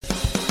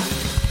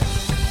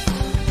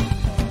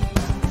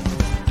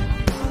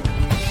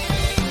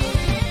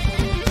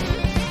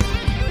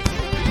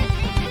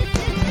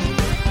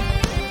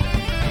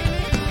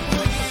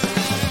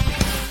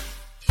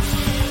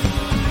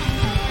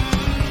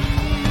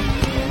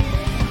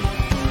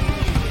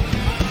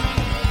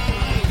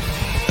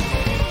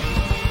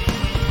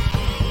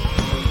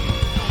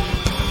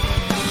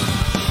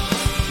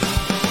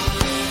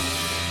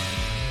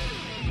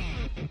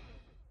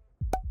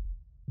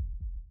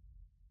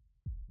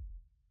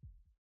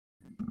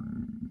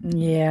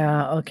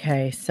Yeah.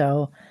 Okay.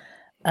 So,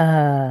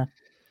 uh,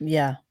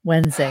 yeah,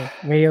 Wednesday,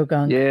 Radio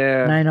Gunk,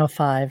 Yeah.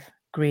 9:05.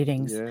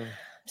 Greetings. Yeah.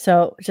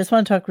 So, just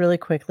want to talk really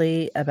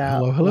quickly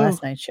about Hello.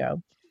 last night's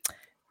show,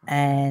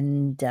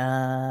 and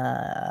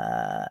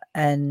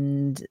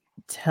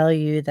tell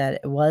you that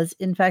it was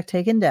in fact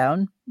taken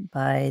down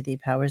by the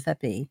powers that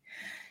be.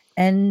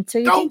 And so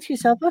you think to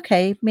yourself,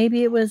 okay,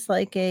 maybe it was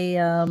like a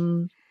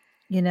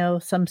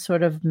some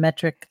sort of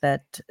metric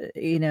that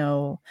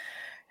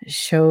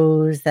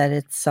shows that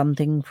it's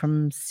something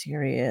from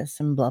Sirius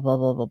and blah blah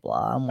blah blah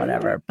blah and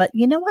whatever. But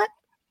you know what?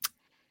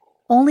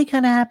 Only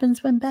kind of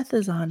happens when Beth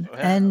is on,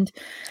 Yeah.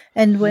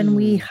 and when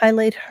we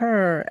highlight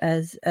her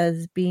as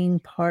being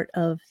part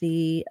of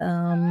the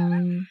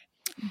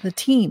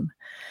team.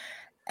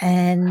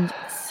 And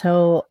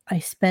so I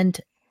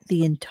spent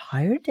the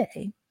entire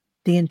day.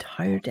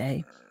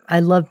 I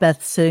love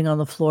Beth sitting on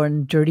the floor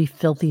in dirty,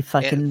 filthy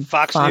fucking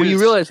Fox Well, you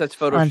News. realize that's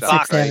Photoshopped, on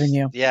Sixth right?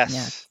 Avenue. Yes.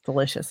 Yeah, it's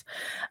delicious.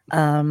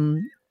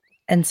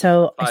 And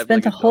so I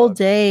spent the Five-legged whole dog.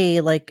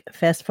 day like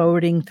fast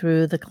forwarding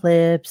through the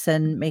clips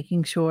and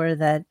making sure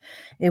that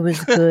it was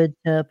good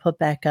to put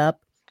back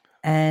up.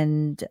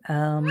 And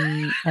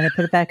I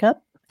put it back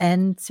up,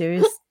 and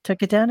Sirius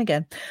took it down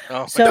again.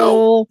 Oh,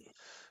 So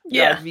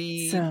Yeah. so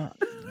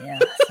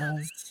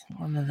it's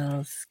one of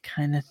those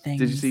kind of things.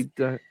 Did you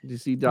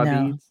see No.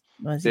 David?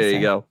 What does he There you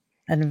say? go.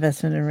 An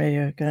investment in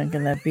Radio Gunk,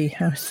 and that be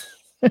I was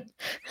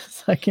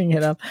sucking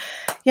it up.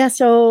 Yeah,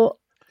 so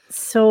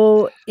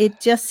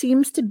it just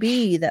seems to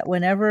be that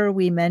whenever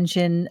we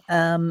mention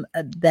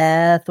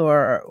Beth,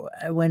 or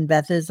when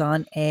Beth is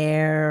on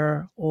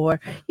air, or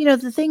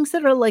the things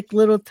that are like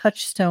little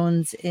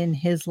touchstones in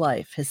his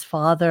life, his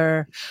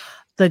father,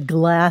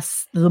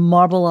 the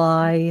marble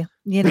eye,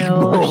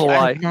 Marble shit eye,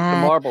 like the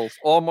that, marbles,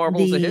 all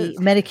marbles are the his.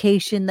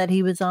 medication that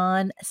he was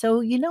on. So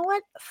you know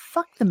what?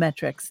 Fuck the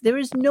metrics. There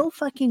is no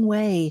fucking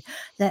way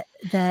that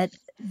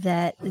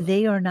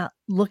they are not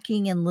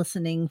looking and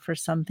listening for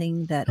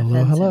something that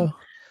offends him.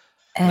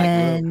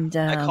 And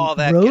I call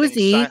that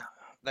Rosie,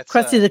 that's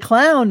Krusty the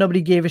Clown,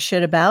 nobody gave a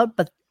shit about,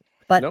 but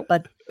Nope.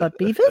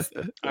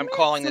 Beavis. I'm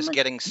calling this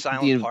getting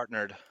silent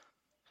partnered.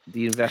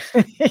 The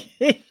investment.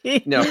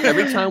 No,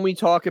 every time we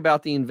talk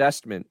about the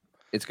investment,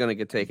 it's going to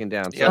get taken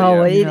down.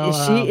 So,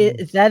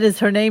 That is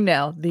her name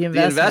now. The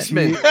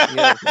investment.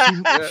 Yeah. She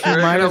We're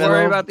might going as to worry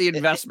well- about the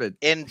investment.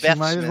 She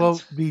might as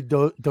well be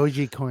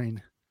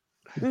Dogecoin.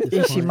 at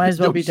this She point. might as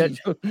well be Doge.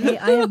 Hey,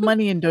 I have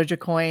money in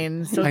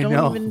Dogecoin, so I don't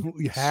know. even.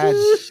 We had.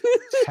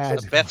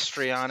 Beth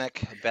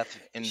Strionic, Beth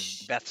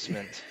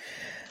investment.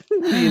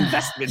 The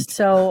investment.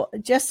 So,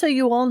 just so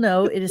you all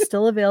know, it is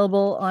still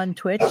available on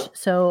Twitch.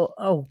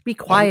 So, be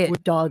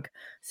quiet, dog.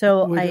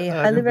 So, I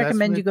highly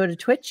recommend you go to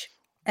Twitch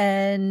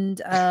and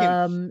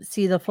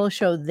see the full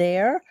show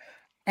there.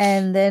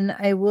 And then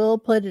I will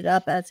put it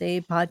up as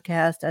a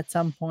podcast at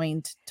some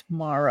point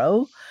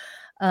tomorrow.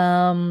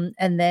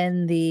 And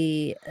then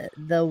the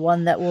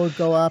one that will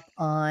go up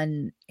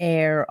on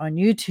air on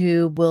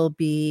YouTube will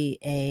be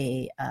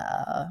a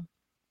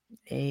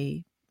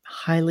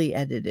highly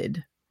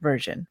edited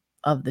version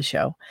of the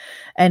show.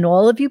 And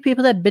all of you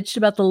people that bitched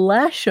about the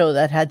last show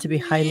that had to be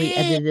highly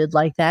edited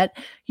like that,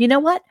 you know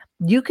what?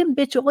 You can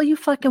bitch all you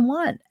fucking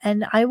want,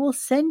 and I will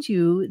send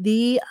you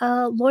the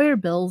lawyer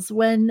bills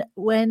when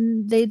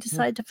they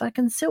decide to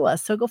fucking sue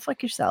us. So go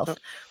fuck yourself.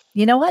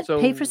 You know what?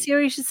 Pay for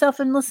Sirius yourself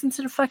and listen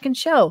to the fucking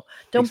show.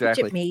 Don't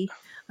bitch at me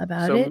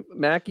about it.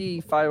 Mackie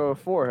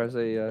 504 has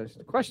a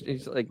question.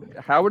 He's like,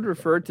 Howard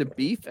referred to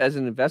beef as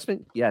an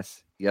investment?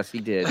 Yes, he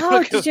did.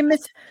 Oh, did you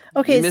miss?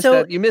 Okay,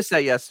 you missed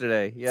that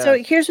yesterday. Yeah.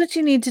 So here's what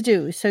you need to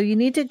do. So you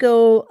need to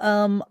go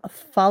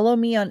follow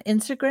me on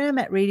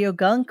Instagram at Radio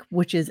Gunk,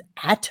 which is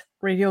at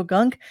Radio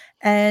Gunk,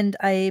 and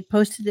I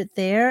posted it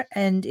there.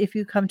 And if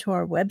you come to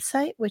our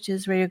website, which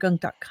is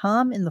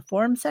radiogunk.com, in the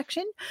forum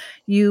section,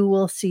 you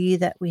will see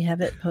that we have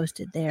it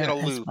posted there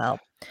as well.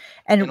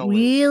 And it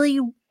really,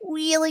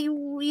 really,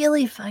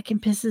 really fucking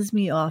pisses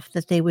me off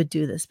that they would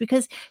do this,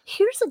 because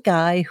here's a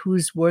guy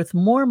who's worth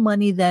more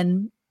money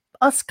than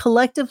us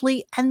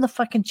collectively and the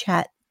fucking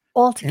chat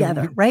all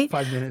together, right?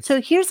 5 minutes.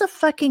 So here's a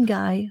fucking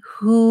guy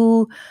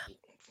who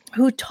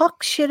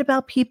talks shit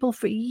about people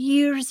for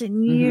years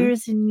and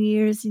years and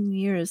years and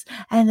years,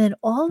 and then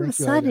all of a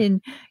sudden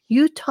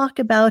you talk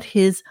about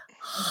his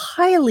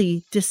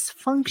highly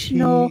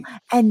dysfunctional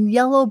and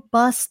yellow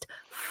bust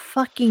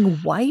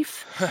fucking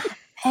wife.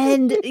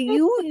 And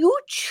you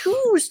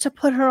choose to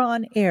put her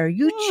on air.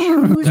 You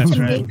choose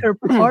to make her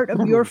part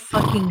of your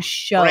fucking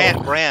show.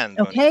 Brand.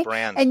 Okay.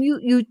 Brand. And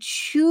you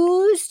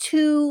choose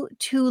to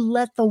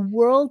let the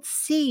world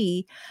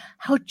see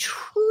how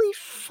truly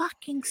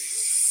fucking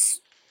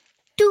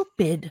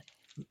stupid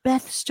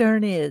Beth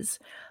Stern is.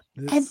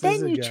 And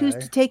then you choose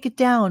to take it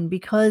down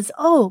because,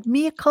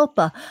 mea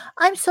culpa.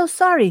 I'm so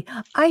sorry.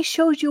 I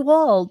showed you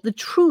all the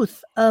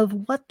truth of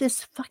what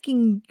this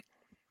fucking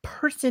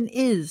person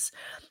is.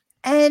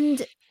 And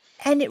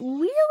it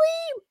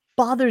really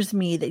bothers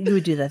me that you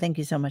would do that. Thank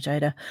you so much,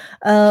 Ida.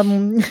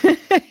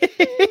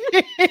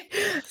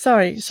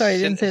 Sorry, I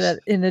didn't say that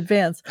in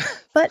advance.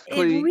 But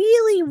it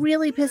really,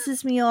 really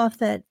pisses me off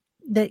that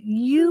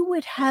you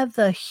would have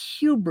the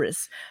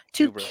hubris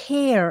to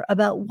care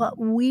about what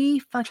we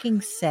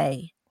fucking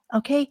say.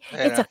 Okay,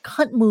 it's a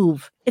cunt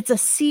move. It's a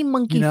sea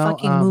monkey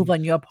fucking move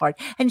on your part,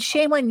 and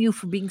shame on you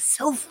for being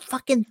so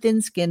fucking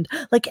thin-skinned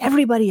like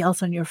everybody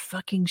else on your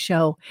fucking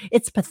show.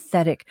 It's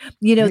pathetic.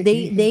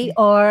 They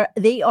are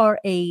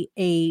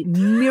a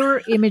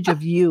mirror image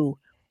of you,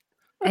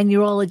 and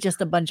you're all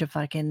just a bunch of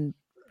fucking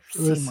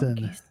sea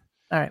monkeys.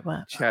 All right,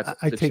 well,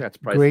 I take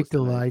great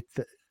delight.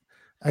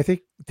 I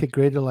take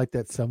great delight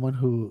that someone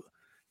who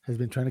has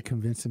been trying to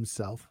convince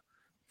himself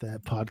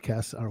that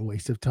podcasts are a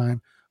waste of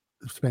time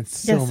spent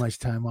so much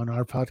time on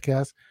our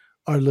podcast,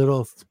 our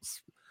little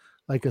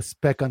like a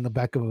speck on the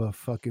back of a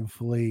fucking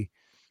flea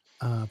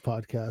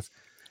podcast.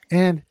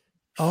 And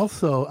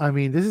also, I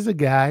mean, this is a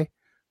guy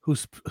who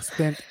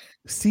spent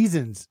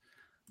seasons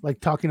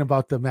like talking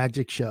about the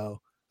magic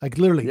show, like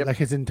literally like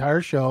his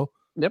entire show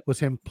was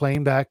him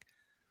playing back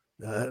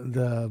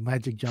the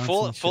Magic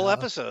Johnson full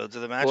episodes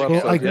of the Magic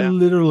show. Like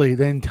literally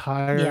the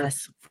entire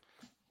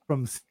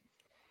from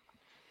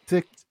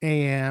 6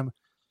 a.m.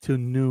 to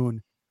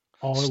noon.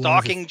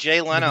 Stalking Jay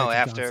Leno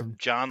after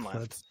John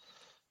left.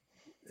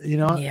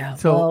 Yeah.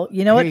 So, well,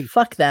 you know what?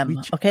 Fuck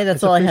them. Okay,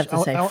 that's all I have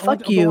to say.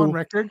 Fuck you. Go on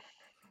record.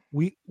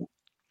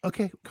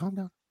 Okay, calm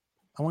down.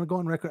 I want to go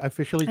on record. I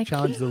officially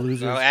challenge the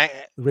losers.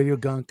 Radio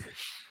Gunk.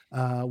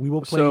 We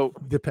will play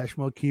Depeche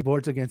Mode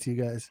keyboards against you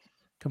guys.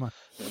 Come on.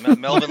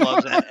 Melvin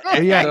loves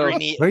Angry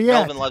Neek.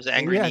 Melvin loves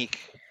Angry Neek.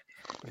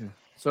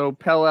 So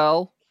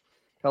Pella,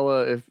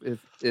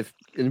 if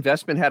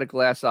investment had a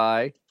glass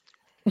eye,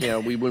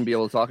 we wouldn't be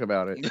able to talk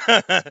about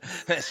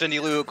it. Cindy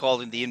Lou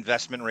called him the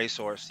investment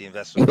racehorse. The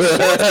investment.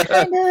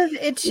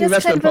 It's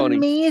just kind of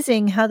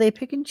amazing how they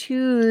pick and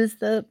choose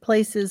the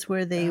places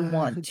where they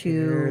want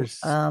to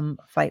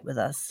fight with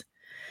us.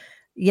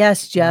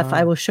 Yes, Jeff,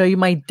 I will show you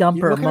my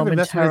dumper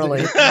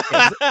momentarily.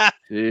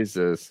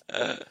 Jesus.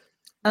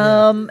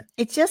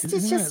 It's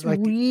just like,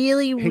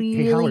 really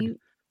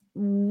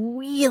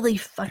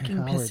fucking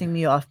pissing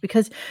me off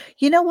because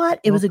you know what?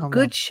 It was a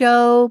good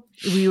show.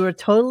 We were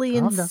totally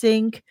in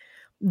sync.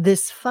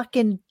 This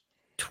fucking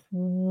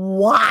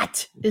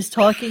twat is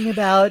talking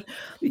about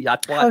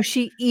how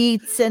she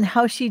eats and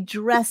how she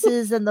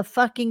dresses and the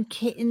fucking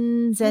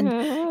kittens and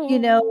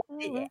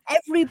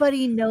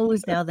everybody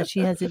knows now that she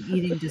has an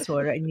eating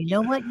disorder. And you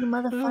know what, you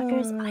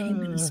motherfuckers? I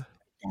am gonna spread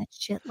that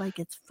shit like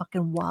it's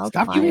fucking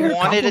wildfire. Stop giving her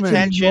wanted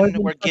attention.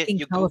 We're getting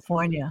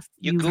California.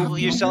 You Google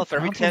yourself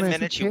every 10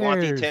 minutes. You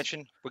want the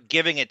attention. We're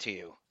giving it to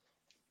you.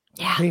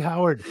 Yeah. Hey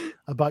Howard,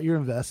 about your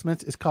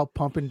investments, it's called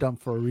pump and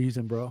dump for a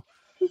reason, bro.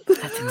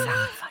 That's exactly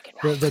fucking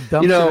right. The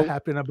dump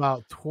happened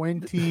about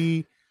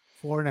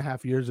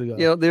 24.5 years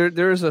ago.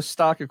 There's a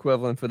stock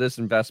equivalent for this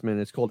investment.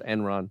 It's called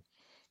Enron.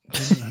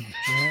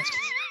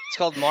 It's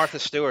called Martha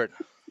Stewart.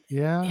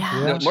 Yeah.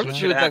 Martha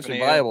Stewart's actually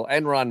viable.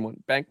 Enron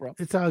went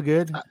bankrupt. It's all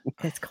good.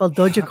 It's called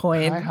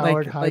Dogecoin. Hi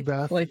Howard. Hi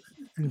Beth.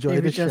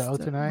 Enjoy the show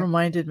tonight.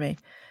 Reminded me.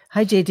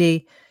 Hi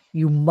JD.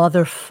 You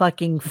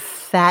motherfucking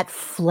fat,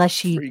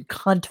 fleshy,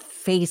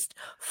 cunt-faced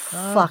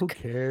fuck. Who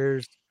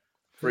cares?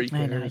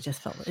 I know. It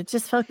just felt good. It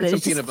just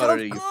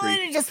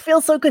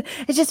feels so good.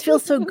 It just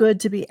feels so good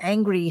to be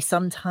angry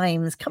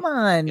sometimes. Come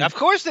on. Of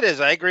course it is.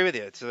 I agree with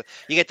you.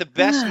 You get the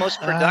best, most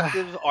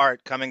productive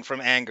art coming from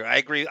anger. I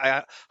agree.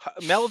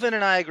 Melvin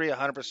and I agree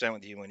 100%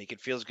 with you. When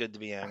it feels good to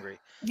be angry.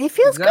 It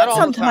feels good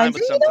sometimes.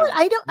 You know what?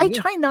 I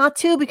try not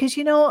to because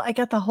I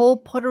got the whole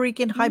Puerto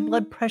Rican high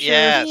blood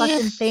pressure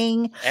fucking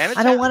thing.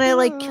 I don't want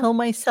to kill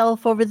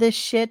myself over this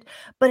shit.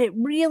 But it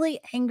really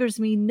angers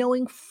me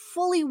knowing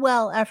fully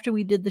well after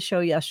we did the show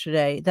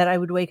yesterday that I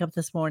would wake up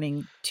this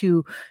morning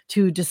to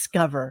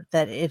discover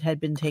that it had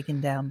been taken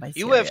down by Sirius.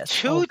 You have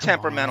two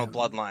temperamental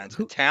bloodlines,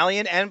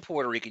 Italian and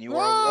Puerto Rican. You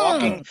are a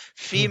walking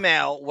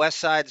female West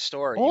Side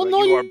Story.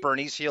 You are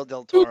Benicio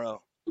del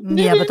Toro.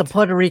 Yeah, but the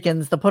Puerto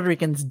Ricans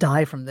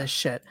die from this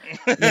shit.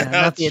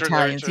 Not the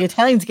Italians. The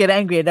Italians get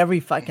angry at every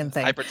fucking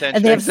thing. Hypertension.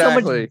 And they have so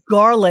much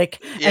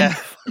garlic and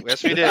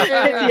yes, we do.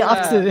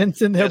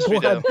 antioxidants in their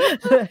blood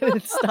that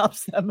it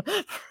stops them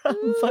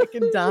from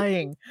fucking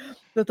dying.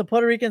 But the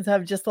Puerto Ricans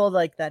have just all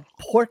like that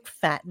pork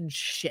fat and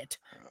shit,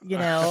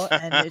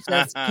 and it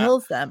just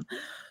kills them.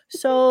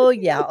 So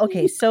yeah,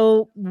 okay.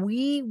 So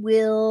we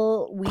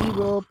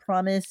will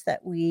promise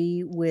that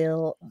we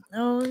will.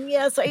 Oh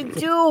yes, I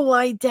do.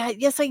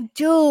 Yes, I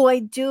do. I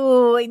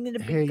need a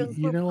big. Hey,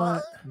 you know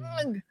what?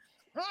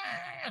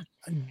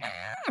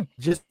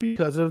 Just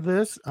because of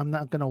this, I'm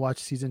not gonna watch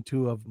season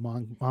 2 of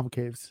Mom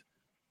Caves.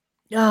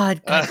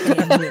 God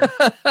damn you!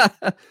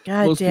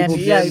 God damn you!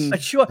 Yeah, but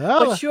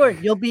sure,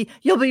 you'll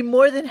be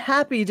more than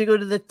happy to go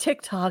to the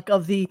TikTok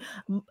of the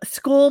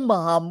school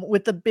mom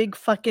with the big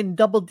fucking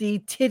double D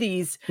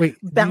titties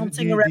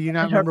bouncing around. Do you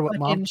not remember what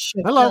mom?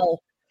 Hello,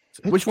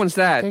 which one's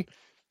that? Okay.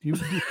 Do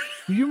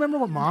you remember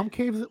what Mom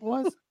Caves it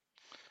was?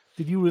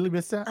 Did you really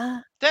miss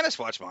that? Dennis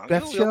watched Mom.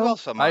 Beth You all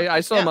saw Mom I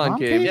Caves. saw Yeah. Mom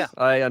Caves. Yeah.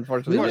 I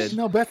unfortunately Really? did.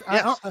 No, Beth.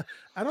 Yes.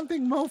 I don't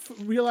think Mo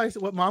realized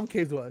what Mom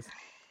Caves was.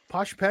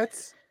 Posh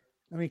Pets.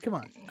 I mean, come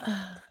on.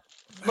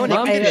 Monique,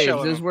 Mom we did a show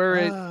Caves on is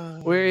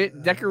them. where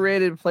it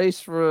decorated a place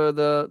for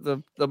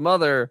the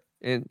mother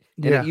and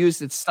it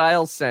used its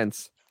style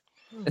sense,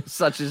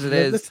 such as it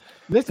is.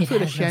 Let's It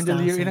put a has no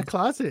chandelier style in a sense.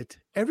 closet.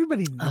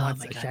 Everybody wants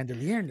my a God.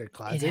 chandelier in their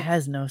closet. It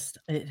has no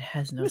style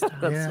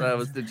That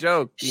was the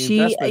joke. The She,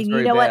 investment's you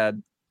very know what?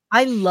 bad.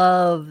 I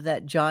love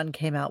that John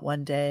came out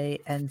one day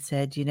and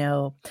said,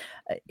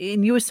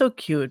 and you were so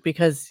cute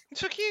because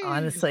So cute.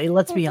 honestly,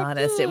 let's be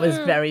honest, it was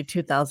very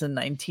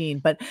 2019.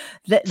 But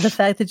the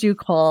fact that you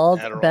called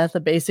Adderall. Beth a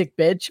basic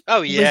bitch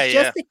Oh, yeah, was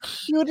just the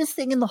cutest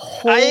thing in the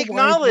whole I wide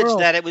acknowledge world.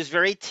 that it was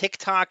very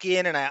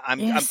TikTokian, and I'm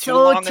too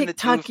so long in the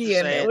tooth to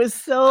TikTokian. say It it. was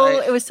so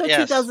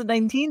Yes.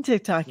 2019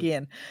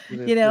 TikTokian,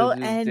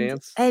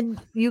 and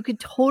you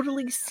could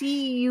totally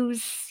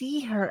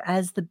see her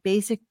as the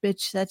basic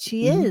bitch that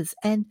she is,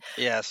 and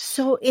Yes.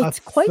 so it's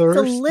quite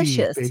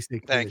delicious.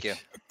 Thank you.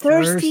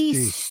 Thirsty,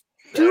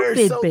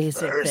 stupid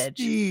basic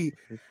bitch.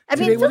 I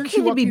mean, it's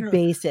okay to be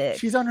basic.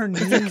 She's on her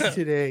knees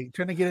today,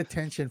 trying to get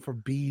attention for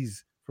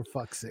bees. For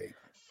fuck's sake.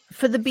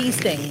 For the bee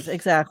stings,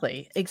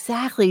 exactly.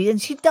 And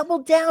she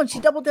doubled down. She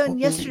doubled down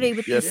yesterday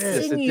with the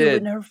sinew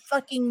in her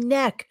fucking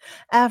neck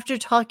after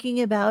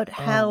talking about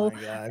how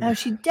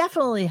she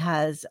definitely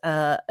has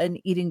an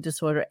eating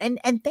disorder. And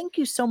thank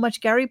you so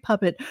much, Gary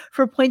Puppet,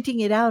 for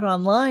pointing it out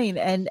online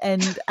and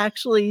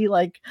actually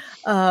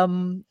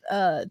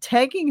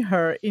tagging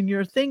her in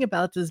your thing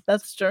about does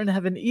Beth Stern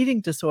have an eating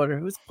disorder?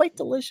 It was quite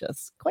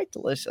delicious.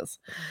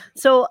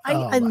 So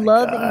I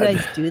love that you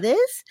guys do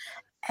this.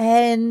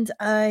 And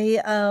I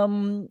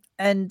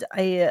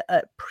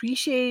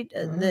appreciate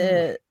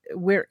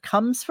where it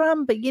comes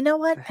from, but you know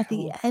what? At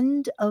the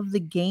end of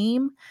the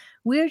game,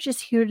 we're just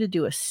here to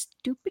do a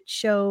stupid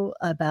show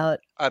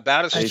about a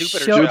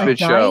stupider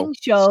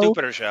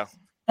show,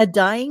 a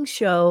dying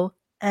show,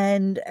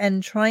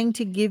 and trying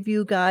to give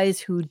you guys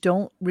who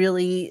don't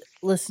really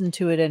listen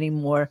to it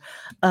anymore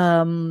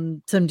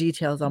some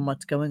details on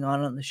what's going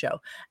on the show.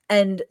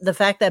 And the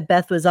fact that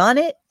Beth was on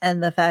it,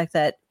 and the fact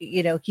that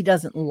he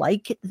doesn't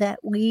like that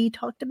we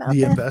talked about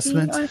the Beth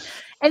investment.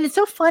 And it's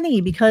so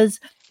funny because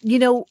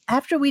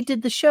after we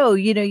did the show,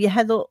 you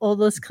had all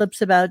those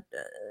clips about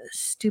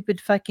stupid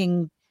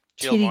fucking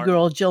titty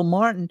girl Jill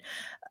Martin.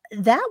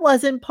 That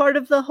wasn't part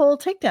of the whole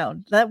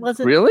takedown. That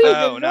wasn't really.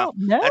 Oh no,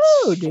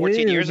 that's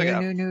 14 years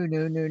ago.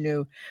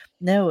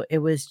 No, it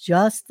was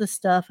just the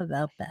stuff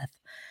about Beth.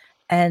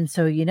 And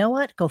so you know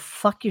what? Go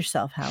fuck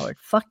yourself, Howard.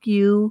 Fuck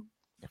you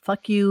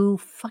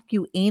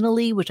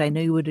anally, which I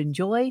know you would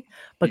enjoy.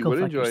 But you go would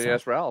fuck enjoy. yourself.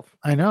 Yes, Ralph.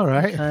 I know,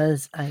 right?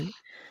 Because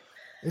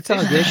it's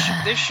all good.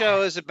 This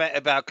show is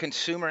about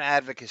consumer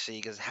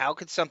advocacy. Because how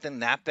could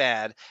something that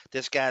bad?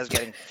 This guy's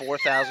getting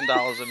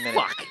 $4,000 a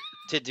minute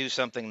to do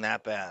something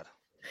that bad.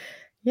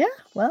 Yeah,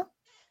 well,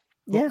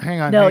 yeah. Hang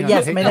on.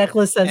 My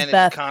necklace says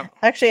Beth.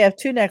 Actually, I have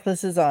two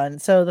necklaces on.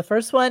 So the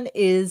first one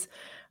is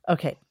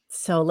okay.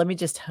 So let me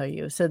just tell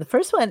you. So the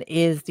first one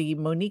is the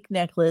Monique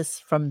necklace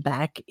from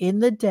back in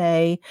the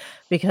day,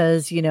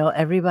 because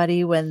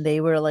everybody when they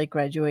were like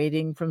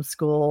graduating from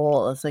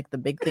school, it's like the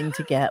big thing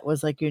to get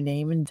was like your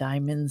name in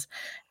diamonds,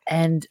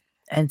 and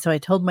so I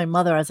told my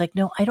mother, I was like,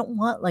 no, I don't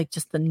want like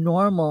just the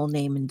normal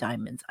name in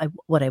diamonds.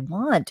 What I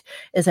want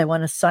is I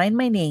want to sign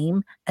my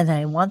name, and then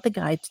I want the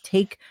guy to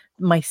take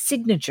my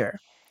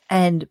signature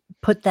and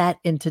put that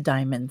into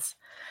diamonds.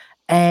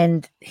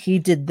 And he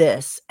did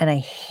this, and I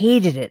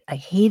hated it.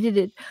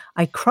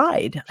 I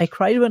cried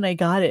when I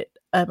got it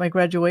at my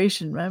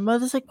graduation. My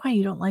mother's like, why,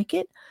 you don't like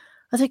it?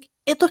 I was like,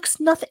 it looks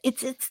nothing.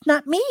 It's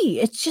not me.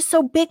 It's just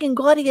so big and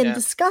gaudy and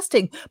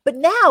disgusting. But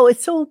now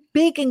it's so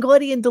big and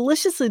gaudy and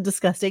deliciously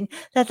disgusting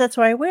that's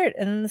why I wear it.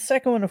 And then the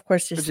second one, of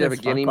course, just did you have a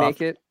guinea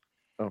make it?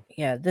 Oh,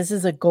 yeah. This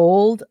is a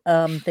gold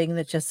thing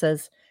that just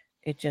says.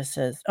 It just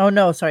says. Oh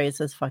no, sorry. It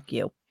says "fuck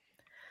you."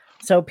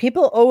 So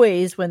people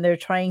always, when they're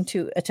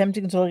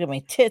attempting to look at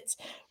my tits,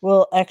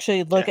 will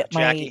actually look at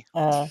my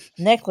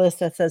necklace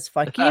that says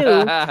 "fuck you,"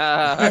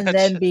 and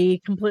then be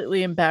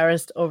completely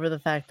embarrassed over the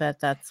fact that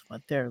that's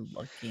what they're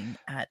looking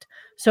at.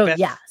 So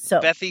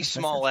Bethy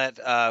Smollett,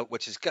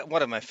 which is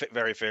one of my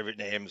very favorite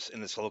names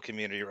in this whole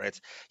community, writes,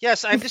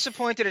 "Yes, I'm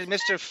disappointed that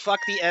Mr. Fuck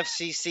the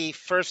FCC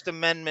First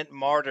Amendment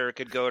martyr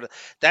could go to."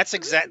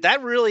 That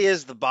really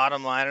is the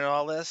bottom line in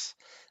all this.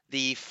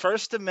 The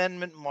First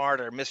Amendment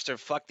martyr, Mr.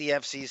 Fuck the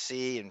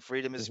FCC and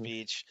freedom of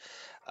speech.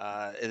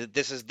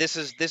 This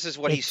is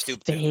what he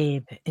stooped to.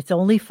 Babe, it's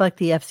only fuck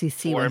the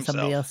FCC when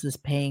somebody else is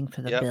paying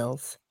for the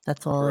bills.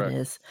 That's all it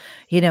is.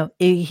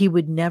 He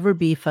would never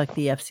be fuck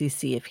the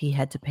FCC if he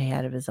had to pay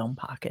out of his own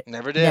pocket.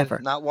 Never did. Never.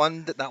 Not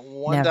one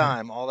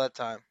dime all that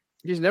time.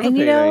 He's never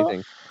paid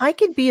anything. I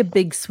could be a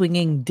big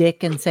swinging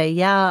dick and say,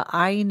 yeah,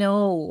 I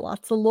know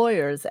lots of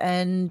lawyers,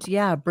 and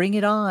yeah, bring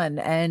it on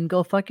and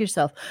go fuck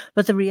yourself.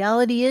 But the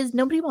reality is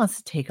nobody wants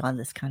to take on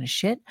this kind of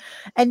shit.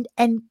 And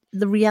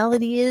the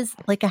reality is,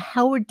 like, a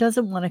Howard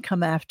doesn't want to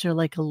come after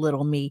like a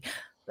little me.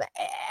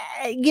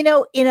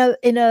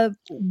 in a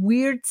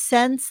weird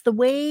sense, the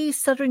way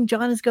Stuttering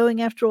John is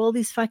going after all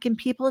these fucking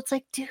people, it's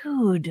like,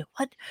 dude,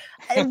 what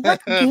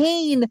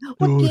gain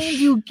do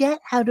you get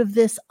out of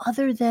this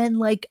other than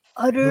like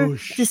utter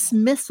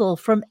dismissal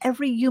from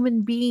every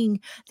human being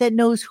that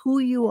knows who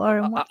you are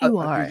and what you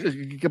are?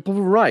 You get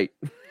right.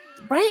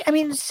 Right? I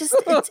mean, it's just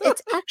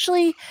it's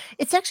actually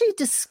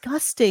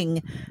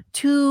disgusting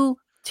to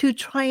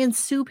try and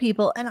sue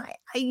people. And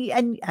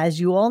and as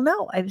you all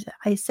know,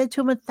 I said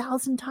to him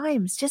 1,000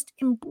 times, just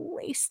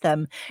embrace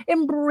them,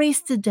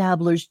 embrace the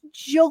dabblers,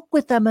 joke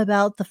with them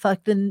about the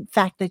fact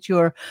that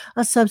you're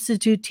a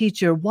substitute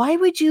teacher. Why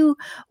would you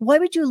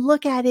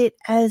look at it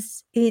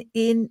as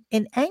in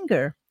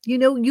anger?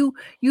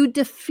 You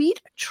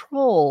defeat a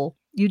troll.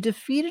 You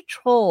defeat a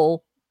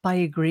troll by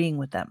agreeing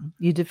with them.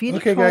 You defeat a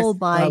troll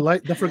by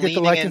don't forget to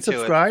like and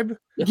subscribe.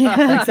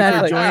 Yeah,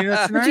 exactly. Joining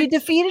us tonight. But you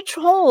defeat a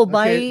troll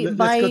by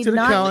let's go to the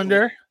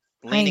calendar.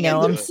 I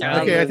know. I'm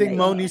sorry. Okay, I think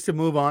Mo needs to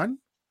move on.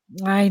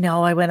 I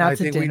know. I went out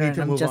to dinner and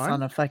I'm just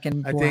on a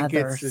fucking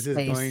blather this is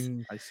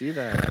going. I see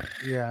that.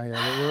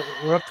 Yeah.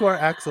 We're up to our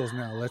axles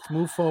now. Let's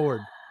move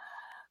forward.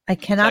 I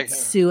cannot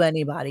sue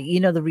anybody.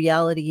 The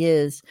reality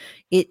is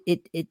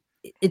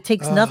it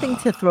takes nothing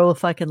to throw a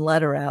fucking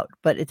letter out,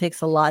 but it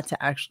takes a lot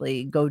to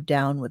actually go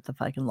down with the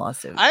fucking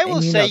lawsuit. I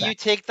will say you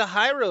take the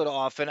high road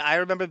often. I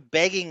remember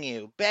begging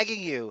you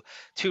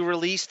to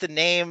release the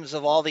names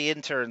of all the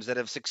interns that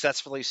have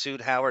successfully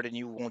sued Howard, and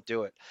you won't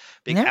do it.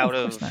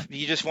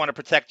 You just want to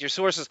protect your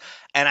sources.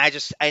 And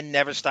I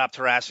never stopped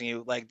harassing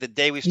you. Like the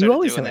day we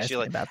started doing this,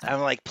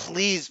 I'm like,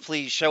 please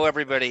show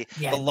everybody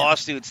the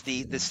lawsuits,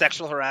 the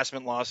sexual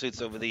harassment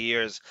lawsuits over the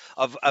years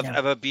of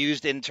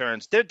abused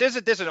interns. There's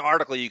an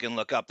article you can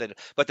look up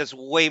but there's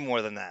way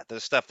more than that.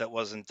 There's stuff that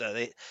wasn't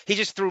he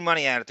just threw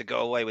money at it to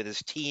go away with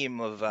his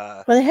team of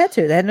well, they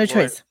had no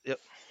choice. Yep.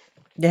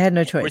 They had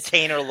no choice.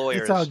 Retainer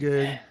lawyers.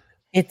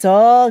 It's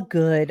all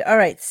good. All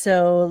right,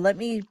 so let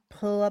me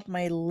pull up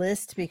my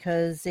list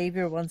because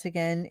Xavier once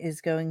again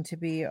is going to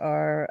be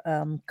our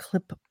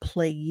clip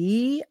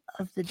playee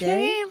of the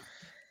day.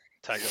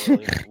 Tiger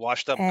Lily,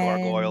 washed up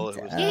gargoyle.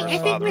 I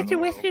think Mr.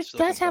 Whiskers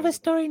does have a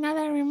story now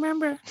that I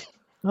remember.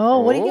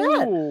 Oh, what do you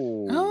got?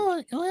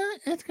 Oh, well,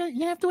 that's good.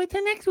 You have to wait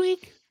till next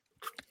week.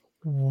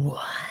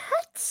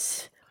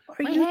 What?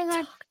 Hang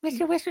on.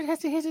 Mr. Whiskers has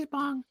to hit his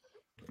bong.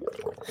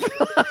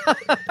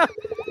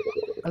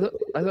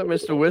 I thought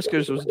Mr.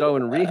 Whiskers was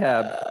doing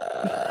rehab.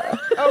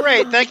 Oh,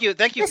 right. Thank you,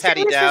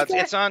 Patty Dowds.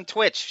 It's on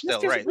Twitch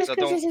still, right? So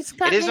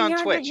it is on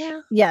Twitch.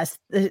 Yes,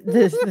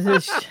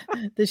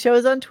 the show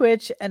is on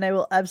Twitch, and I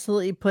will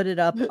absolutely put it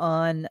up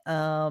on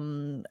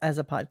as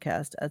a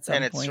podcast at some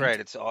point. And it's right,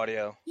 it's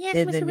audio. Yes,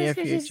 in Mr. the near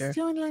Whiskers future. is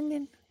still in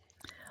London.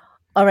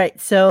 All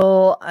right,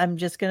 so I'm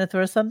just going to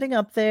throw something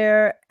up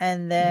there,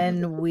 and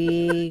then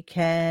we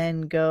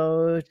can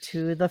go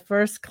to the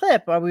first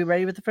clip. Are we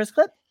ready with the first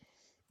clip?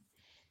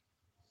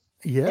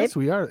 Yes,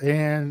 we are.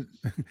 And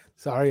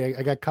sorry,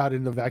 I got caught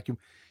in the vacuum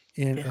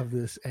of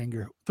this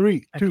anger.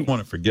 3, 2. I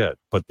want to forget,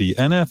 but the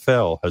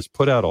NFL has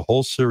put out a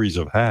whole series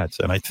of hats,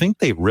 and I think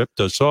they ripped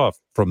us off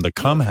from the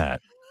cum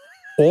hat.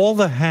 All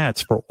the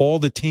hats for all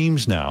the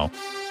teams now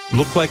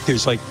look like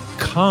there's like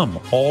cum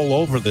all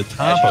over the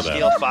top of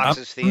them.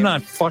 I'm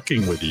not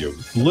fucking with you.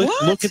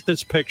 Look at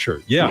this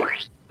picture. Yeah.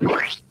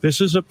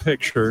 This is a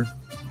picture.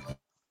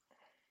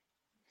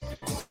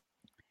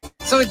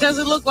 So it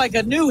doesn't look like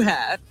a new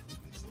hat.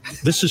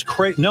 This is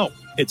crazy. No,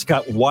 it's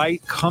got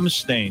white cum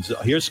stains.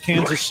 Here's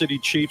Kansas City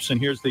Chiefs, and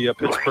here's the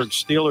Pittsburgh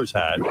Steelers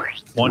hat.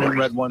 One in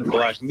red, one in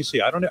black. Let me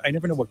see. I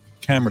never know what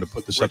camera to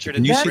put this up.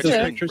 Can you see those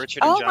pictures?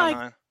 Richard and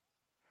John.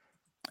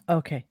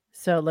 Okay,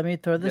 so let me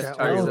throw this.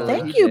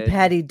 Thank you,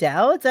 Patty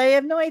Dowds. I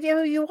have no idea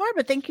who you are,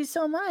 but thank you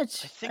so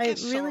much. I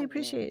really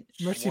appreciate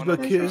it. Merci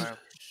beaucoup.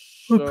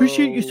 I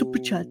appreciate your super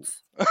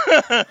chats.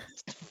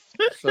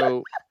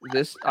 So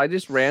I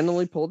just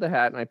randomly pulled the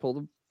hat, and I pulled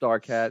a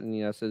dark hat, and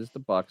it says the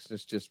Bucks.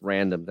 It's just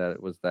random that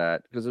it was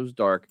that because it was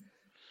dark.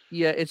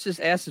 Yeah, it's just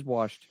acid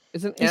washed.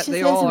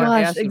 They all are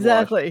acid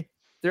exactly. washed.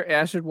 They're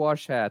acid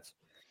washed hats.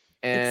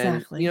 And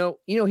exactly.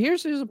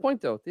 Here's the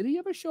point though. Did he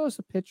ever show us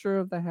a picture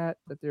of the hat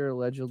that they're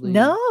allegedly?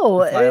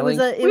 No, it was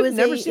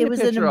an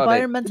of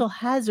environmental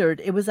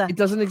hazard. It was a. It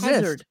doesn't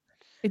hazard. exist.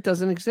 It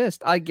doesn't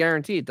exist. I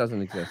guarantee it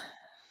doesn't exist.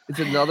 It's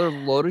another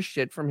load of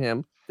shit from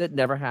him that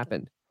never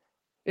happened.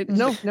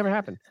 Never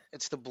happened.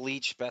 It's the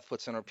bleach Beth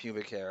puts in her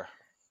pubic hair.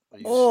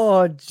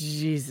 Oh,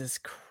 Jesus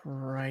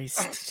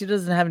Christ. She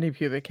doesn't have any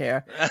pubic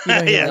hair.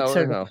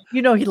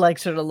 He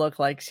likes her to look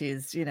like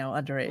she's,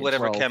 underage.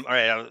 Whatever. All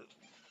right.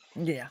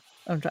 Yeah.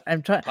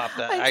 I'm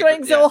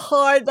trying so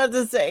hard not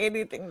to say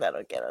anything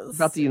that'll get us.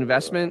 About the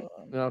investment?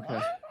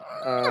 Okay.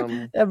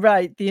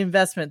 Right. The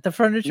investment. The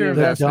furniture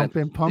investment. Dump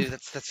and pump. Dude,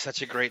 that's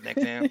such a great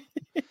nickname.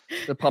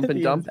 The pump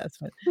and dump?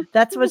 Investment.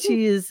 That's what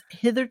she is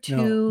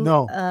hitherto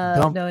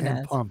dump known and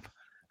as. Pump.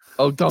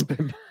 Oh, dump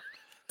and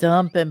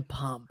Dump and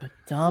pump.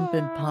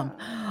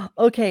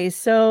 Okay,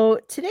 so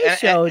today's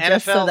show,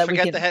 just so NFL, that we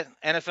forget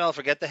can NFL,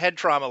 forget the head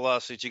trauma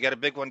lawsuits. You got a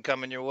big one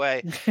coming your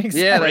way.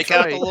 Yeah, Break that's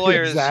out right. the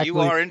lawyers. Exactly. You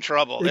are in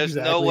trouble. There's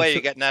no Exactly. way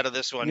you're getting out of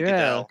this one, Yeah,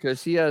 Goodell.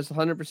 because he has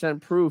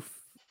 100% proof.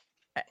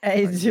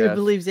 I do guess.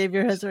 believe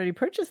Xavier has already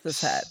purchased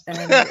this hat and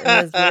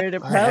has weared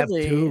it I have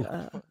proudly. two.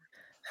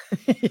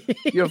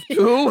 You have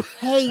two?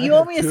 Hey, you I owe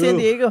have me a San two.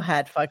 Diego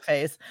hat,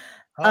 fuckface.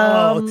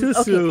 Oh, too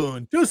okay.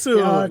 soon. Too soon.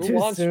 Oh, Who too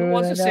wants soon. a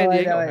I San know, I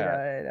Diego know, hat?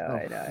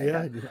 I know.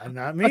 Yeah,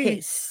 not me.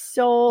 Okay,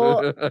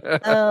 so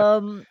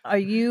are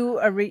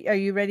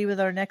you ready with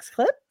our next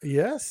clip?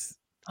 Yes.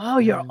 Oh,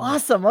 you're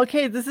awesome.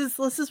 Okay, this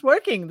is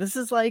working. This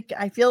is like,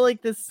 I feel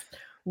like this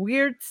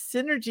weird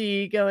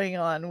synergy going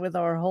on with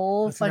our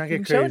whole Let's not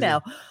fucking get show crazy.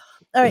 now.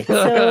 All right,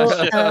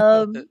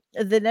 so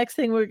the next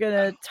thing we're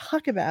gonna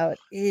talk about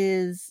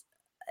is,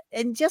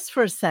 and just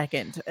for a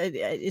second,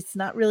 it's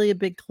not really a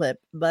big clip,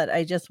 but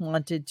I just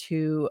wanted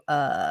to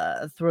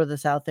throw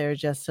this out there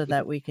just so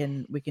that we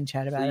can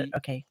chat about it.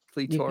 Okay,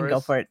 you can go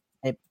for it.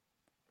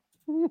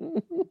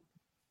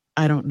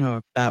 I don't know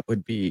if that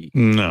would be.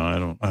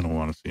 No, I don't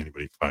want to see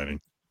anybody fighting.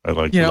 I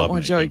like. You don't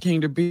want Joey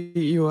King to beat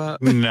you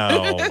up.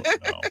 No.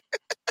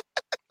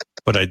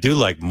 But I do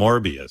like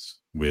Morbius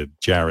with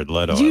Jared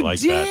Leto. You I like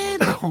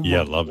did? that movie.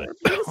 Yeah, love it.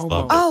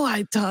 Love it. Oh,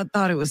 I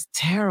thought it was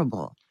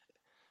terrible.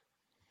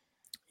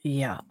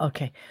 Yeah.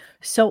 Okay.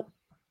 So,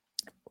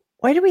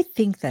 why do we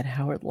think that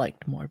Howard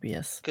liked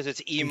Morbius? Because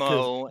it's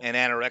emo and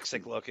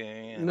anorexic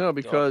looking. And No,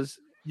 because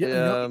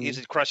he's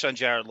a crush on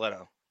Jared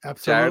Leto.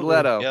 Absolutely. Jared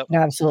Leto. Yep.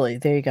 Absolutely.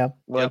 There you go.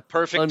 Yep.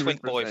 Perfect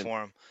twink boy 100%.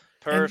 for him. And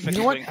Perfect. you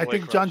know what? twink I boy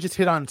think crush. John just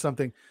hit on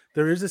something.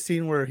 There is a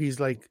scene where he's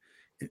like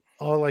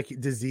all like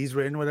disease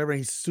ridden, whatever. And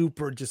he's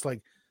super just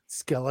like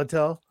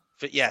skeletal.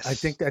 But yes. I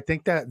think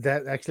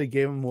that actually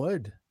gave him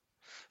wood.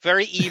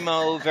 Very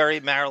emo, very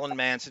Marilyn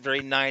Manson,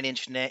 very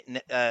 9-inch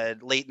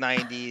late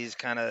 90s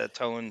kind of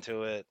tone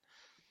to it.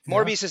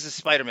 Morbius is the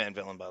Spider-Man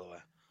villain, by the way.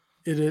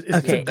 It is.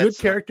 It's a good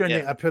character, and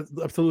they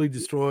absolutely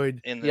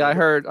destroyed.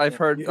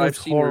 I've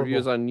seen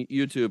reviews on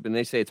YouTube, and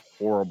they say it's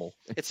horrible.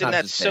 It's in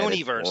that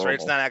Sony-verse, right?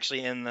 It's not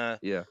actually in the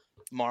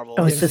Marvel.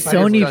 Oh, it's the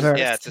Sony-verse.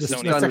 Yeah, it's the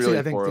Sony. It's actually,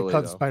 I think they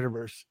called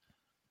Spider-Verse.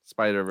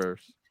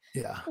 Spider-Verse.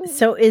 Yeah.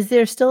 So, is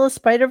there still a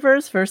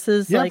Spider-Verse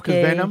versus like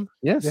a Venom?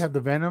 Yes, they have the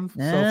Venom.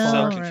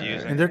 So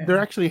confusing. And they're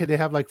actually they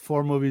have like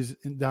 4 movies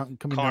coming down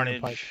the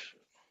pipe.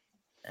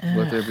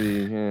 Let there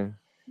be. Yeah.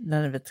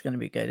 None of it's going to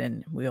be good,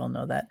 and we all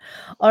know that.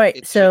 All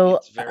right, so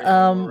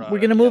we're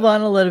going to move on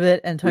a little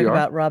bit and talk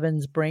about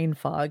Robin's brain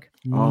fog.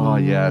 Oh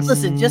yes.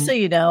 Listen, just so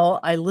you know,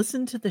 I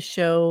listened to the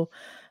show.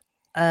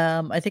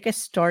 I think I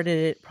started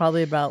it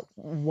probably about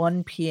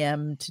 1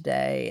 p.m.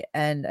 today,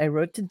 and I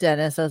wrote to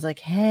Dennis. I was like,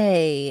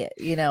 "Hey,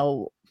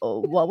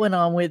 what went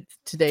on with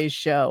today's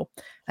show?"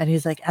 And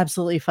he's like,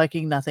 "Absolutely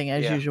fucking nothing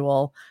as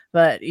usual,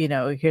 but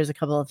here's a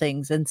couple of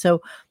things." And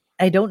so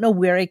I don't know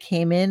where I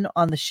came in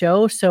on the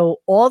show. So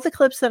all the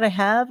clips that I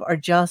have are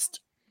just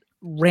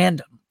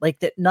random, like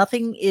that.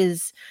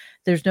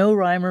 There's no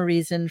rhyme or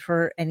reason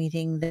for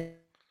anything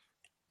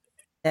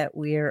that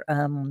we're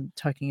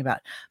talking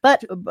about.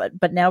 But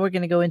now we're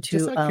going to go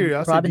into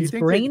Robin's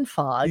brain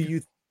fog. Do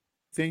you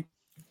think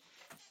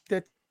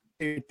that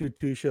they do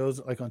 2 shows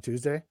like on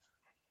Tuesday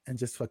and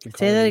just fucking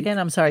say that again?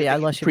 I'm sorry, I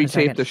lost you.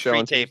 Pre-taped the show.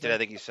 Pre-taped it, I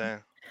think you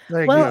said.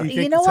 Like, well,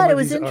 you know what? It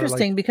was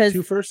interesting because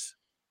 2 first.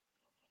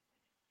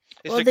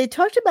 Well, they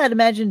talked about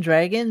Imagine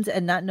Dragons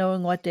and not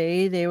knowing what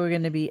day they were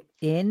going to be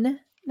in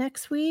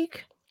next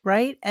week,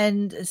 right?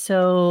 And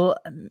so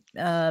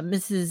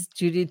Mrs.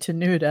 Judy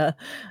Tenuta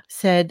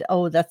said,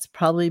 "Oh, that's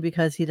probably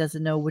because he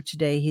doesn't know which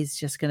day he's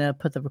just going to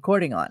put the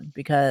recording on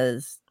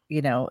because,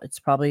 it's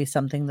probably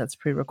something that's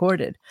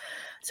pre-recorded."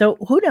 So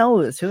who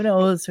knows? Who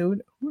knows? Who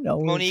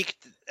knows? Monique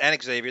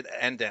and Xavier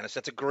and Dennis,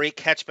 that's a great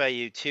catch by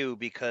you too,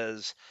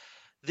 because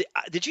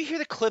did you hear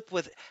the clip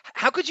with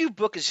how could you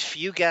book as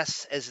few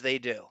guests as they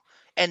do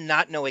and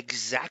not know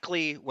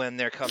exactly when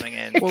they're coming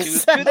in to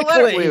the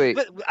letter? Wait.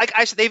 But like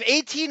I said, they've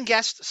 18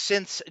 guests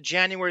since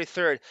January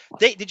 3rd.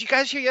 Did you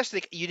guys hear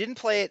yesterday? You didn't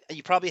play it.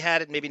 You probably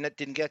had it. Maybe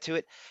didn't get to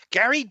it.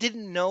 Gary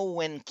didn't know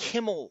when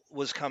Kimmel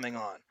was coming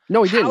on.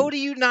 No, he didn't. How do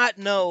you not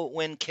know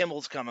when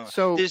Kimmel's coming on?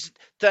 So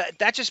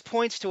that just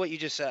points to what you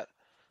just said.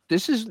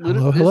 This is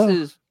this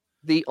is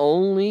the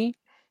only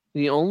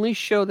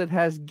show that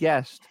has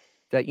guests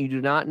that you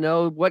do not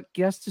know what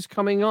guest is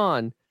coming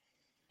on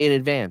in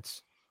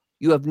advance.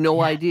 You have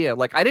no idea.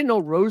 Like, I didn't know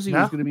Rosie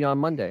was going to be on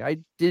Monday. I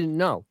didn't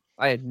know.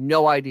 I had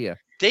no idea.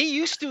 They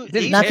used to.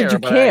 Not that you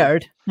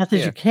cared. Not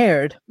that you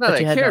cared. Not that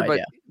I cared, no but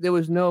idea. there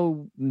was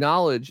no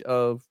knowledge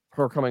of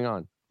her coming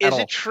on. Is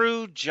it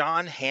true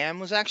John Hamm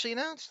was actually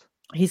announced?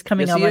 He's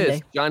coming on Monday.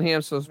 Is. John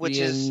Hamm's supposed to be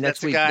in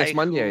next week, next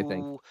Monday, I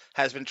think.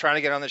 Has been trying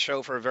to get on the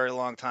show for a very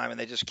long time, and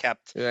they just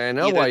kept. Yeah, I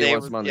know why he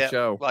wants him on the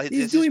show. Well,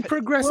 he's doing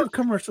progressive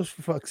commercials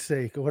for fuck's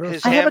sake. What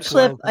else? I have a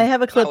clip. I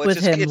have a clip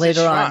with him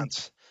later on.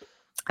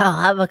 I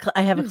have a clip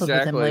with him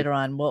Exactly. later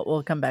on.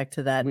 We'll come back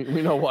to that. We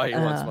know why he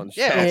wants one.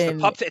 Yeah, it's the in-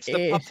 pup. It's the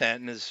in- pup tent.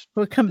 And his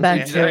We'll come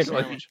back Exactly.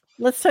 to it.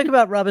 Let's talk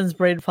about Robin's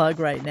brain fog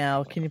right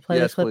now. Can you play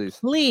Yes, the clip,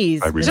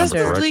 please. I remember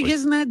Justice correctly. League,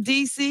 isn't that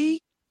DC?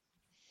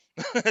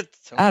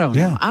 I don't know.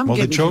 Yeah. I'm Well,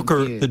 the getting Joker,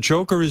 confused. the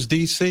Joker is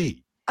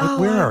DC. Oh,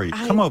 Where are you?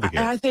 Come over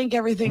here. I think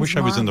everything's Wish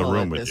I was in the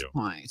Marvel room at with this you.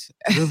 point.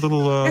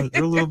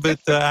 You're a little bit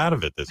out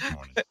of it this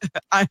morning.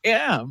 I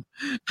am.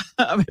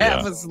 I'm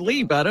half Yeah.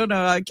 asleep. I don't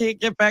know. I can't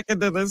get back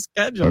into the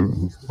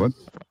schedule. What?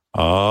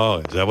 Oh,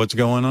 is that what's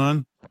going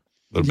on? A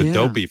little bit Yeah.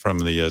 dopey from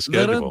the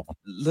schedule.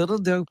 Little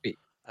dopey.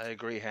 I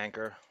agree,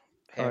 Hanker.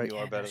 All Ham, right, you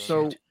are better than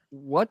So me.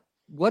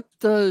 what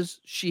does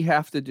she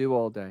have to do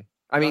all day?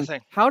 I mean,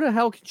 Nothing. how the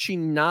hell can she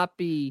not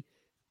be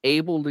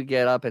able to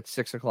get up at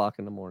 6 o'clock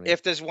in the morning?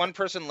 If there's one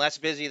person less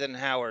busy than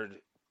Howard,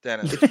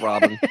 Dennis, It's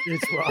Robin.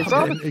 It's Robin.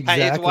 Robin. I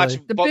need to watch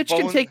Exactly. The bitch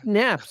can take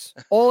naps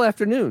all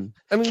afternoon.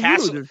 I mean,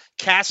 Castle, dude,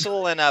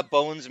 Castle and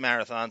Bones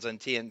marathons on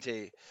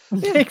TNT.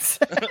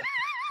 Exactly.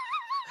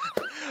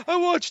 I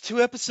watched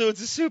 2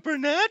 episodes of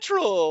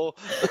Supernatural.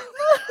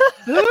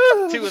 2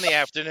 in the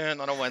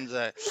afternoon on a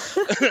Wednesday.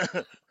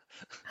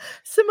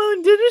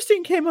 Simone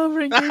Dickerson came over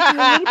and gave me a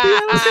little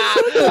piano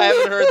concerto. I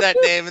haven't heard that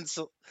name in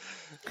so.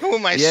 Who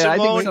am I? Yeah, I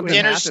think Simone something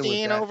happened with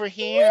Dinnerstein that. over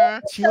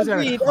here. She was at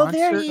a David, concert. oh,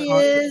 there he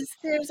on- is.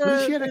 There's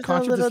Wasn't she at a there's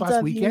concert this little last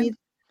David. weekend?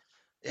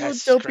 Yeah, Little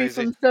it's dopey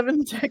crazy. from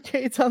 7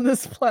 decades on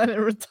this planet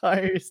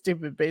retires,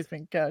 stupid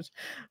basement couch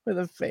with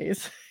a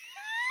face.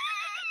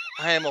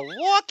 I am a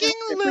walking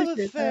I appreciate love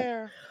that.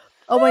 affair.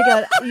 Oh my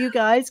god, you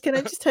guys, can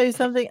I just tell you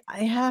something? I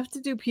have to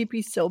do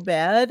pee-pee so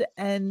bad,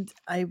 and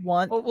I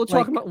want we'll talk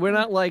like- about. We're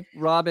not like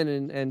Robin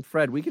and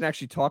Fred. We can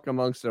actually talk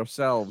amongst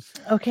ourselves.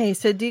 Okay,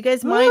 so do you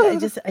guys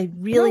mind? I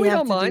really we have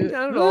don't to mind. do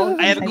Not at all.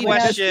 I have a I have-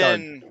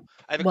 question.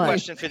 I have a What?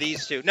 question for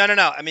these two. No.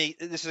 I mean,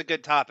 this is a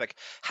good topic.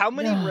 How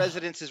many No.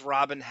 residents does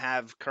Robin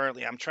have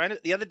currently? I'm trying to.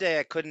 The other day,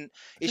 I couldn't.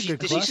 That's a good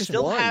Does she question.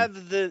 still One.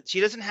 have the? She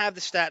doesn't have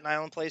the Staten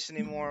Island place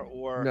anymore,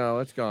 or No,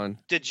 it's gone.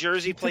 the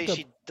Jersey She took place a-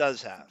 she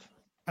does have.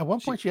 At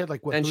one point, she had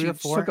like what, and 3 she or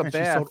 4, took a and she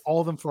bath. sold all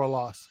of them for a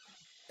loss.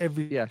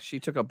 Every Yeah, she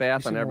took a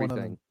bath on single one of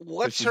everything.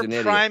 What's she's her an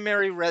idiot.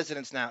 primary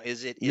residence now?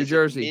 Is it New is it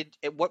Jersey.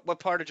 what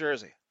part of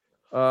Jersey?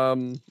 We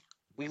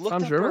We looked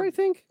Tom's up River, her- I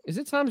think. Is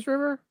it Tom's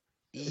River?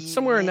 It's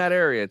somewhere in that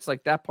area. It's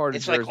like that part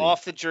It's of Jersey. like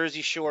off the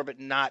Jersey Shore, but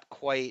not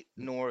quite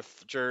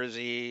North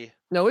Jersey.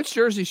 No, it's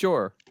Jersey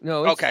Shore.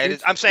 No, it's, Okay,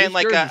 it's- I'm saying it's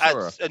like Jersey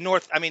Shore. a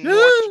north. I mean,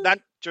 north, not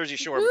Jersey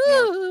Shore,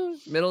 but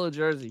north. Middle of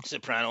Jersey.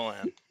 Soprano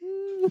land.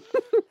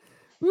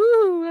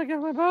 Ooh, I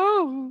got my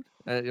boat.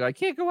 I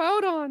can't go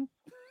out on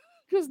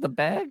because the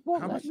bag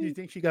won't How let much do you me.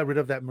 think she got rid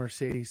of that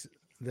Mercedes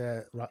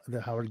that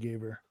Howard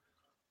gave her?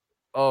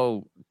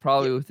 Oh,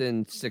 probably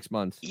within 6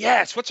 months.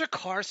 Yes. What's her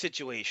car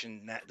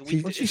situation? That She-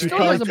 we, But is she there still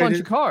probably has a bunch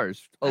traded- of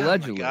cars,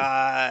 allegedly. Oh my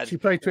God. She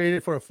probably traded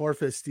it for a Ford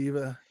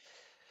Festiva.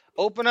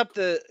 Open up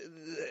the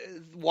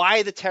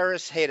why the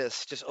terrorists hate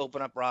us. Just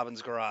open up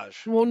Robin's garage.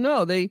 Well,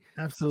 no,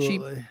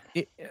 Absolutely.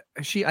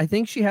 I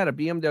think she had a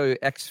BMW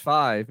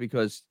X5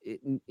 because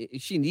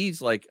she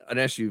needs like an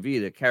SUV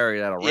to carry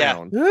that Yeah.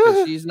 around.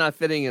 'Cause she's not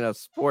fitting in a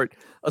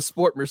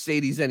sport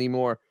Mercedes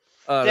anymore.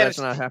 Dennis, That's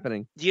not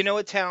happening. Do you know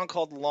a town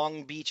called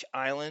Long Beach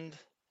Island?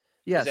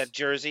 Yes. Is that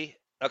Jersey?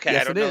 Okay,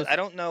 Yes, I don't it know. is. I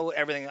don't know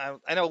everything.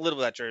 I know a little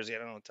about Jersey. I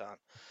don't know a ton.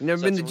 You never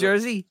So been it's to a real-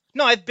 Jersey?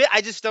 No, I've been. I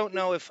just don't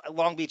know if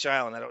Long Beach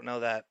Island. I don't know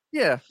that.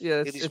 Yeah.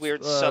 These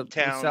weird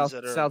sub-towns South,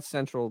 that are- South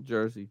Central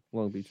Jersey,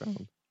 Long Beach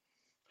Island.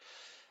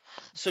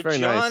 So Very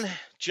nice.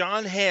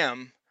 John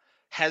Hamm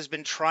has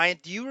been trying.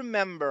 Do you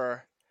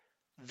remember?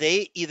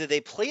 They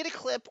played a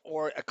clip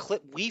or a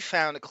clip. We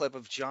found a clip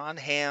of John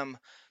Hamm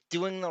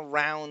doing the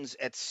rounds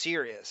at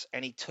Sirius,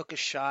 and he took a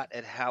shot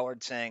at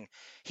Howard, saying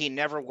he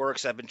never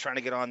works. I've been trying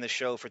to get on this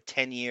show for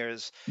 10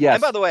 years. Yes.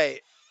 And by the way,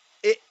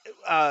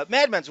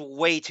 Mad Men's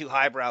way too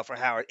highbrow for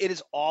Howard. It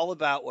is all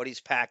about what he's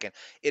packing.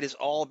 It is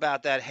all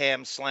about that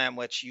ham slam,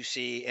 which you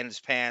see in his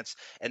pants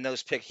and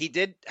those pics.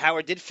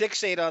 Howard did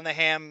fixate on the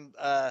ham.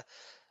 The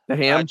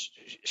ham?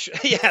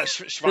 Yeah,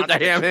 The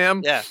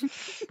ham? Yeah.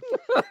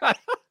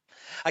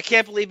 I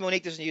can't believe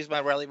Monique doesn't use my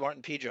Riley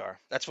Martin pee jar.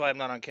 That's why I'm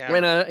not on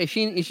camera. When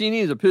she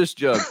needs a piss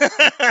jug.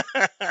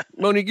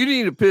 Monique, you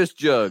need a piss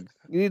jug.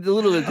 You need the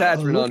little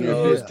attachment look on at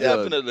your that. piss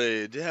jug.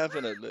 Definitely.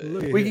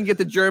 Look at We him. can get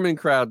the German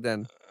crowd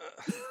then.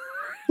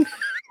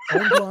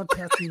 Homegrown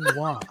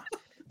Tatooine.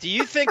 Do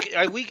you think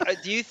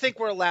do you think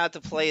we're allowed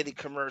to play the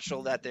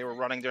commercial that they were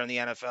running during the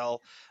NFL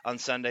on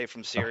Sunday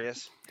from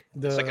Sirius?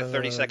 It's like a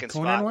 30-second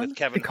Conan spot one? with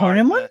Kevin The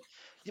Conan Hart.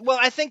 one? Well,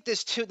 I think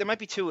there's two. There might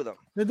be two of them.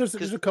 There's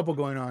a couple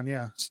going on,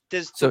 yeah.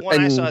 There's So- the one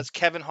I saw and- is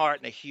Kevin Hart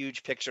in a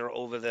huge picture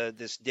over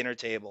this dinner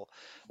table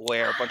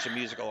where a bunch of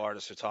musical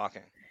artists are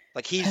talking.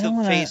 Like he's I the don't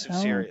wanna- face of I don't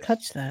wanna Sirius.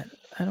 touch that.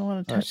 I don't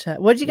want to All right. touch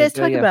that. What did you guys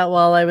Yeah, talk yeah. about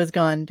while I was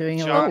gone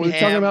doing a John Oh, little? we're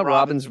talking Hamm, about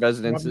Robin's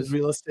Robin's residences.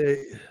 Real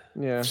estate.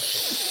 Yeah.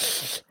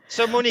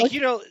 So Monique, Okay.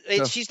 you know,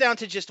 So- she's down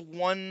to just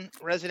one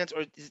residence,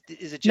 or is it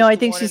just No, I the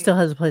think one she in- still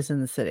has a place in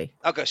the city.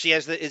 Okay, she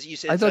has the. Is you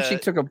said I thought she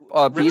took a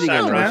beating Riverside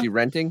on her. Drive? Was she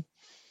renting?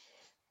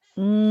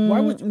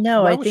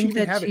 No, I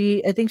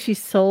think she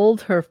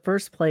sold her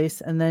first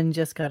place and then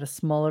just got a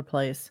smaller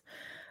place.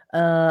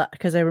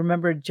 Because I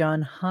remember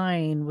John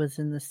Hine was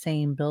in the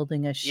same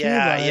building as she was.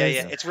 Yeah.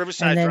 It's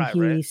Riverside and then Drive,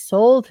 he right?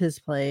 sold his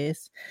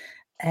place.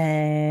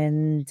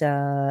 And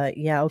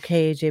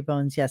okay, AJ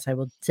Bones, yes, I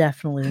will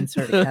definitely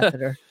insert a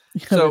catheter.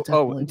 So,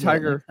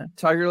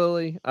 Tiger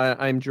Lily,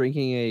 I'm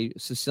drinking a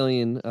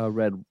Sicilian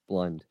red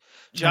blend.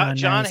 John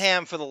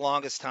Hamm for the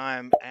longest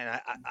time, and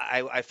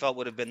I felt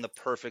would have been the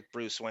perfect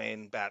Bruce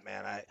Wayne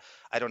Batman.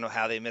 I don't know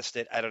how they missed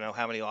it. I don't know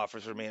how many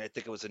offers were made. I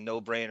think it was a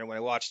no-brainer. When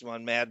I watched him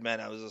on Mad Men,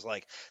 I was just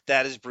like,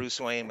 that is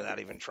Bruce Wayne without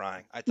even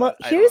trying.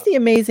 Here's the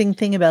amazing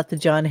thing about the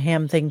John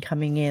Hamm thing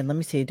coming in. Let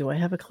me see. Do I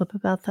have a clip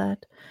about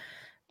that?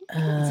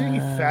 Isn't he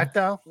fat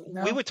though?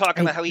 No? We were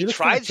talking about how he's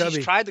tried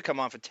to come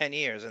on for 10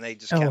 years and they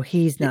just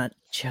he's not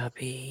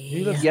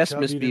chubby. Yes,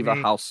 Miss Beaver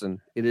Housen.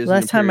 It is.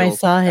 Last time I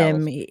saw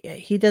him,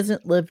 he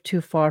doesn't live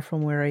too far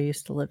from where I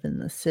used to live in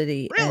the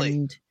city. Really?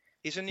 And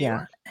he's in New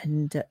York.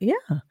 And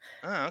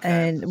Oh, okay.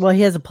 And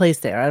he has a place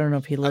there. I don't know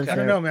if he lives there. I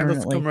don't know, man.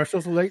 Currently. Those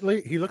commercials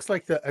lately, he looks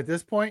like at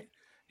this point,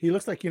 he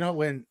looks like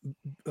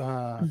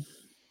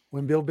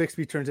when Bill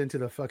Bixby turns into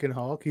the fucking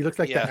Hulk, he looks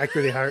like the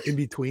actor they hire in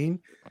between.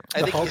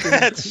 I think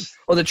that's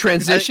the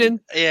transition.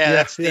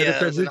 That's the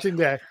transition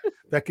back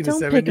in Don't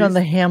the 70s. pick on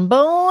the ham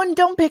bone.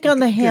 Don't pick on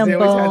the ham They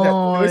bone.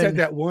 always had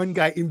that one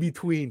guy in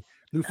between,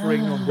 Lou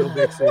Ferrigno and Bill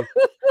Bixby.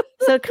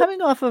 So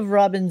coming off of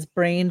Robin's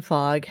brain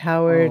fog,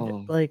 Howard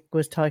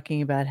was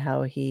talking about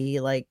how he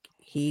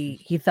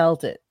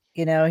felt it.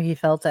 He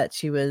felt that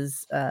she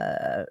was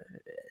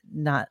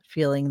not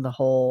feeling the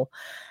whole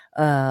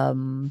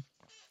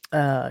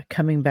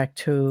coming back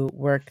to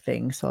work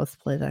thing. So let's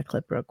play that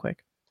clip real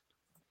quick.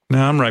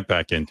 No, I'm right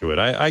back into it.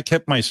 I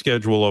kept my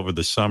schedule over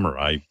the summer.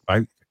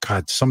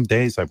 God, some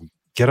days I would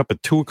get up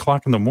at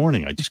 2:00 in the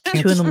morning. I just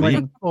can't 2 in the sleep.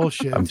 morning.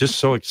 Bullshit. I'm just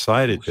so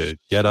excited to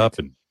get up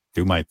and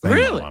do my thing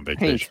while I'm on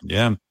vacation.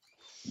 Yeah.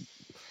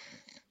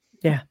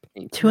 Yeah.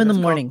 2 in the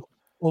morning.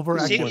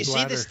 You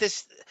see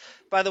this.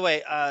 By the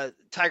way,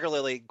 Tiger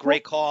Lily,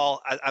 great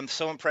call. I'm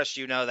so impressed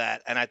you know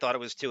that, and I thought it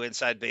was too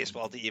inside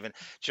baseball to even.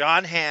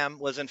 John Hamm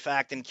was, in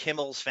fact, in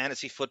Kimmel's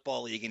Fantasy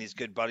Football League, and he's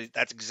good buddies.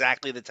 That's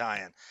exactly the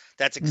tie-in.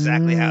 That's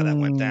exactly how that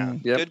went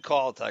down. Yep. Good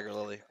call, Tiger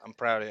Lily. I'm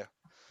proud of you.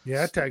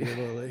 Yeah, Tiger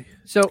Lily.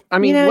 So, I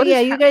mean,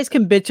 you guys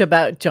can bitch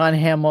about John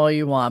Hamm all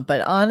you want,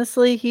 but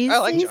honestly, he's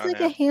like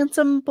a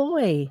handsome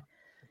boy.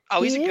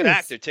 Oh, he's a good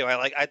actor too.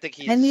 I think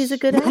he's a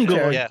good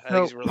actor. Yeah, I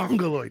think he's really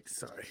Mongoloid.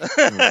 Sorry.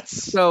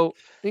 So,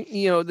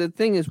 the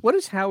thing is, what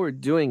is Howard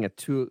doing at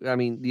 2? I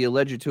mean, the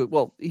alleged 2.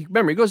 Well,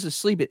 remember, he goes to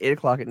sleep at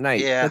 8:00 at night.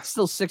 Yeah, that's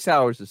still 6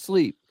 hours of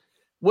sleep.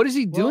 What is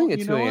he doing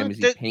at 2 a.m.? Is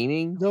he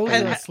painting?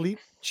 Those sleep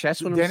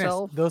chess with Dennis,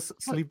 himself? Those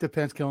sleep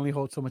depends can only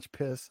hold so much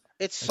piss.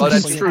 That's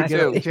true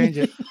too. Change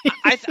it.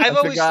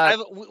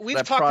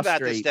 We've talked about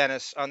this,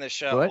 Dennis, on this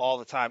show all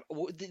the time.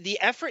 The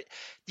effort.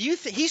 Do you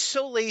think he's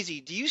so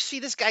lazy? Do you see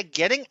this guy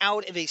getting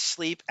out of a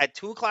sleep at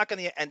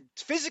 2:00 and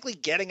physically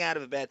getting out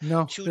of bed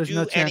to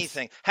do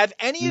anything? Have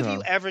any of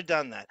you ever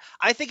done that?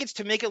 I think it's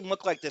to make it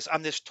look like this.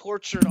 I'm this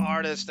tortured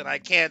artist and I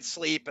can't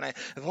sleep and I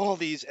have all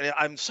these and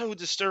I'm so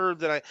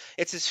disturbed and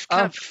it's this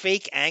kind of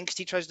fake angst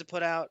he tries to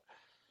put out.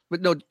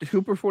 But no,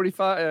 Hooper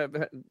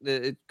 45.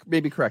 It may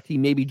be correct. He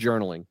may be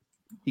journaling.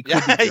 He could be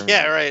journaling.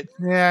 Yeah, right.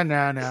 Yeah,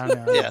 no.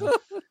 Yeah.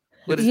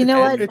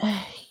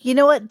 You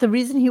know what? The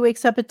reason he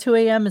wakes up at 2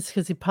 a.m. is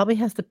because he probably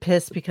has to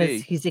piss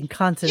because he's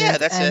incontinent. Yeah,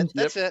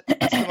 that's it.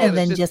 And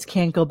then just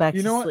can't go back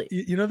to sleep.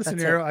 You know the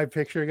scenario I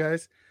picture,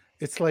 guys?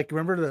 It's like,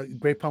 remember the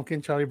Great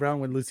Pumpkin, Charlie Brown,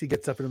 when Lucy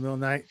gets up in the middle of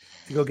the night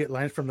to go get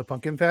lines from the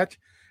pumpkin patch?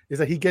 Is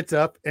that he gets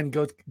up and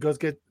goes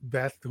get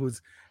Beth,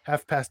 who's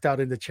half passed out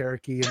in the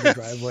Cherokee in the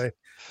driveway,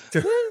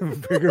 to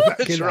bring her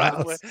back in the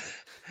house.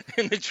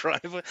 In the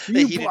driveway,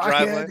 the heated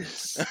driveway.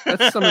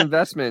 That's some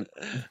investment.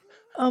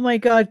 Oh my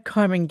God,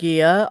 Carmen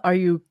Gia, are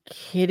you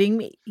kidding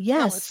me?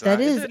 Yes, that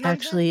is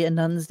actually a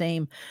nun's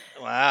name.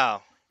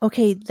 Wow.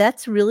 Okay,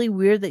 that's really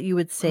weird that you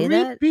would say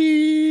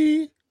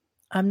that.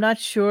 I'm not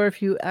sure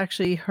if you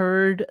actually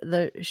heard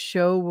the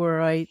show where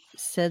I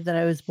said that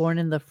I was born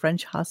in the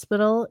French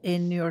hospital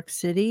in New York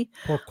City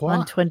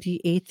on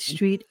 28th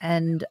Street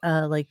and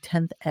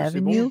 10th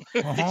Avenue.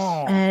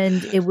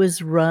 And it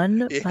was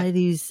run by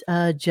these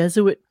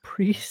Jesuit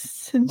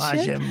priests and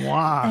shit.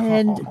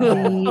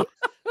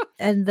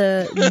 And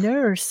the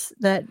nurse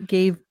that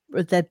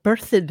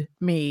birthed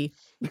me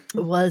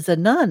was a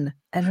nun,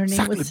 and her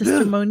name was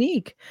Sister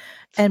Monique.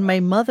 And my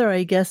mother,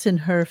 I guess, in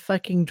her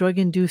fucking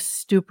drug-induced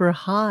stupor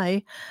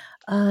high,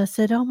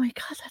 said, "Oh my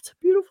God, that's a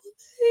beautiful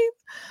name.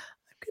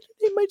 I'm gonna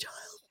name my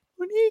child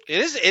Monique."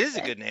 It is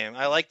a good name.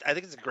 I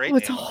think it's a great name.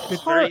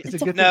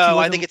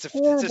 I think it's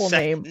a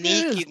name.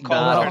 Unique. You can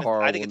call it.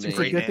 I think it's a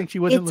great name. She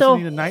wasn't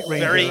listening to Night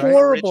Ranger. Very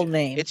horrible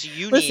name. It's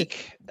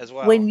unique as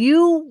well. When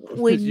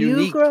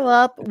you grow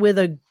up with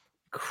a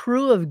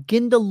crew of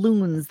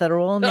Gindaloons that are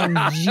all named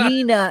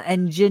Gina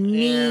and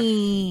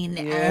Janine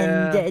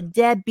and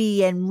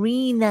Debbie and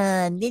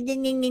Rena and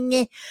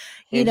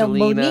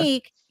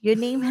Monique, Your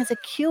name has a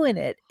Q in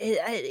it.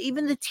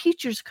 Even the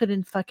teachers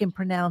couldn't fucking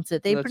pronounce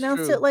it. They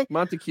pronounced it like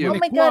Montague. Oh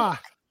my God.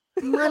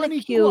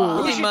 Montague.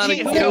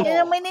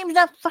 Montague. My name's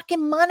not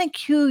fucking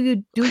Montague,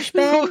 you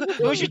douchebag.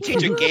 Who's your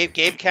teacher?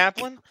 Gabe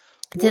Kaplan?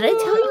 Did I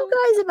tell you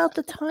guys about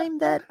the time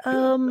that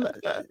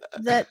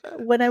that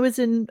when I was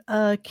in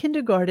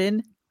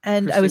kindergarten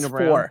and Christina I was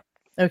Brown? 4?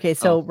 Okay,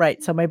 so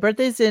right. So my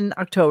birthday's in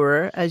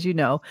October, as you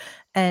know.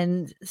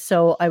 And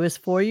so I was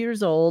 4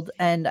 years old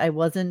and I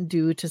wasn't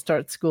due to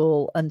start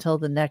school until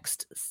the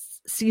next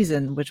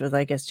season, which was,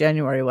 I guess,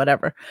 January,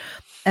 whatever.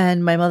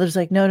 And my mother's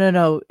like,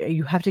 no,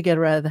 you have to get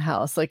her out of the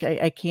house. Like,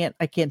 I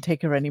can't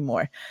take her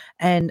anymore.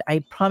 And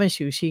I promise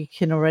you, she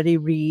can already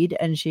read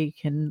and she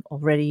can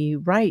already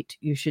write.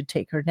 You should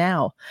take her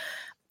now.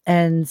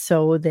 And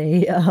so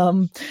they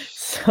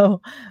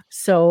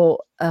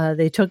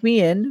they took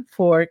me in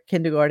for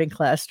kindergarten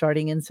class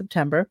starting in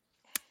September.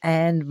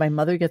 And my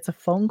mother gets a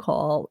phone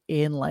call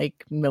in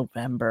like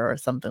November or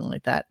something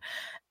like that.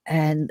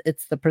 And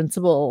it's the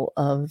principal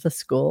of the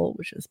school,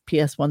 which is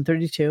PS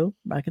 132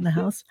 back in the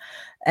house.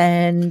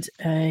 And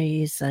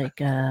he's like,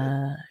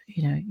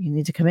 you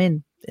need to come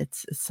in.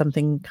 It's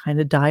something kind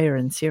of dire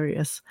and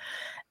serious.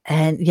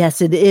 And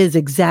yes, it is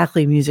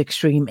exactly Music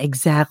Stream.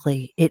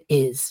 Exactly. It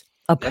is.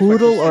 A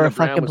poodle or a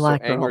fucking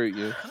black girl. I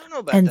don't know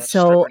about And that.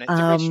 so, It's a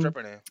great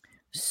stripper name.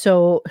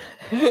 So,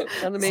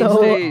 on the main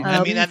stage.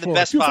 I mean, at the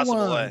best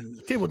possible way.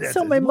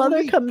 So my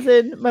mother comes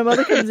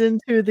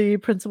into the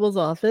principal's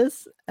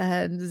office,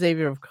 and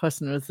Xavier, of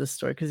course, knows this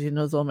story because he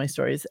knows all my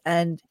stories.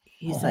 And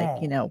he's like,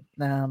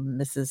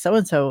 Mrs.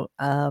 So-and-so,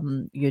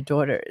 your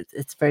daughter,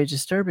 it's very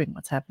disturbing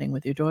what's happening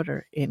with your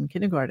daughter in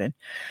kindergarten.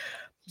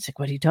 He's like,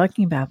 what are you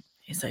talking about?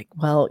 He's like,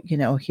 well,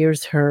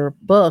 here's her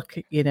book,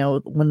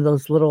 one of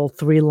those little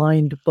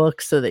 3-lined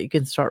books so that you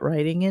can start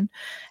writing in.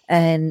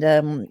 And,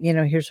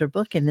 here's her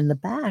book. And in the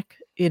back,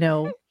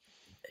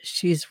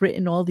 she's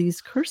written all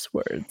these curse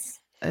words.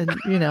 And,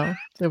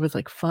 there was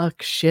like,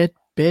 fuck, shit,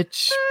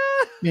 bitch,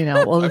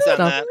 all this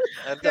stuff.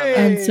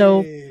 And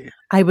so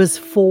I was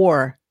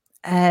 4.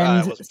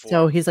 And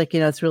so he's like,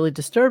 it's really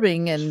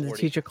disturbing. And the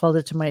teacher called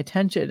it to my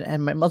attention.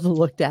 And my mother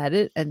looked at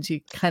it and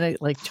she kind of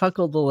like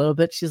chuckled a little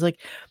bit. She's like,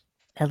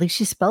 at least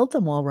she spelled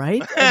them all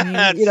right.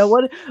 I mean,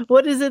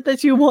 what is it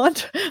that you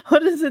want?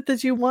 What is it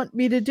that you want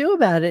me to do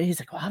about it? He's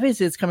like, well,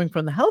 obviously it's coming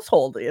from the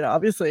household.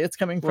 Obviously it's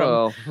coming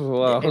from.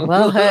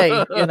 Well,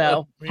 hey, you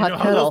know how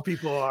those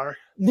people are.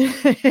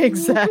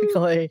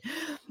 Exactly.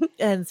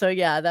 And so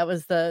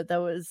that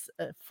was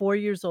 4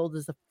 years old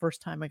is the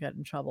first time I got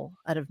in trouble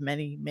out of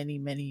many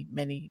times.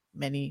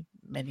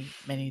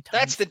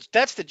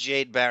 That's the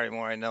Jade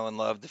Barrymore I know and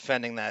love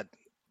defending that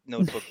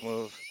notebook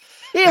move.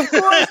 Yeah, of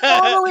course,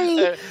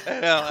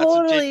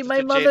 totally.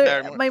 My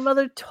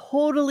mother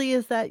totally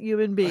is that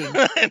human being.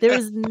 There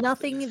is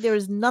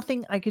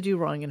nothing I could do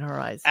wrong in her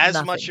eyes.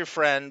 As much your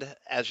friend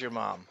as your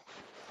mom.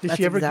 Did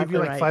she ever give you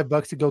like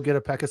 $5 to go get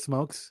a pack of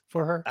smokes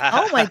for her?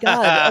 Oh my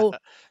God. Oh,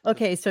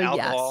 okay. So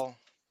alcohol.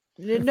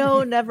 Yes.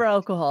 No, never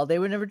alcohol. They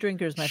were never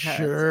drinkers, my parents.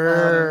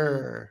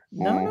 Sure.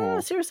 No,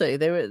 seriously.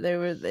 They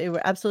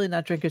were absolutely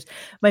not drinkers.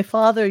 My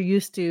father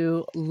used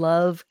to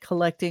love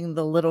collecting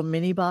the little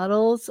mini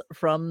bottles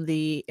from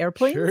the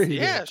airplanes.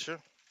 Sure, sure.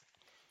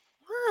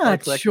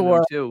 Not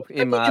sure. Too,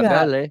 in my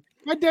belly.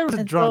 My dad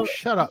was drunk.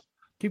 Shut up.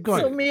 Keep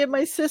going. So me and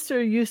my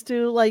sister used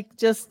to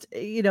just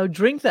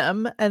drink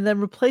them and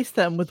then replace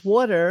them with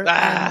water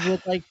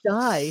and would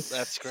die.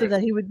 That's great. So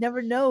that he would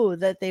never know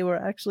that they were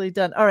actually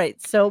done. All right.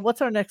 So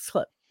what's our next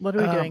clip? What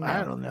are we doing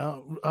now? I don't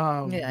know.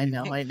 Yeah, I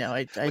know.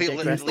 I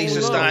digress.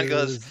 Lisa Stein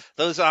goes,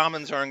 those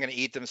almonds aren't going to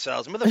eat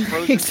themselves. Remember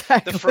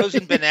the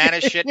frozen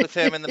banana shit with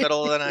him in the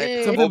middle of the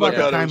night? Oh my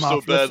God, it was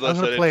so bad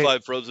last night. I ate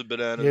 5 frozen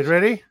bananas. You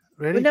ready?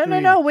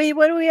 No. Wait,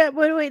 what are we at?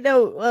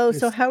 No. Oh,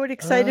 so Howard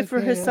excited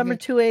for his summer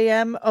 2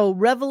 a.m. Oh,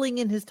 reveling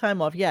in his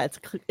time off. Yeah,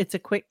 it's a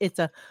quick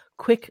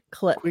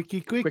clip.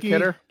 Quickie. Quick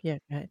hitter. Yeah,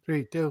 go ahead.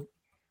 3, 2.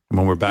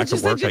 When we're back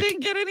at work, you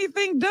didn't get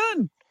anything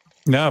done.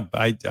 No,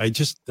 I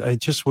just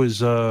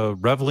was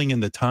reveling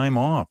in the time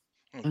off.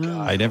 Oh,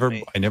 God, I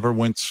never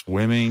went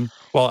swimming.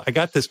 Well, I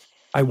got this.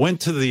 I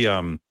went to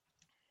the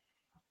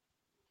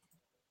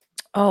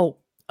Oh,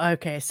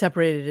 okay. I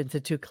separated into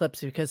 2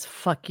 clips because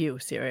fuck you,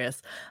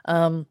 serious.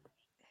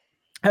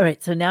 All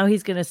right, so now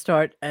he's going to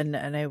start, and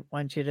I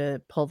want you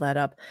to pull that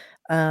up.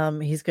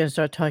 He's going to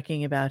start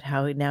talking about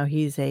how now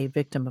he's a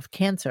victim of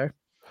cancer,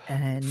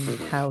 and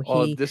how he.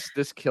 Oh,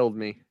 this killed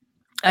me.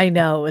 I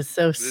know, it was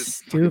so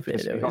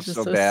stupid. It was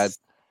just so bad.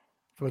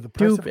 For the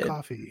price of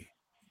coffee.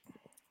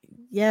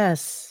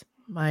 Yes,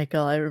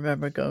 Michael. I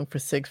remember going for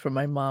cigs for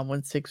my mom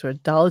when cigs were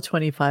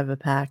 $1.25 a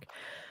pack.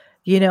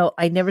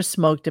 I never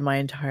smoked in my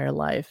entire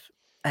life,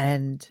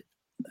 and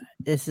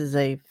this is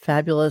a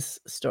fabulous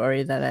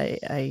story that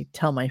I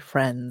tell my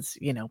friends,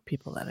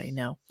 people that I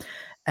know.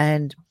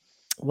 And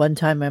one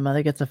time my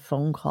mother gets a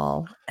phone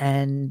call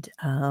and,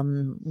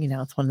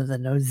 it's one of the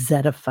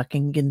Nozetta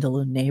fucking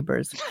Gindaloon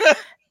neighbors.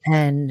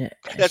 And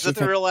that's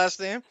the real last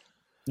name?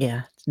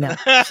 Yeah. No,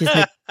 she's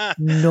like,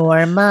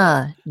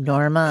 Norma.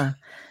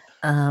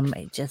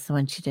 I just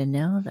want you to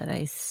know that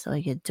I saw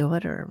your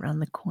daughter around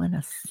the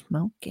corner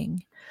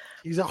smoking.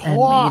 He's a And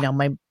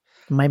whore.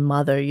 my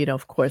mother,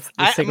 of course,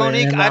 the cigarette in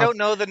Monique, her I mouth. don't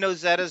know the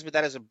Nozettas, but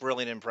that is a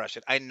brilliant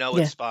impression. I know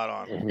it's spot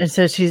on. And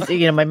so she's,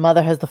 my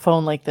mother has the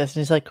phone like this,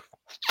 and she's like,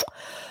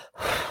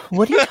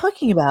 "What are you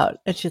talking about?"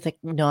 And she's like,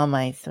 "No,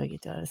 I saw your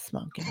daughter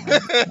smoking."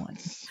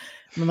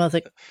 My mother's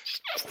like,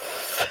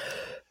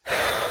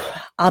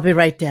 "I'll be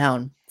right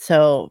down."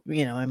 So,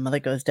 my mother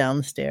goes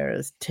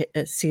downstairs,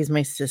 sees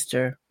my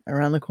sister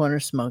around the corner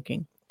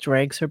smoking,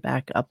 drags her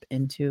back up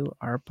into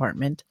our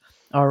apartment,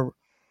 our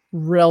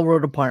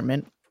railroad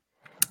apartment.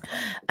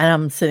 And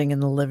I'm sitting in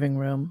the living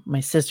room.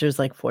 My sister's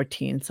like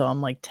 14, so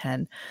I'm like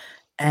 10.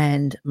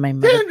 And my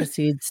mother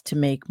proceeds to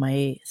make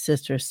my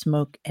sister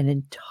smoke an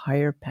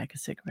entire pack of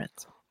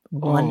cigarettes,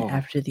 one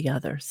after the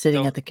other,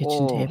 sitting at the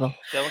kitchen table.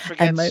 Don't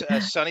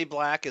forget, Sonny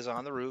Black is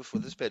on the roof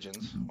with his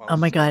pigeons. Oh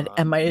my God!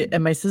 And my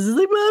sister's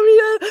like, "Mommy,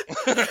 I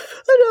don't know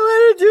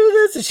how to do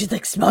this." And she's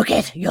like, "Smoke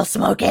it! You'll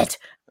smoke it!"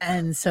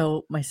 And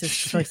so my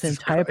sister smokes an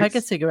entire pack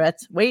of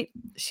cigarettes. Wait,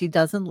 she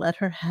doesn't let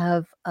her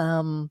have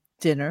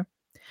dinner.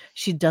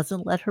 She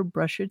doesn't let her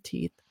brush her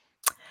teeth.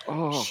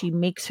 She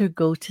makes her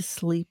go to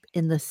sleep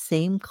in the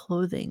same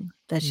clothing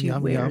that she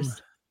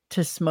wears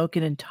to smoke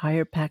an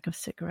entire pack of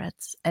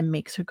cigarettes, and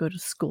makes her go to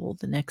school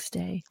the next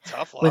day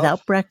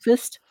without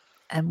breakfast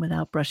and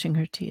without brushing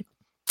her teeth.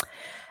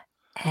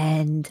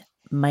 And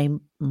my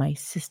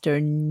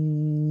sister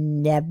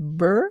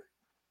never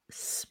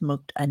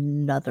smoked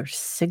another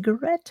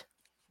cigarette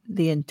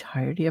the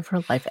entirety of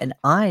her life. And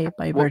I,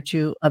 by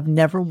virtue of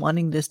never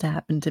wanting this to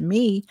happen to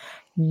me,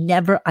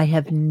 I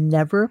have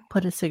never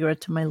put a cigarette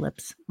to my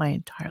lips my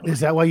entire life. Is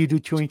that why you do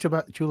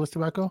chewless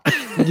tobacco?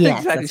 Yes,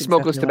 exactly.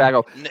 Smokeless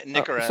tobacco.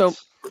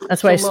 Nicorettes.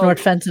 That's why I snort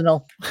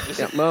fentanyl.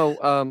 Yeah, Mo.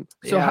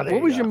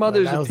 What was your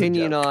mother's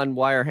opinion on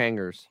wire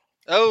hangers?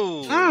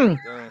 Oh.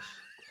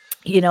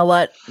 You know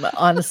what?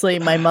 Honestly,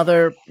 my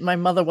mother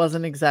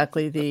wasn't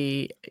exactly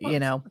the,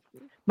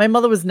 my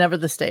mother was never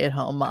the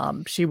stay-at-home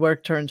mom. She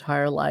worked her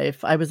entire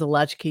life. I was a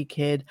latchkey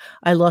kid.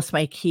 I lost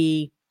my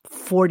key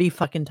 40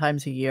 fucking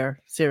times a year.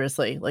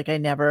 Seriously. Like I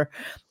never,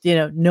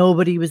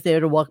 nobody was there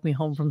to walk me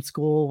home from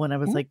school when I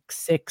was like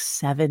 6,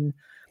 7.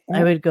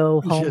 I would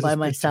go home by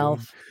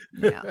myself.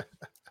 Yeah.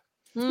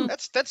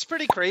 That's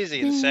pretty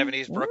crazy in the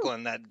 70s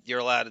Brooklyn that you're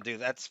allowed to do.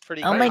 That's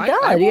pretty Oh crazy. my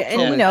God.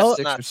 And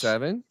 6 or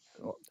 7.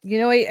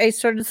 I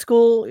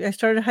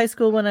started high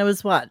school when I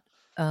was what?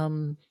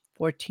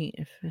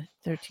 14,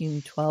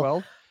 13,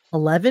 12,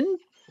 11?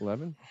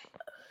 11.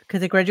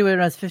 Because I graduated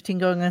when I was 15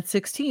 going on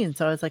 16.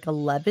 So I was like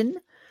 11.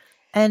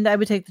 And I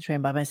would take the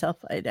train by myself.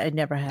 I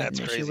never had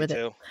an issue with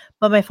it.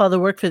 But my father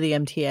worked for the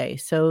MTA.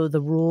 So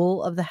the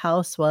rule of the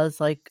house was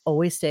like,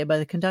 always stay by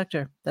the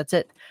conductor. That's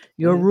it.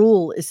 Your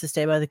rule is to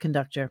stay by the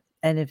conductor.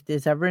 And if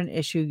there's ever an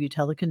issue, you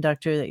tell the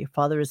conductor that your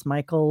father is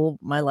Michael,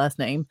 my last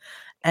name,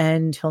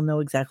 and he'll know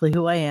exactly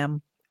who I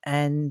am.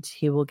 And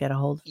he will get a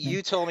hold of me.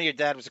 You told me your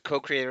dad was a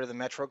co-creator of the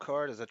Metro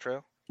card. Is that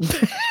true?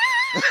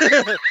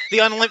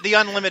 the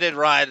unlimited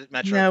ride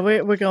Metro. No,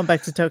 we're going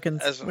back to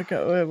tokens. We're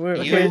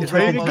ready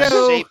to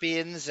go.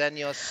 Sapiens and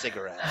your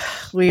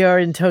cigarettes. We are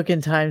in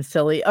token time,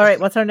 silly. All right,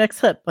 what's our next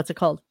clip? What's it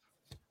called?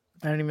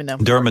 I don't even know.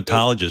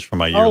 Dermatologist for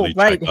my yearly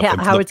checkup.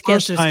 Howard's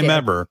cancer. First time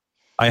ever,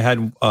 I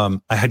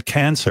had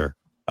cancer.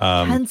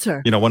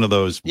 Cancer. One of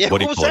those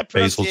what do you call it?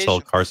 Basal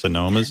cell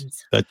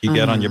carcinomas that you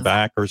get on your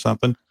back or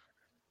something.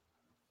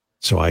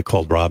 So I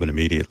called Robin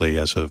immediately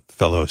as a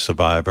fellow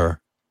survivor.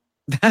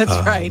 That's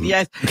right.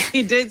 Yes,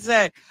 he did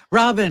say,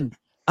 Robin,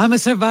 I'm a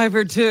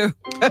survivor too.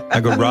 I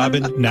go,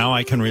 Robin, now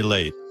I can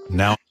relate.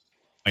 Now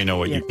I know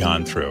what you've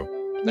gone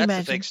through. That's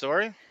a fake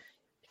story.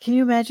 Can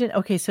you imagine?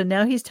 Okay, so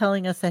now he's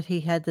telling us that he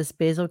had this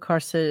basal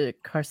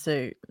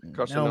carcinoma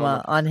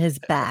on his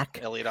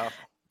back.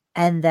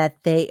 And that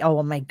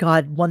oh my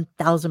God,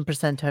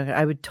 1000%.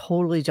 I would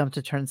totally jump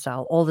to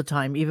turnstile all the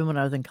time, even when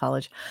I was in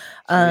college.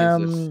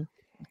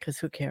 Because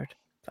who cared?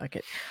 Fuck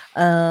it.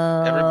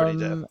 Everybody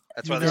did.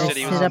 That's why the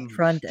city was sit up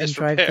front and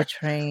drive the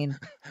train.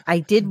 I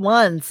did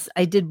once,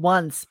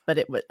 but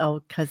it was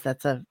because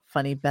that's a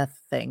funny Beth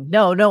thing.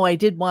 No, I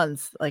did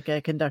once. Like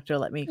a conductor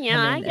let me.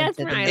 Yeah, I guess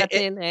right.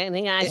 If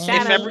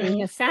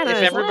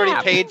everybody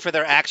paid for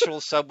their actual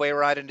subway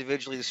ride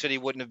individually, the city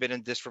wouldn't have been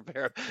in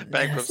disrepair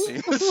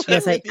bankruptcy.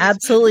 Yes, I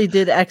absolutely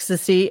did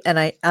ecstasy, and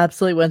I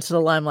absolutely went to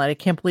the Limelight. I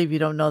can't believe you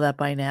don't know that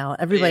by now.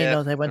 Everybody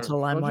knows I went to the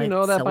Limelight. Don't you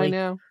know that by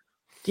now?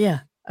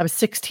 Yeah. I was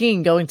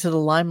 16 going to the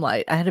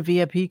Limelight. I had a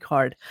VIP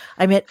card.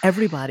 I met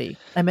everybody.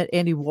 I met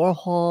Andy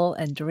Warhol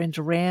and Duran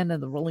Duran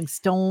and the Rolling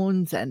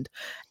Stones and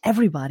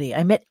everybody.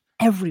 I met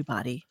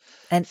everybody.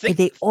 And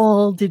they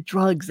all did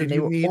drugs and they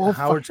were all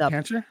fucked up.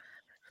 Cancer?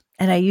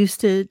 And I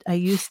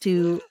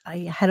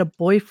had a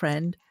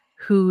boyfriend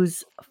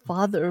whose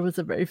father was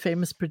a very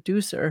famous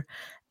producer,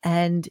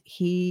 and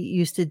he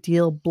used to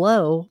deal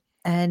blow,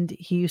 and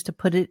he used to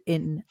put it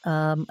in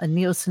a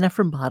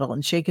neosynephrine bottle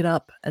and shake it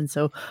up. And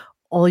so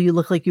all you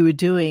look like you were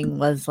doing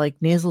was like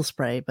nasal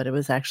spray, but it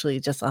was actually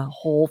just a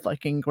whole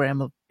fucking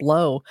gram of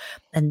blow.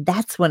 And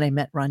that's when I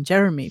met Ron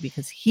Jeremy,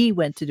 because he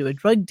went to do a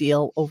drug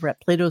deal over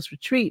at Plato's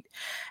Retreat.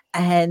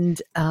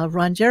 And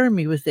Ron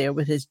Jeremy was there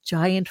with his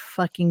giant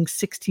fucking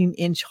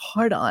 16-inch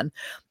hard-on,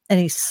 and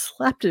he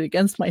slapped it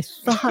against my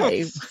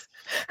thigh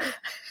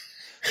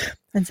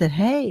and said,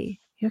 "Hey,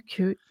 you're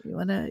cute. You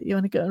wanna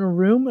go in a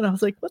room?" And I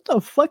was like, "What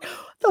the fuck?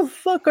 What the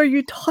fuck are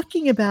you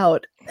talking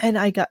about?" And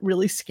I got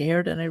really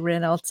scared, and I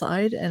ran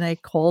outside, and I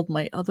called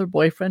my other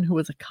boyfriend, who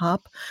was a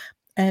cop,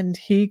 and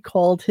he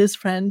called his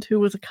friend, who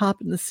was a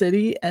cop in the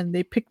city, and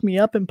they picked me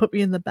up and put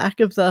me in the back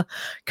of the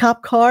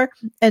cop car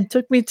and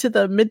took me to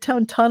the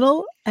Midtown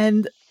Tunnel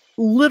and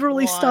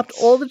literally stopped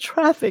all the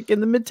traffic in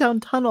the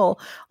Midtown Tunnel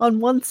on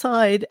one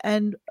side.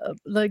 And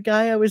the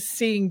guy I was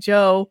seeing,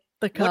 Joe,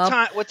 the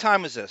cop. What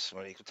time is this?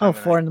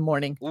 4 in the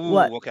morning. Ooh,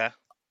 what? Okay.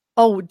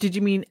 Oh, did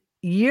you mean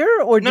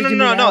year or did you mean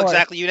no,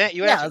 exactly. You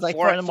answered like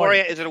 4 a.m.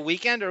 Is it a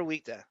weekend or a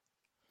weekday?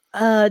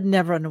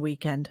 Never on a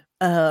weekend.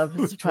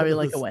 It's probably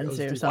like a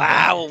Wednesday or something.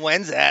 Wow,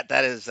 when's that?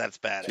 That's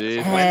bad.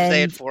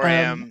 Wednesday at 4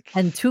 a.m.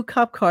 And 2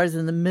 cop cars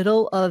in the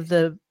middle of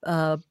the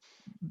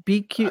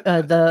BQ,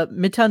 the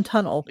Midtown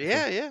Tunnel.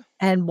 Yeah.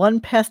 And one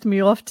passed me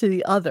off to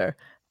the other,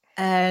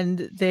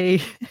 and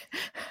they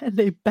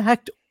they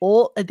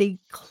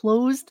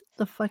closed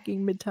the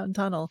fucking Midtown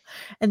Tunnel,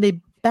 and they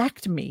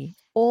backed me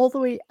all the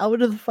way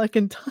out of the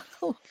fucking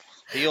tunnel.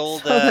 The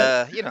old,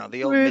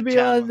 the old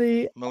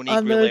Midtown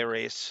Monique relay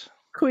race.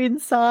 Queen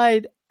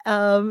side.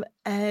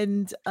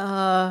 And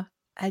yeah,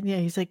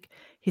 he's like,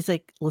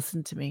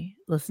 listen to me,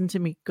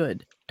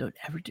 good. Don't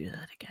ever do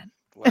that again.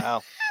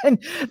 Wow. And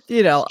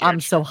I'm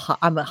so high,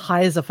 I'm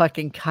high as a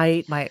fucking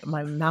kite. My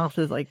mouth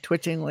is like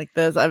twitching like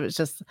this. I was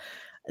just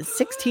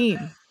 16.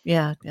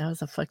 Yeah, I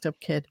was a fucked up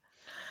kid.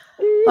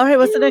 All right,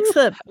 what's the next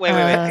clip? Wait.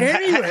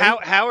 Anyway.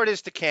 Howard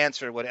is to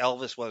cancer what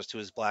Elvis was to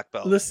his black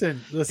belt.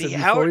 Listen.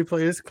 Before we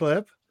play this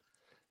clip,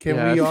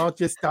 can we all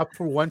just stop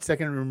for 1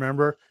 second and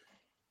remember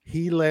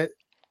he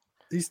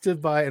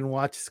stood by and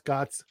watched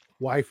Scott's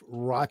wife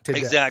rot to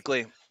death.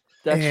 Exactly.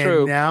 That's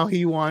true. Now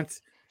he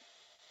wants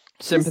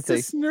sympathy.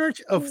 Just a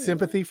smidge of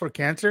sympathy for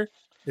cancer.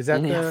 Is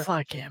that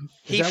fuck him?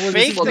 He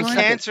faked the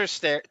cancer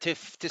stare to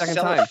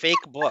sell a fake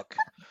book.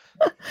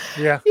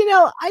 Yeah.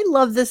 I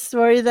love this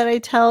story that I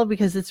tell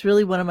because it's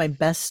really one of my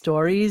best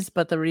stories.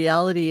 But the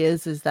reality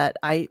is that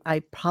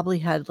I probably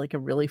had like a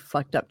really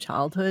fucked up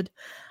childhood.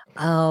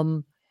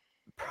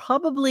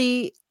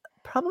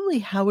 Probably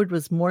Howard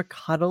was more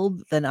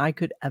cuddled than I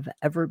could have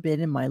ever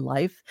been in my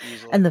life.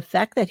 Easily. And the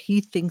fact that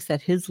he thinks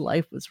that his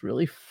life was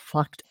really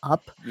fucked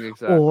up, he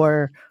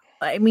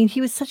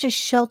was such a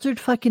sheltered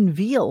fucking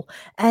veal.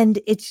 And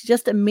it's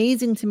just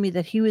amazing to me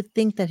that he would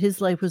think that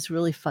his life was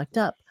really fucked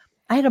up.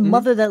 I had a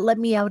mother that let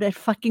me out at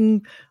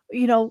fucking,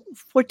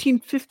 14,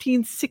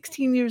 15,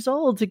 16 years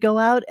old to go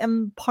out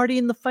and party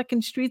in the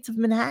fucking streets of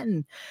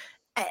Manhattan.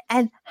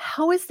 And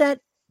how is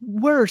that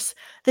worse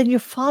than your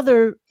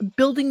father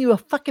building you a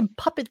fucking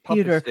puppet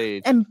theater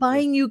and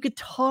buying you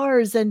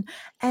guitars and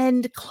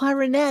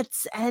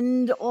clarinets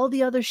and all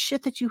the other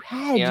shit that you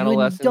had? Piano you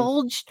lessons.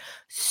 Indulged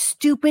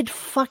stupid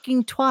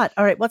fucking twat.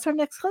 All right, what's our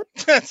next clip?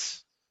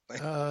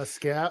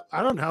 Scab.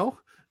 I don't know.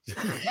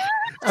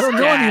 I don't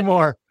know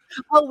anymore.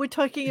 Oh, we're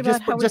talking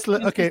about I'm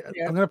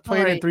gonna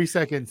play it in 3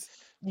 seconds.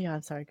 Yeah,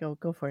 I'm sorry. Go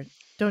for it.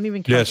 Don't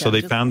even count. Yeah, so they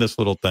found this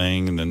little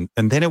thing,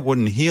 and then it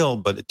wouldn't heal,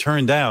 but it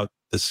turned out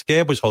the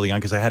scab was holding on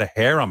because I had a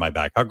hair on my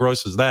back. How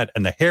gross is that?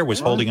 And the hair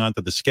was holding on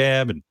to the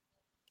scab, and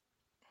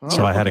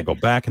so I had to go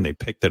back, and they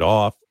picked it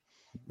off.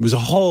 It was a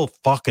whole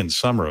fucking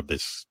summer of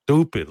this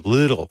stupid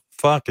little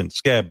fucking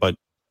scab. But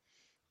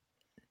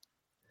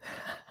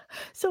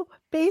so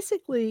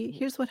basically,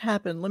 here's what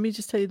happened. Let me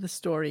just tell you the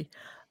story.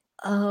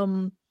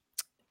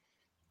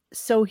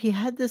 So he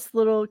had this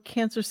little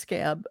cancer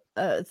scab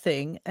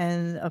thing,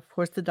 and of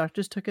course the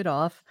doctors took it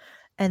off,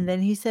 and then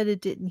he said it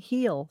didn't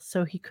heal,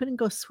 so he couldn't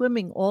go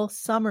swimming all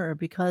summer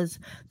because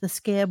the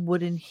scab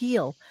wouldn't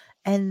heal.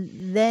 And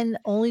then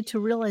only to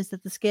realize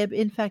that the scab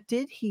in fact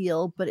did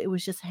heal, but it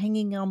was just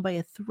hanging on by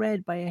a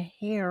thread, by a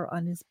hair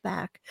on his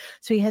back.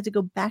 So he had to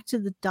go back to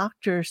the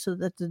doctor so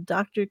that the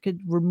doctor could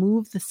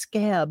remove the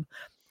scab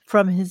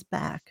from his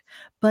back.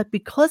 But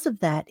because of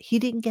that, he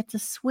didn't get to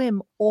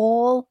swim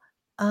all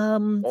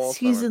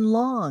season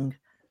long.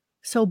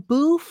 So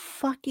boo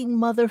fucking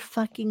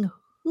motherfucking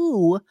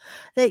who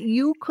that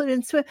you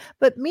couldn't swim.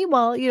 But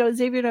meanwhile,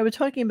 Xavier and I were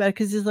talking about it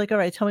because he's like, all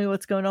right, tell me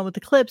what's going on with the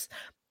clips.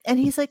 And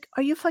he's like,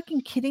 are you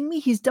fucking kidding me?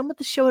 He's done with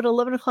the show at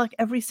 11 o'clock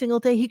every single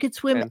day. He could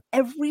swim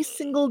every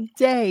single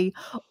day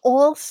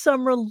all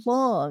summer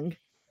long.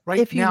 Right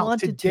if now, he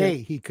wanted today,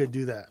 to. he could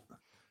do that.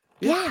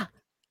 Yeah.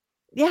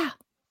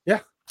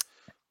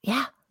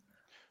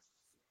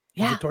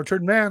 He's a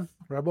tortured man.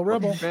 Rebel.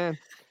 Man.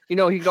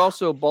 He could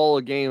also do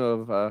a game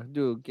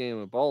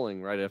of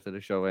bowling right after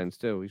the show ends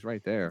too. He's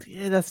right there.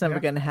 Yeah, that's never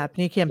going to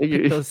happen. He can't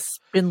pick those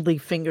spindly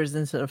fingers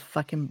instead of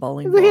fucking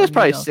bowling. He has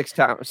probably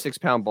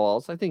 6-pound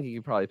balls. I think he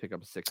could probably pick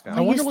up a 6-pound.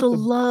 I used to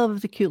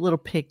love the cute little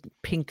pink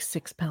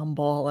 6-pound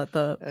ball at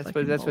the.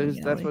 That's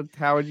what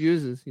Howard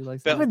uses. He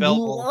likes. I would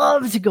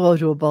love to go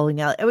to a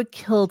bowling alley. I would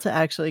kill to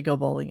actually go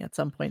bowling at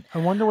some point. I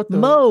wonder what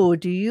Mo,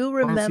 do you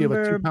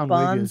remember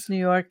Bonds, New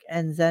York,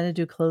 and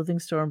Xanadu Clothing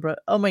Store?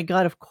 Oh my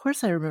God! Of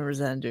course I remember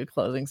Xanadu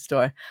Clothing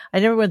Store. I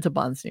never went to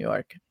Bonds, New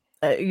York.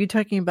 Are you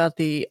talking about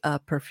the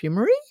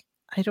perfumery?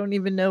 I don't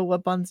even know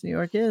what Bonds, New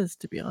York is,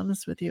 to be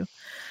honest with you.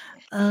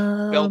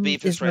 Bell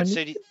Beef is right.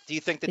 So do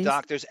you think the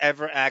doctors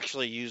ever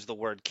actually use the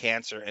word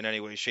cancer in any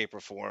way, shape, or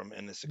form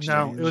in this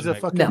exchange? No, it was a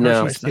fucking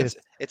no.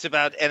 It's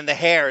about, and the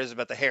hair is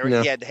about the hair.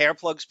 No. He had hair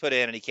plugs put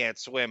in, and he can't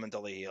swim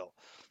until they heal.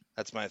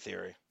 That's my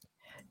theory.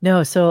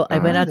 No, so I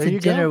went out to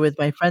dinner with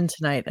my friend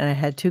tonight, and I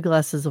had 2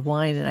 glasses of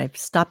wine, and I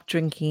stopped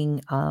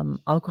drinking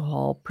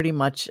alcohol pretty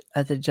much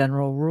as a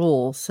general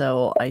rule.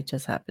 So I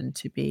just happened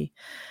to be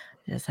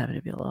a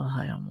little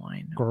high on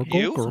wine.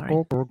 Gurgle.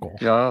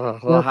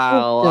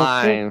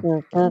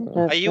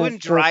 Are you in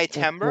dry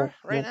timber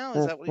right now?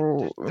 Is that what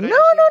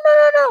No.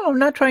 I'm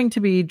not trying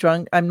to be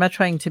drunk. I'm not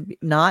trying to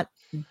not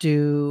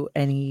do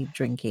any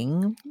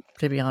drinking,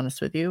 to be honest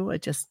with you. I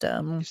just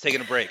He's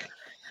taking a break.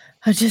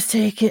 I just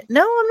take it.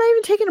 No, I'm not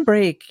even taking a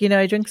break.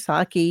 I drink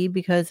sake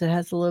because it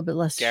has a little bit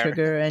less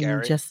sugar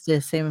and just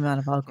the same amount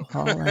of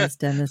alcohol as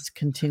Dennis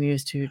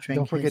continues to drink.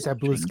 Don't forget that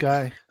blue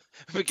sky.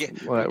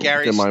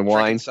 Gary's my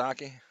wine.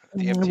 Sake.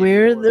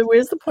 Where's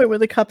the point where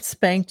the cop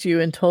spanked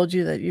you and told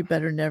you that you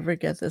better never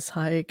get this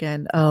high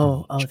again?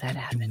 Oh, that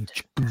happened.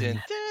 All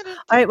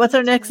right, what's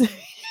our next?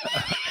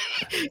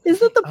 Is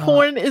that the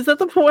porn? Is that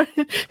the porn?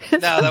 No,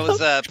 that was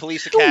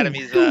Police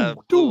Academy's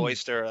Blue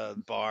Oyster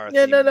bar.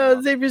 Yeah,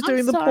 no. Xavier's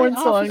doing the porn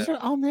song.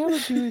 I'll never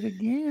do it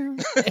again.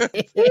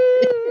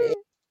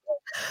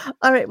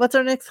 All right, what's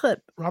our next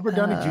clip? Robert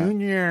Downey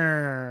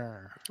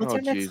Jr. What's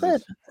our next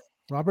clip?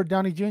 Robert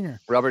Downey Jr.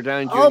 Robert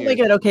Downey Jr. Oh my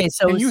God! Okay,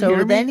 so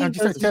then he I'm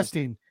just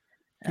testing.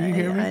 Can you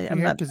hear me?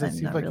 Because it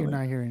seems like really. You're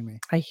not hearing me.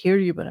 I hear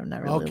you, but I'm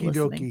not really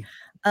listening.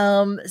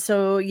 Okie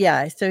So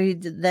he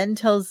then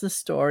tells the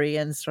story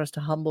and starts to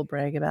humble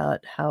brag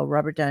about how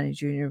Robert Downey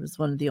Jr. was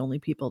one of the only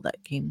people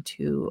that came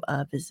to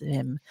visit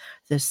him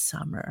this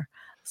summer.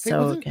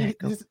 So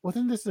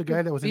wasn't this the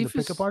guy that was in the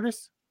Pickup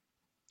Artist?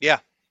 Yeah.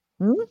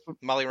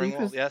 Molly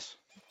Ringwald, yes.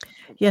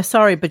 Yeah,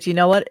 sorry, but you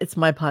know what? It's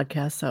my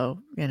podcast, so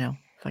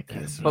fuck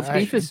you. But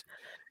Beefus,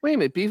 wait a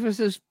minute,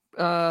 Beefus's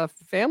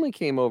family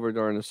came over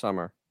during the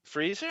summer.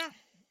 Freezer?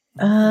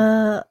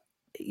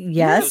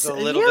 Yes. A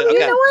little bit.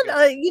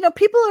 Okay. You know what?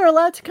 People are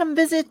allowed to come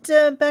visit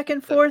back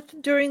and forth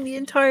during the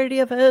entirety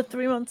of a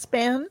 3-month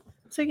span.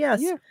 So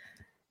yes. Yeah.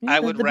 I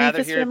would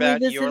rather hear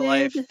about your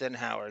life than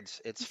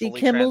Howard's. It's fully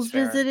the Kimmels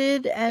transparent.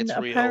 visited, and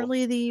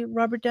apparently the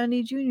Robert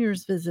Downey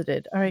Jr.'s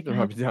visited. All right, the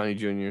Robert Downey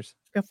Jr.'s.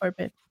 Go for it,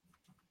 babe.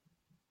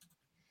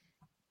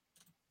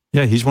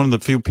 Yeah, he's one of the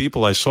few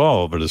people I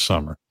saw over the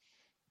summer.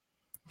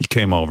 He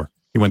came over.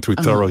 He went through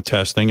thorough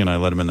testing, and I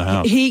let him in the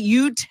house.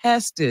 You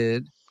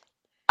tested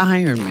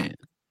Iron Man.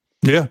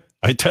 Yeah,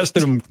 I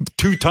tested him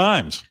 2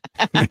 times.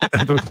 I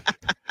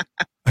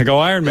go,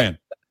 Iron Man.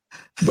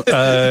 Put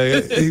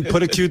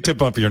a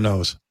Q-tip up your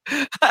nose,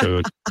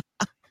 dude.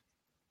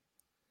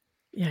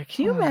 Yeah,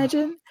 can you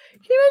imagine?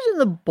 Can you imagine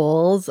the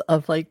balls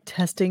of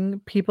testing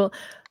people?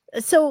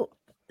 So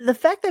the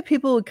fact that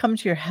people would come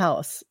to your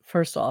house,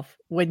 first off,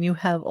 when you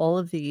have all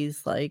of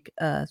these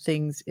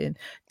things in.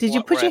 Did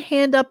you put your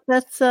hand up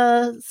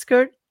Beth's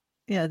skirt?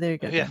 Yeah, there you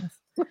go. Yeah.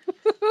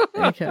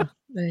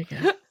 There you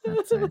go.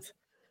 That's nice.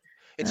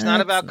 It's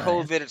not about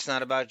COVID. It's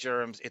not about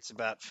germs. It's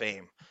about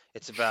fame.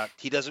 It's about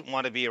he doesn't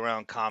want to be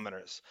around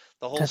commoners.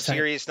 The whole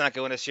series not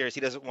going to series. He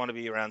doesn't want to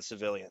be around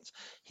civilians.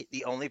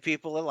 The only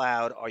people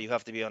allowed are you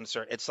have to be on a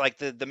certain. It's like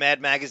the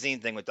Mad Magazine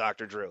thing with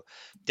Dr. Drew.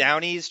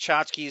 Downey's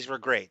tchotchkes were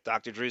great.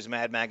 Dr. Drew's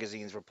Mad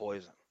Magazines were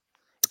poison.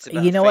 It's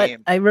about you know fame.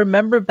 what? I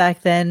remember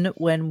back then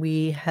when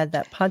we had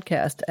that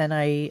podcast, and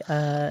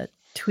I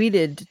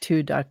tweeted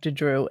to Dr.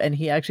 Drew, and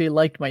he actually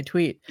liked my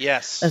tweet.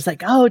 Yes. I was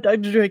like, "Oh,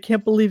 Dr. Drew, I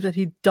can't believe that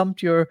he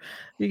dumped your,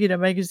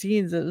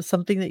 magazines. It was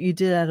something that you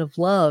did out of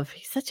love."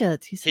 He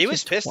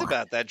was pissed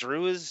about that.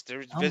 Drew is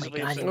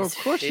visibly upset. Of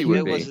course he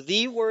would be. It was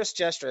the worst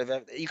gesture I've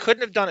ever. You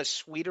couldn't have done a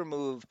sweeter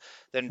move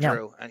than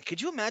Drew. And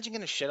could you imagine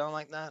getting shit on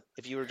like that?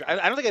 If you were,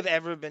 I don't think I've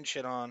ever been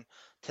shit on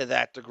to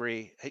that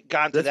degree.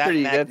 Gone to that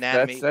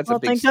magnanimity. That's well, a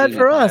big thank God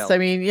for us. pile. I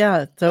mean,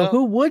 yeah. So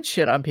who would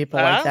shit on people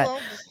like that? Know.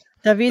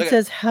 David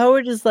says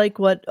Howard is like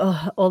what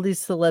all these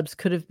celebs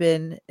could have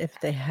been if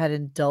they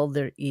hadn't dulled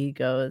their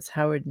egos.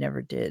 Howard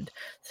never did.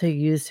 So he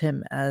used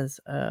him as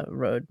a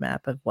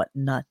roadmap of what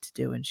not to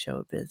do in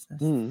show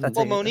business.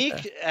 Well,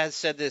 Monique has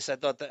said this. I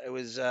thought that it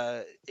was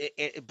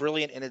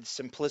brilliant in its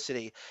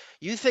simplicity.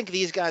 You think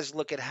these guys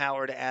look at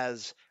Howard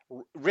as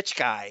rich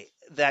guy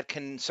that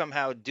can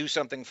somehow do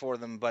something for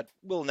them, but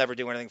will never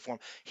do anything for him.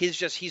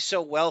 He's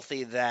so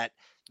wealthy that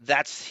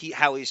that's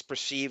how he's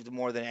perceived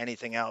more than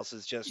anything else,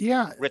 is just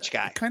rich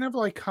guy. Kind of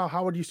like how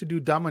Howard used to do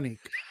Dominic.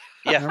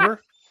 Yeah.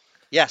 Remember?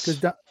 Yes.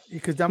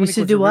 Because Dominic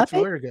was a rich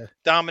lawyer guy.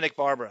 Dominic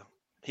Barbara.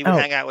 He would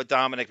hang out with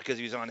Dominic because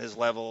he was on his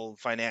level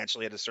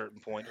financially at a certain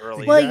point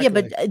early. Well, yeah,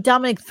 but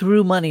Dominic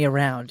threw money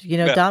around. You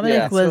know,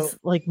 Dominic was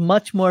like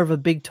much more of a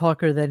big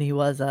talker than he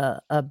was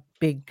a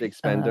big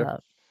spender,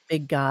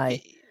 big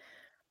guy.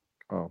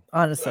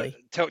 Honestly.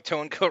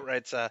 Tone Coat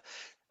writes, now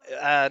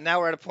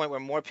we're at a point where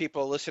more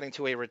people are listening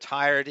to a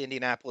retired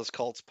Indianapolis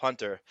Colts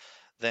punter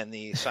than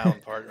the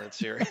silent partner in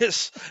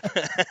Sirius.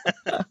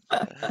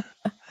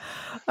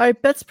 All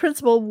right, Bet's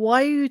Principle,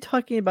 why are you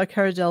talking about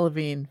Cara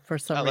Delevingne for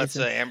some reason? That's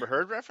an Amber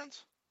Heard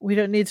reference? We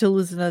don't need to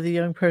lose another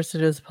young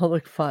person as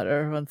public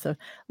fodder. So,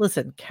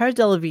 listen, Cara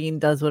Delevingne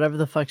does whatever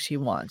the fuck she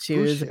wants. She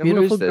was a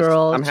beautiful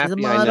girl. She's a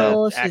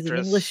model. She's an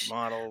English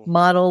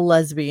model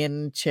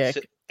lesbian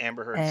chick.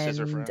 Amber Heard's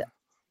scissor friend.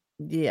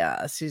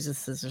 Yeah, she's a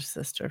scissor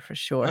sister for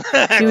sure.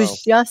 She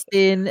was just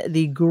in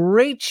the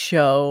great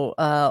show,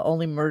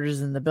 Only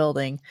Murders in the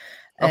Building,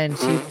 and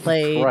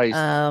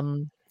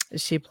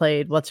she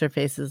played what's her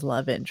face's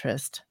love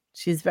interest.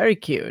 She's very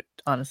cute.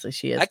 Honestly,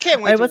 she is. I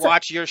can't wait to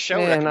watch your show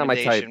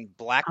recommendation,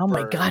 Blackbird. Oh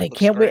my god, I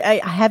can't wait! I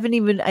haven't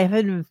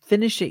even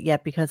finished it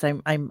yet because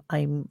I'm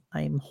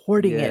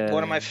hoarding it.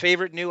 One of my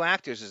favorite new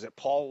actors is that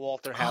Paul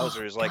Walter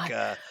Hauser is like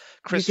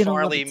Chris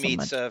Farley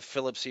meets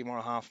Philip Seymour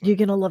Hoffman. You're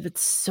gonna love it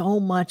so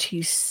much.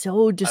 He's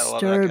so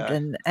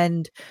disturbed,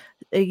 and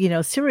you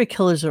know, serial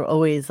killers are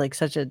always like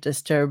such a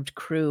disturbed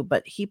crew,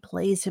 but he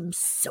plays him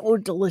so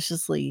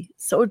deliciously.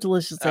 I'm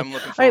looking forward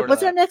All right,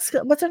 what's our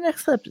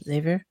next clip,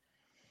 Xavier?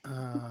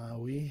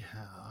 We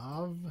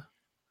have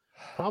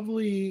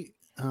probably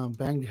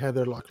banged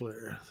Heather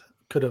Locklear.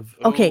 Could have.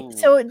 Okay,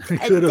 so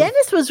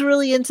Dennis was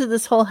really into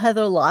this whole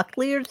Heather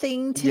Locklear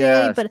thing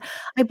today, but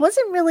I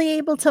wasn't really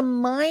able to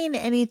mine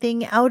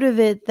anything out of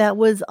it that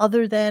was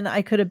other than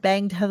I could have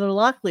banged Heather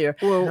Locklear.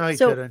 Well, no, he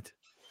couldn't.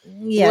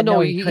 Yeah, well, no,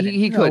 he couldn't.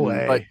 He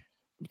couldn't.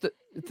 But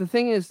the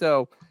thing is,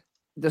 though,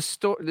 the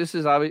story. This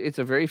is obviously it's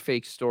a very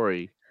fake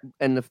story,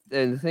 and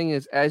the thing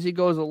is, as he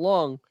goes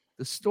along,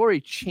 the story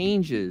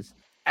changes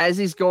as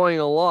he's going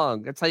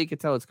along. That's how you can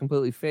tell it's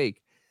completely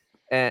fake,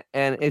 and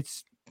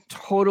it's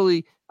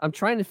totally. I'm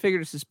trying to figure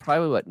this is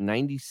probably what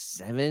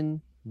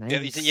 97.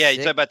 96? Yeah,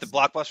 you talk about the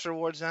Blockbuster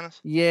Awards,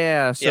 Dennis.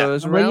 Yeah, so it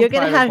was around. Well, you're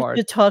gonna have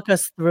to talk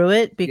us through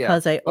it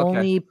because I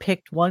only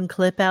picked one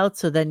clip out,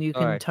 so then you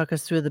can talk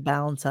us through the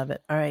balance of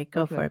it. All right,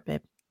 go for it, babe.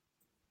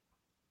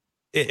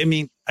 I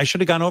mean, I should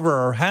have gone over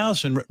her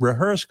house and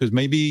rehearsed because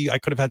maybe I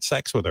could have had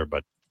sex with her,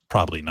 but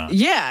probably not.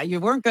 Yeah, you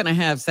weren't going to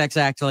have sex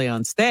actually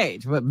on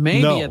stage, but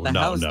maybe at the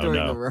house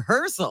during the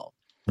rehearsal,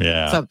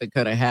 something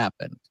could have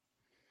happened.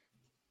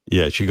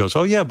 Yeah, she goes,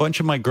 oh, yeah, a bunch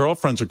of my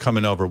girlfriends are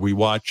coming over. We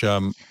watch,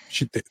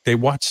 they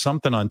watch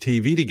something on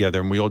TV together,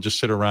 and we all just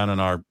sit around in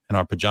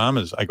our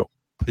pajamas. I go,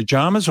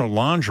 pajamas or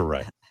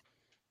lingerie?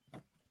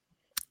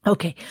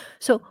 Okay,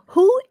 so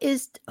who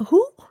is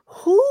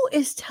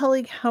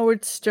telling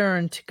Howard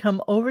Stern to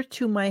come over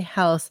to my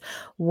house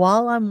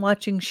while I'm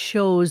watching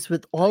shows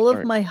with all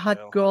of my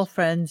hot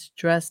girlfriends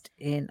dressed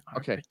in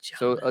our pajamas?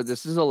 So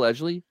this is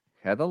allegedly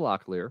Heather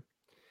Locklear,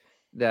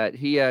 that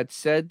he had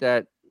said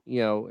that,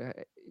 you know,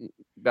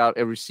 about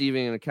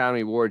receiving an Academy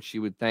Award, she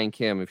would thank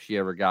him if she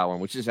ever got one,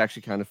 which is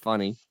actually kind of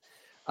funny,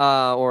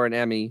 or an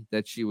Emmy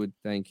that she would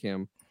thank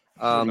him.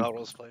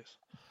 Melrose Place.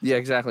 Yeah,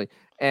 exactly.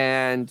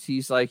 And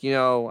he's like,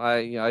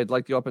 I'd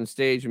like you up on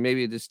stage, and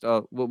maybe just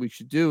what we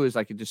should do is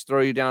I could just throw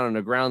you down on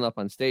the ground up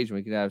on stage, and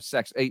we could have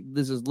sex. Hey,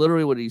 this is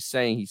literally what he's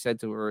saying. He said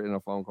to her in a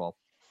phone call,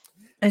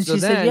 and she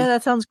said, "Yeah,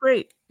 that sounds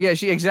great." Yeah,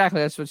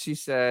 that's what she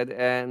said,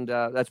 and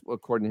that's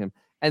according to him.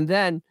 And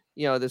then,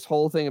 you know, this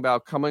whole thing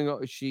about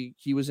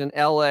he was in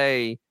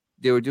LA.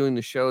 They were doing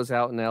the shows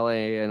out in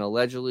LA, and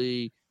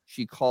allegedly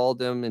she called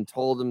him and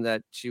told him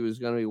that she was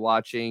going to be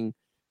watching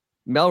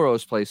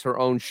Melrose Place, her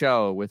own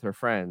show with her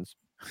friends,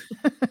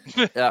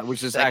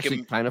 which is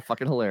actually kind of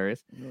fucking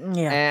hilarious.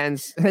 Yeah.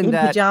 And in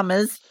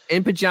pajamas.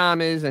 In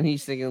pajamas, and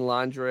he's thinking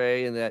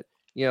lingerie, and that,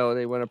 you know,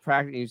 they went to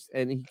practice,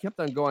 and he kept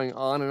on going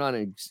on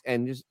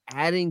and just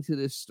adding to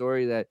this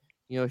story that,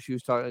 you know, she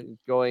was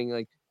going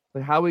like,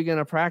 but how are we going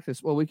to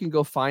practice? Well, we can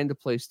go find a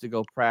place to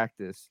go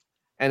practice.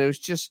 And it was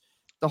just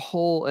the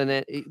whole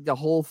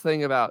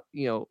thing about,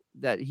 you know,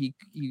 that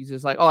he's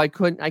just like, oh, I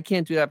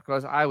can't do that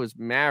because I was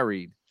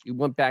married. He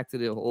went back to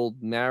the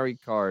old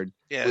married card.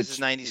 Yeah, this is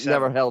 97.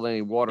 Never held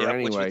any water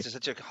anyway. Which was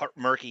such a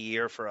murky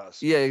year for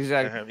us. Yeah,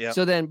 exactly.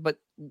 So then, but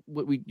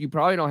what you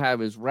probably don't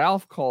have is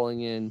Ralph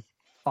calling in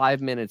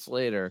 5 minutes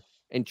later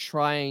and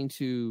trying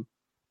to,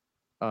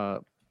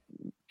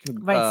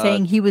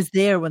 saying he was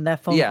there when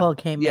that phone call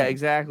came in. Yeah,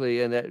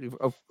 exactly. And that,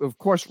 of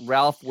course,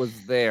 Ralph was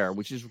there,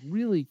 which is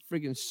really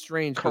freaking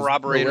strange.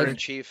 Corroborator in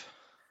chief.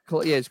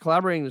 Yeah, it's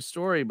collaborating the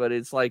story, but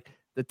it's like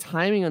the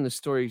timing on the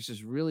story is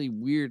just really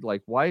weird.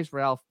 Like, why is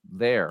Ralph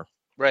there?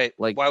 Right.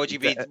 Like, why would you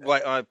be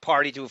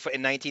party to in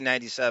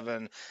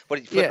 1997? What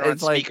did you put on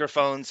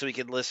speakerphone so he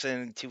could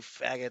listen to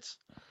faggots?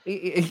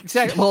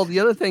 Exactly. Well, the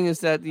other thing is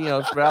that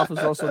Ralph was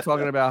also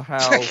talking about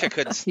how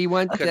he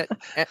went that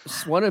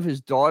one of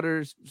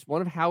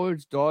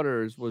Howard's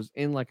daughters was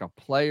in like a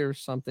play or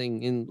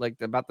something in like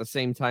about the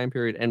same time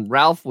period, and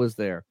Ralph was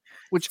there,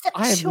 which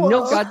I have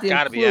no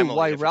goddamn clue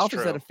why Ralph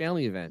is at a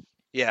family event.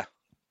 Yeah,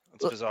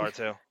 it's bizarre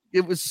too.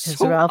 It was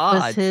so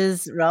odd.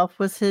 Ralph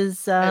was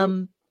his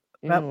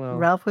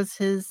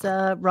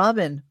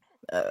Robin,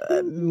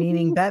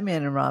 meaning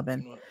Batman and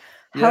Robin.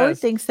 Howard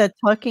thinks that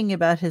talking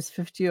about his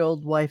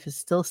 50-year-old wife is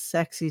still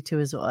sexy to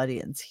his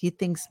audience. He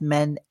thinks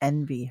men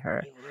envy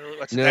her.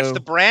 That's the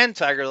brand,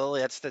 Tiger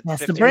Lily. That's the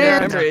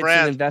brand. Remember, it's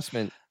an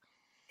investment.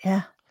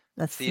 Yeah,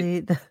 that's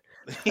the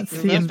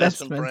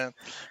investment brand.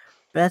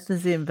 Beth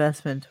is the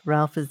investment.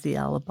 Ralph is the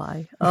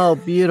alibi. Oh,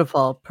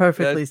 beautiful.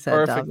 Perfectly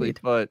said, perfectly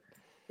David. put.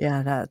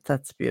 Yeah,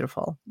 that's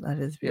beautiful. That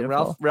is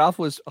beautiful. Yeah, Ralph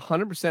was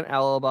 100%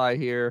 alibi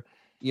here.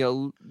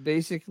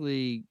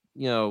 Basically,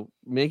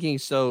 making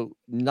so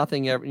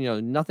nothing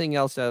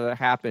else ever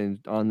happened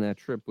on that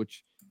trip,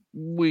 which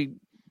we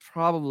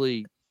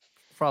probably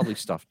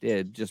stuff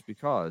did just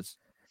because.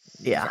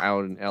 Yeah,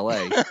 out in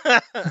LA.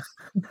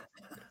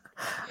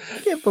 I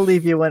can't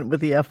believe you went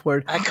with the F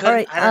word. I couldn't. All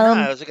right, I don't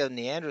know. I was like a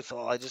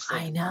Neanderthal.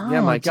 I know.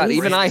 Yeah, my God.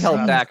 Even I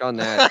held back on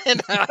that.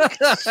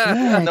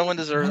 I know. No one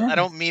deserves. I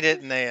don't mean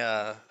it in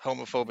a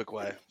homophobic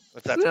way.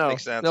 If that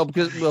makes sense. No,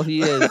 because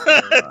he is.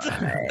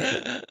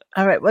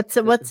 All right. What's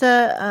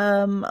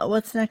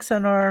next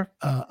on our?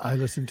 I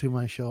listened to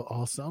my show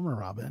all summer,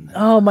 Robin.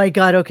 Oh my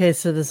God. Okay,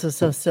 so this was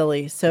so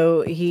silly.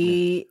 So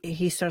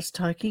he starts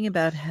talking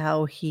about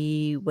how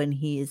when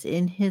he is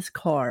in his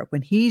car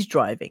when he's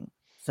driving.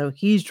 So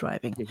he's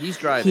driving. Yeah, he's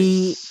driving.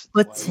 He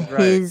puts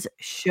his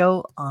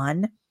show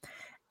on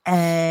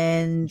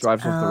and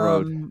drives off the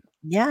road.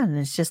 Yeah, and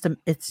it's just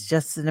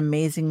an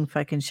amazing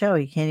fucking show.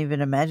 You can't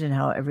even imagine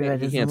how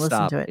everybody doesn't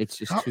listen to it. It's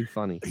just too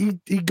funny.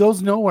 He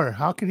goes nowhere.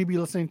 How can he be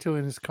listening to it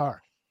in his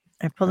car?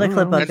 I pulled that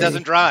clip up. It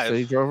doesn't drive. So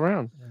he drove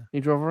around. Yeah. He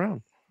drove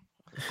around.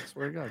 I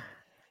swear to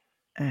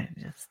God.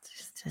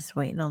 Just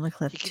waiting on the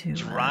clip to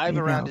drive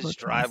around his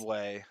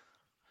driveway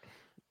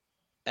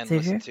and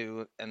listen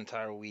to an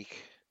entire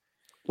week.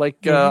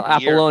 Like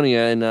Apollonia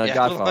and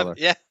Godfather.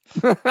 Yeah.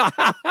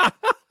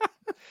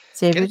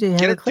 Xavier, do you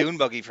have a clip? dune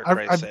buggy for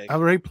Christ's sake. I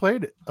already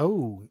played it.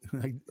 Oh,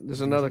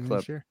 there's another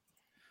clip. Sure.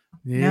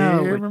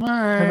 No, never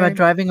mind. How about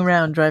driving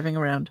around?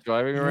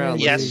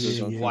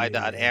 Yes. Why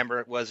not?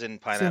 Amber was in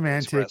Pineapple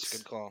Express.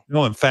 Good call.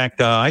 No, in fact,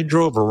 I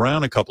drove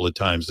around a couple of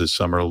times this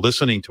summer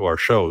listening to our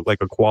show, like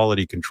a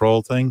quality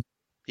control thing.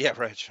 Yeah,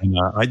 right. And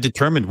I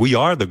determined we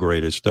are the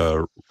greatest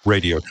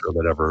radio show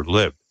that ever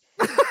lived.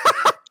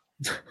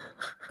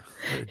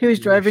 He was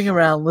driving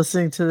around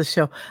listening to the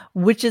show,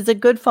 which is a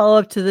good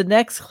follow-up to the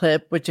next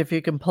clip, which if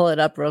you can pull it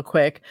up real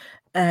quick.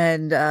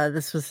 And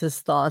this was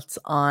his thoughts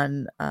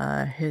on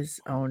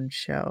his own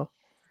show.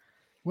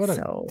 What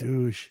a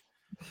douche.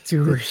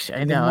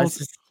 I know. It's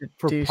just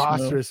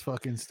preposterous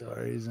fucking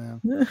stories. Man.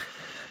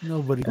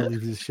 Nobody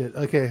believes this shit.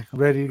 Okay,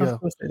 ready to go.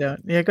 Of course they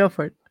don't. Yeah, go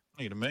for it.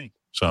 To me.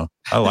 So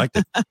I liked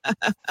it. I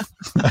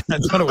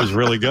thought it was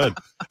really good.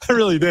 I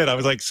really did. I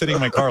was like sitting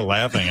in my car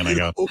laughing and I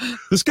go,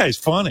 this guy's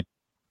funny.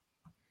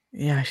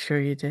 Yeah, sure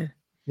you did.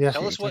 Yeah.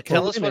 Tell us what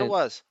it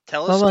was.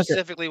 Tell us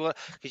specifically what,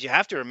 because you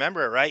have to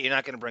remember it, right? You're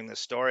not going to bring this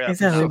story up.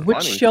 Exactly.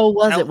 Which show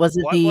was it? Was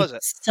it the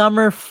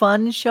Summer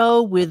Fun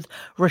show with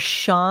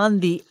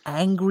Rashawn, the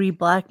angry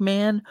black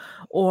man,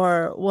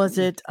 or was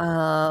it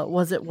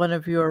one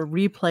of your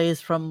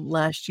replays from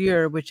last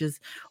year, which is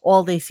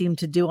all they seem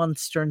to do on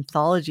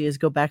Sternthology is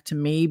go back to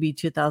maybe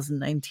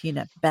 2019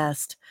 at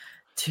best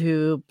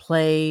to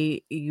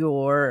play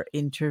your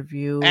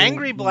interview.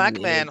 Angry black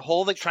man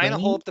trying to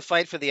hold up the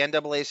fight for the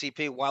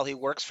NAACP while he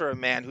works for a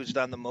man who's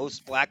done the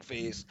most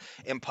blackface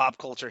in pop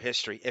culture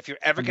history. If you're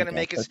ever going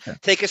to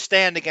take a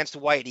stand against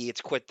Whitey,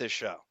 it's quit this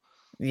show.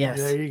 Yes.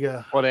 There you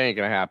go. Well, that ain't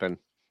going to happen.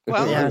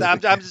 Well, I'm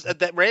just,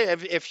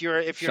 if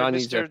you're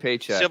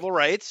Mr. Civil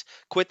Rights,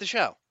 quit the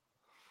show.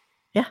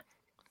 Yeah.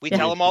 We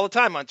tell him all the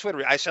time on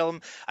Twitter. I show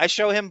him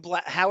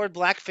Howard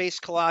blackface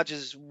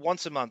collages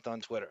once a month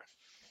on Twitter.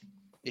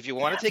 If you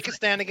want to take a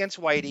stand against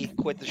Whitey,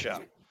 quit the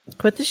show.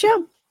 Quit the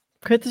show.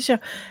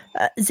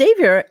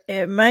 Xavier,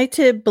 am I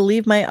to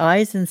believe my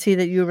eyes and see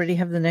that you already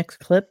have the next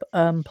clip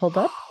pulled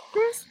up?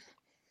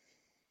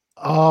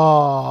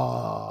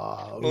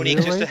 Oh, Monique,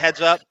 really? just a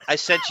heads up. I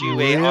sent you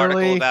an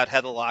article about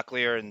Heather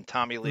Locklear and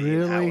Tommy Lee.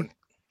 Really?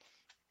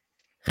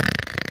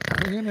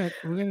 And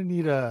we're gonna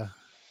need a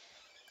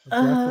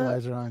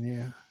breathalyzer on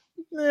you.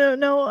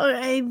 No,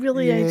 I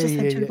just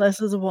had 2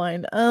 glasses of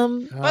wine.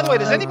 By the way,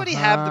 does anybody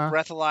have the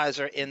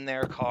breathalyzer in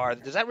their car?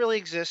 Does that really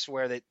exist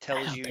where it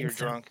tells you you're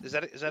drunk? Is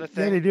that a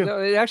thing? Yeah, they do.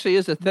 No, it actually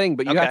is a thing,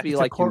 but you have to be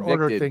like court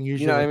convicted. order thing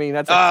usually. You know what I mean?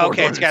 That's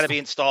okay. It's got to be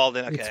installed.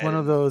 It's one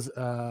of those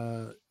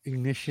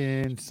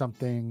ignition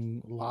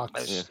something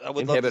locks. I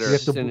would love inhibitor.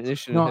 It's an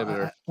ignition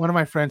inhibitor. One of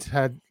my friends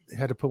had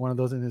to put one of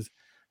those in his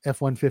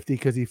F-150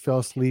 because he fell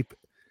asleep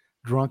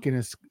drunk in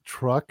his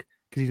truck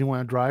because he didn't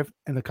want to drive,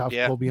 and the cops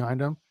pulled behind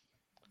him.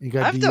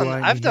 I've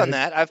done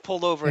that. I've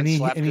pulled over and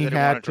slept because I didn't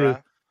want to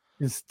drive.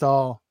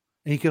 Install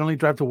and he can only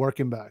drive to work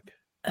and back.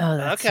 Oh,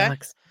 that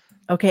sucks.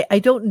 Okay, I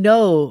don't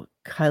know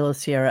Kylo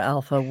Sierra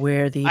Alpha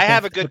where the. I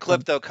have a good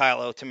clip though,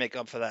 Kylo, to make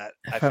up for that.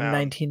 From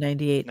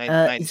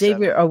 1998.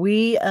 Xavier, are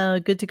we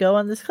good to go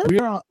on this clip?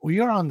 We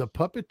are on the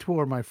puppet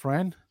tour, my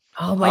friend.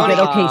 Oh my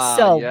god. Okay,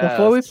 so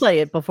before we play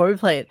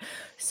it.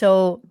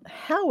 So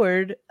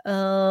Howard,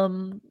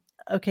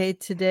 okay,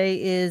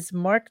 today is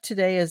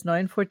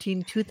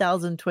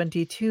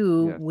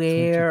 9/14/2022,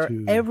 where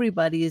 22.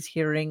 everybody is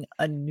hearing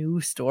a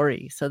new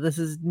story. So this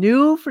is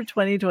new for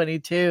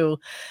 2022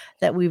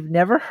 that we've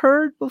never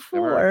heard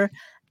before.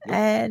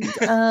 And This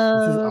is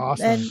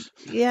awesome. and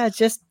yeah,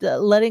 just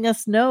letting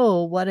us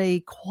know what a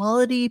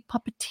quality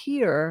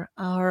puppeteer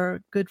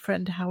our good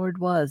friend Howard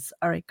was.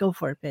 All right, go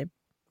for it, babe.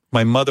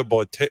 My mother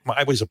bought.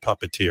 I was a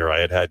puppeteer.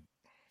 I had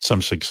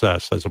some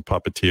success as a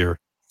puppeteer.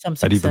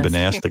 I'd even been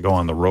asked to go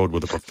on the road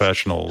with a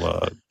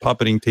professional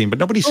puppeting team, but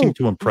nobody seemed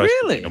to impress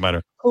me. No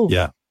matter.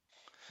 Yeah,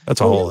 that's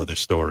a whole other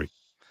story.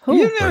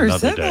 You've never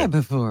said that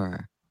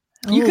before.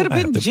 You could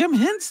have been Jim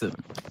Henson.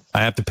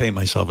 I have to paint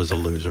myself as a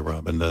loser,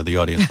 Rob, and the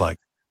audience like.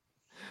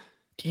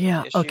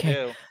 Yeah. Yes,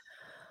 okay.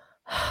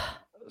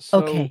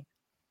 Okay.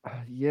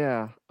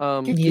 Yeah.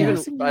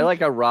 I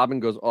like how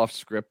Robin goes off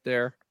script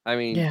there. I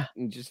mean,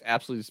 he just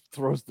absolutely just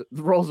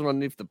rolls him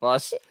underneath the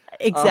bus.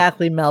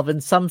 Exactly,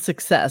 Melvin. Some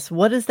success.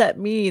 What does that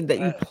mean?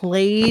 That you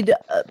played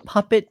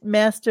puppet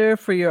master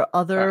for your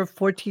other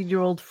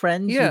 14-year-old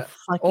friends? Yeah. You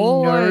fucking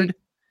nerd.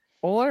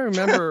 All I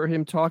remember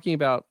him talking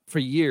about for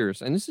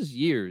years, and this is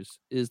years,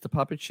 is the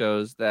puppet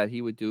shows that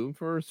he would do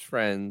for his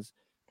friends.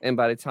 And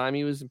by the time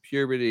he was in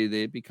puberty,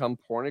 they'd become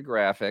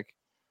pornographic.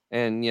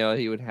 And,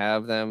 he would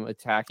have them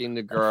attacking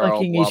the girl.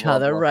 Fucking each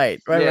other.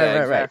 Right.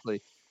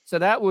 Exactly. So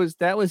that was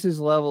his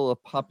level of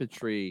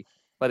puppetry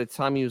by the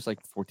time he was like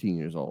 14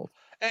 years old.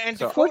 And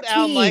to quote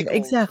Al Michaels,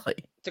 exactly.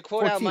 To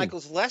quote Al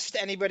Michaels, lest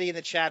anybody in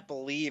the chat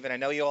believe, and I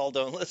know you all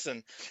don't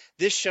listen,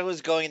 this show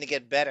is going to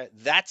get better.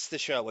 That's the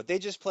show. What they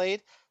just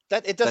played,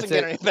 that it doesn't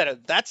get any better.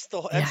 That's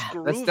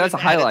that's a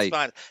highlight.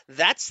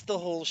 That's the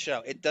whole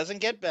show. It doesn't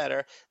get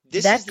better.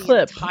 This that is the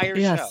clip, entire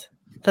show.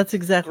 That's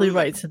exactly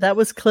right. So that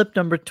was clip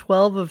number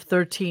 12 of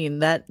 13.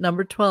 That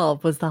number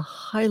 12 was the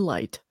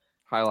highlight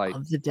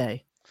of the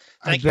day.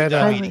 Thank you,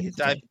 David.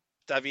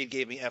 David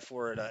gave me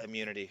F-word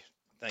immunity.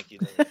 Thank you,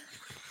 David.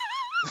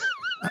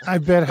 I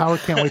bet Howard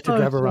can't wait to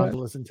drive around to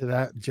listen to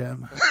that,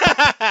 Jim.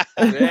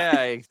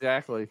 Yeah,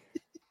 exactly.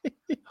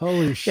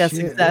 Holy shit. Yes,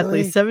 exactly.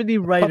 Really? 70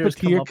 writers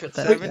come up with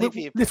that. 70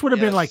 people. This would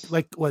have been like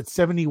what,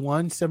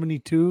 71,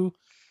 72,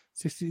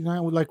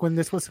 69, like when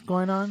this was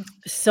going on?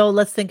 So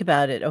let's think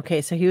about it.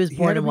 Okay, so he was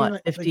born in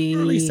what?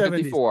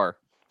 54.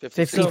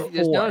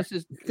 54.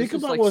 Think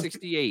about like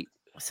 68.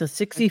 So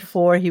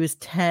 64, he was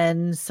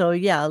 10. So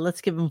yeah, let's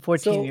give him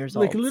 14 years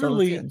old. Like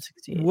literally,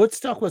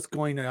 Woodstock was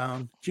going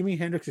down. Jimi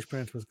Hendrix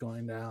Experience was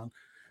going down.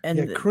 And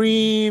you had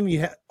Cream.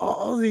 You had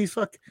all these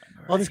all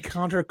this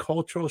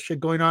countercultural shit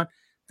going on.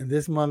 And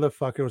this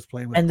motherfucker was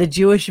playing with. And the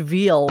Jewish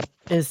veal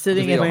is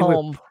sitting at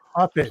home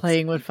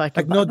playing with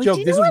fucking. Like no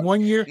joke. This is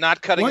 1 year.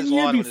 Not cutting 1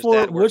 year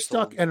before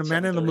Woodstock and A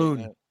Man in the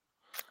Moon.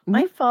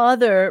 My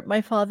father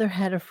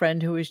had a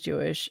friend who was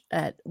Jewish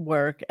at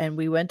work, and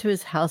we went to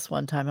his house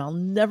one time. I'll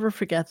never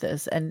forget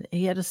this. And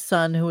he had a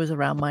son who was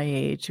around my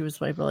age. He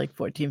was maybe like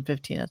 14,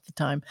 15 at the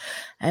time.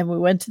 And we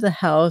went to the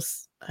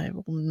house. I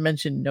will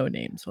mention no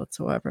names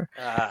whatsoever.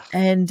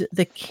 And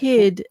the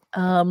kid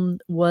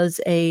was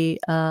a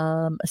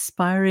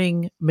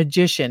aspiring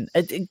magician.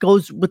 It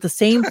goes with the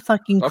same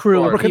fucking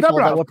crew of people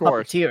that were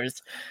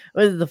puppeteers.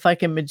 With the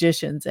fucking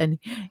magicians. And,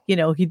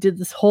 he did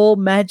this whole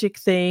magic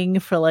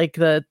thing for like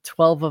the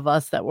 12 of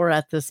us that were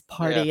at this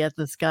party at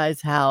this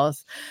guy's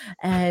house.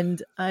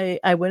 And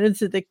I went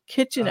into the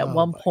kitchen at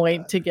one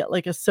point to get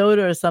like a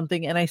soda or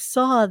something. And I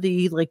saw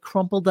the like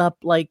crumpled up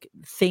like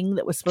thing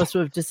that was supposed to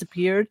have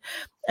disappeared.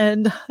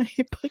 And I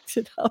picked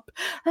it up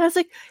and I was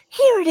like,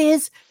 here it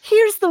is.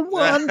 Here's the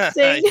one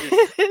thing.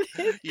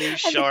 you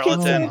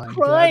charlatan. He started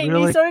crying.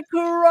 Really? He started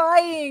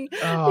crying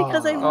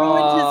because I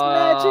ruined his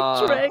magic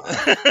trick.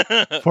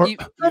 You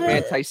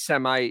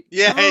anti-Semite.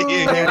 Yeah.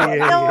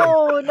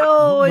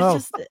 No,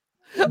 it's just...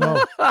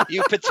 No.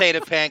 You potato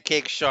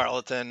pancake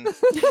charlatan.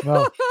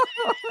 No.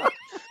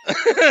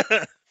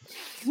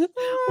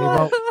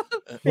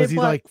 Was he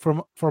like,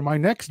 for my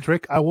next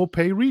trick, I will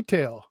pay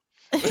retail?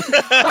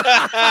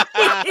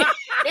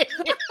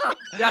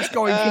 That's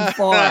going too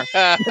far.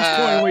 That's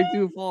going way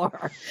too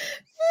far.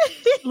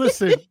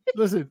 Listen.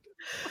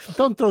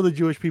 Don't throw the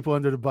Jewish people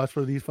under the bus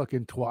for these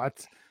fucking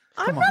twats.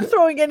 I'm not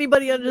throwing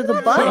anybody under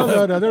the bus.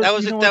 No,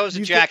 that was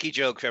a Jackie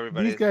joke for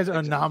everybody. These guys are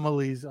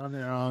anomalies on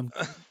their own.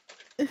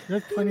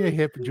 There's plenty of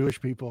hip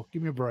Jewish people.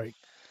 Give me a break.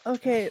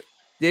 Okay.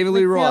 David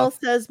Lee Roth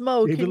says,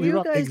 Mo, can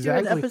you guys do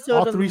an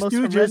episode of the most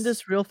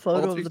horrendous real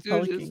photo of the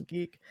Pelican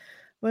Geek?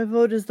 My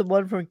vote is the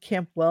one from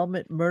Camp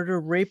Wellmet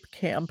Murder Rape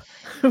Camp.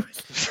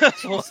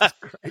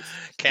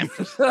 Camp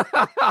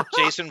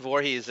Jason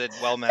Voorhees at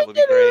Wellmet would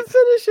be great.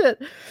 Finish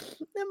it.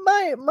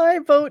 My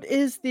vote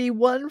is the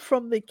one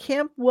from the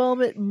Camp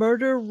Wellmet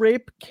Murder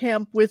Rape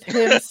Camp with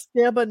him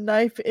stab a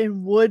knife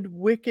in wood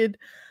wicked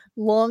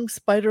long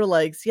spider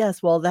legs.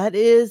 Yes, well, that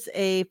is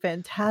a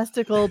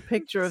fantastical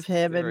picture of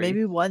him. And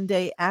maybe one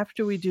day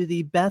after we do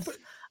the Beth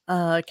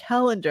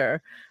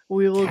calendar,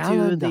 we will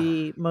do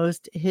the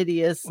most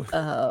hideous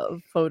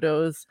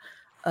photos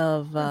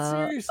of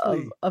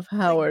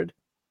Howard.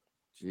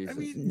 Jesus. I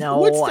mean, no,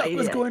 what stuff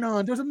was going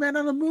on? There's a man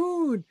on the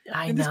moon,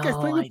 and this guy's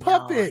playing with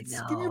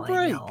puppets. Give me a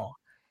break.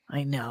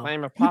 I know.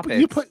 I'm a puppet.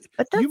 You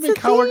make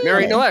Howard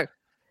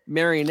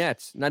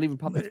marionettes, not even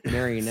puppets.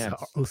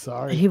 Marionettes.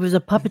 Sorry. He was a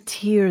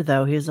puppeteer,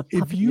 though. He was a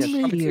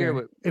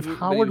puppeteer. If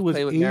Howard was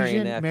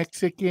Asian,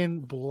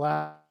 Mexican,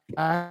 black,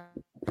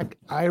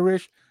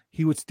 Irish,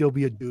 he would still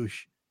be a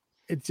douche.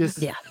 It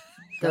just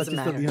doesn't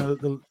matter.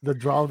 The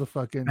draw of the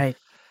fucking right.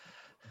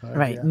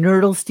 Right. Yeah.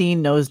 Nerdlestein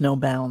knows no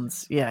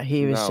bounds. Yeah,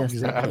 he was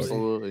just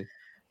absolutely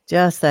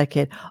just that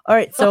kid. All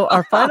right. So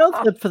our final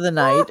clip for the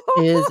night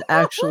is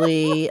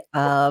actually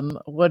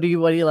what are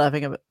you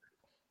laughing about?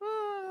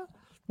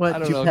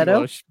 What,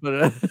 Geppetto?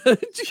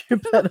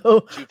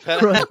 Geppetto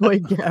runaway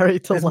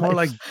Gary to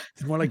life.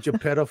 It's more like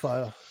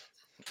Geppetto-phile.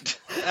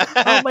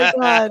 Oh my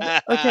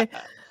God. Okay.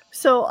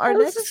 So our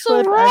next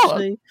clip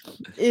actually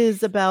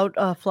is about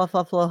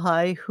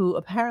Fluffy, who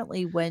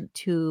apparently went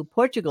to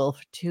Portugal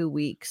for 2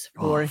 weeks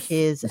for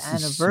his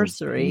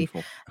anniversary,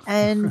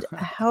 and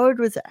Howard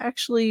was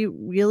actually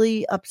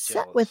really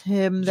upset with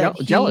him that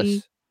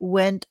he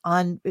went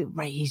on.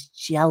 Right, he's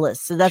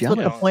jealous. So that's what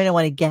the point I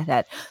want to get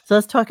at. So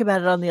let's talk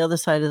about it on the other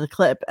side of the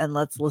clip, and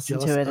let's listen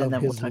to it, and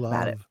then we'll talk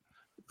about it.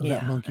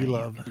 That monkey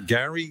love.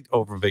 Gary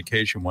over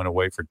vacation went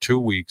away for 2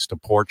 weeks to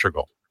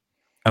Portugal,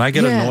 and I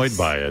get annoyed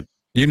by it.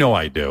 You know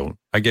I do.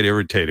 I get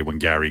irritated when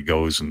Gary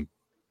goes and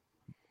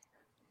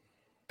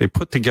they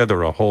put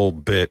together a whole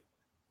bit.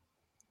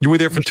 You were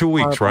there for 2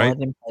 weeks, right?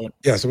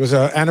 Yes, it was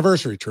an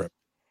anniversary trip.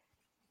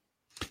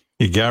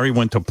 Yeah, Gary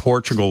went to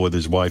Portugal with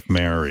his wife,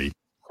 Mary.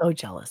 So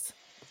jealous.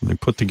 They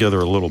put together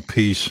a little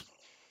piece.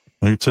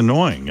 It's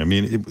annoying. I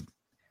mean,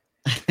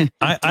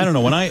 I don't know.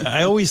 When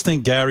I always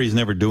think Gary's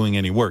never doing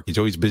any work. He's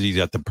always busy.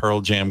 He's at the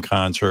Pearl Jam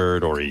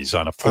concert, or he's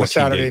on a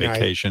 14-day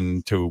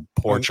vacation to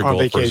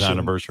Portugal for his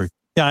anniversary.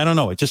 Yeah, I don't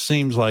know. It just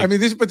seems like. I mean,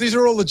 these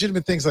are all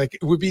legitimate things. Like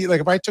it would be like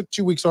if I took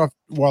 2 weeks off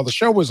while the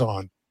show was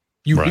on,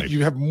 you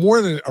have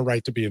more than a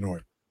right to be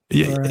annoyed.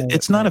 Yeah,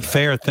 it's not a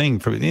fair thing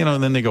for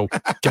and then they go,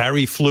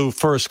 Gary flew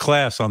first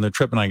class on the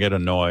trip, and I get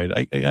annoyed.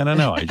 I don't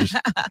know. I just.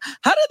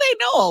 How do they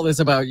know all this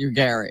about you,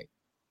 Gary?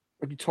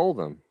 You told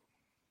them.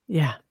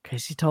 Yeah,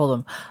 because he told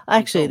them.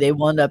 Actually, they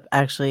wound up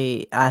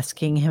actually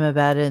asking him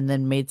about it, and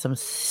then made some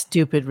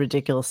stupid,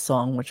 ridiculous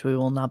song, which we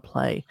will not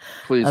play.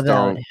 Please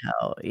don't.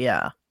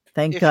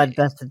 Thank God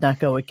Beth did not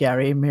go with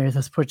Gary and marry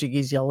those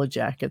Portuguese yellow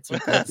jackets.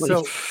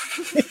 So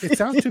it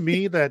sounds to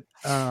me that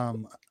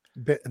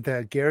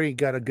that Gary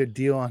got a good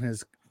deal on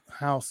his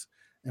house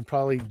and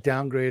probably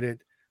downgraded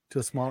to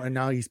a small, and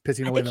now he's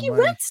pissing away the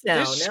money.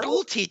 There's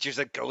school teachers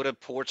that go to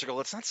Portugal.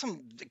 It's not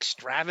some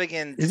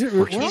extravagant. Is it?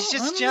 He's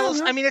just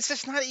jealous. I mean, it's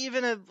just not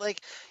even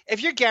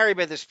if you're Gary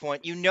by this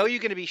point, you know you're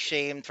going to be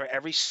shamed for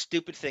every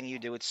stupid thing you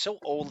do. It's so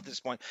old at this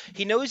point.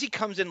 He knows he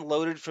comes in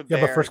loaded for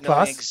bear. But first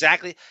class?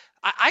 Exactly.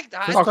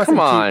 Come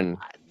on.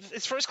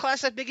 Is first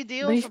class that big a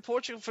deal for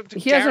Portugal?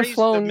 He hasn't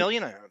flown. The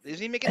millionaire. Is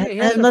he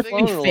making? And let's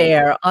be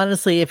fair.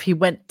 Honestly, if he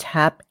went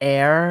TAP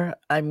Air,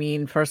 I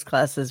mean, first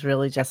class is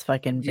really just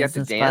fucking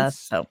business class.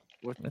 So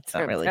it's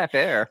not really TAP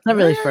Air. It's not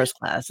really first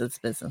class. It's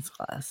business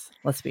class.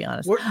 Let's be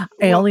honest.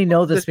 I only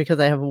know this because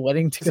I have a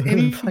wedding to go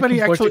to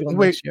Portugal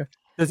next year.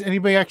 Does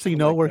anybody actually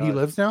know where he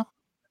lives now?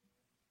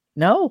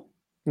 No.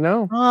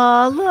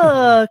 Oh,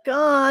 look.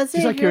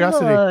 Just like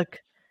curiosity. Look.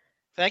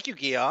 Thank you,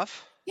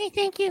 Geoff. Hey,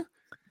 thank you.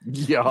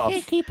 Geoff.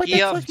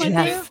 Geoff.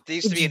 There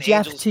used to be an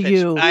Angels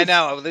pitcher. I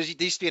know. There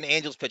used to be an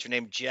Angels pitcher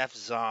named Jeff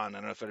Zahn. I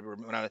don't know if I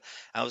remember when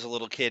I was a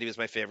little kid. He was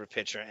my favorite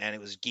pitcher, and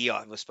it was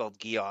Geoff. It was spelled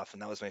Geoff,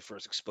 and that was my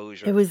first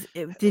exposure.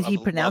 Did he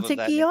pronounce it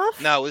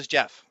Geoff? No, it was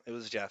Jeff.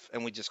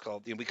 And we just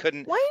called. We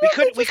couldn't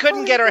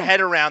get our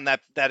head around that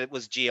it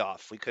was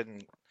Geoff. We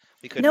couldn't.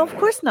 No, of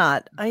course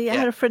not. I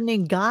had a friend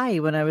named Guy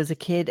when I was a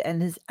kid,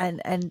 and I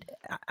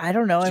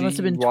don't know. I must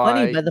have been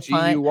 20 by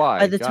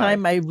the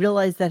time I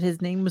realized that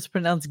his name was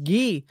pronounced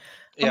Guy.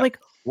 Yeah. I'm like,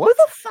 what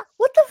the fuck?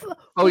 What the fuck?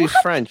 Oh, he's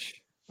French.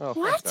 Oh,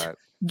 what?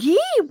 Guy?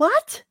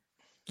 What?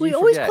 We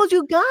always called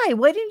you Guy.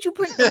 Why didn't you?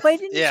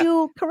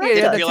 You correct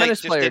us? The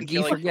tennis player.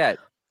 Guy forget.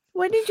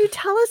 Why didn't you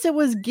tell us it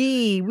was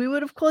Guy? We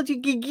would have called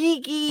you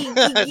Guy.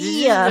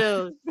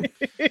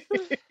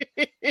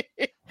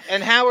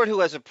 And Howard,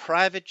 who has a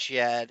private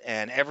jet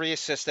and every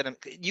assistant,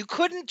 you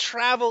couldn't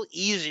travel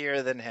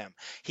easier than him.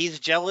 He's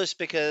jealous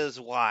because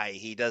why?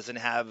 He doesn't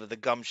have the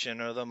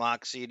gumption or the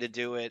moxie to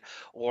do it,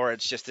 or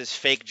it's just this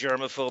fake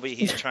germophobia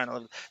he's trying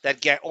to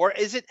or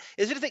is it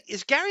a thing?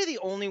 Is Gary the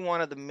only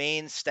one of the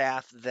main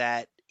staff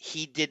that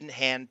he didn't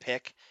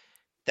handpick,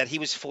 that he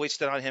was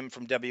foisted on him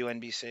from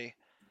WNBC?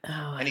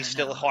 And he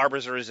still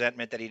harbors a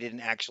resentment that he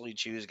didn't actually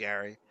choose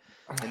Gary.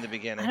 in the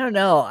beginning. I don't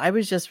know. I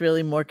was just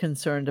really more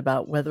concerned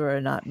about whether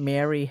or not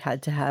Mary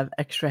had to have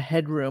extra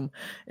headroom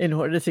in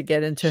order to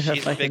get into her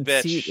fucking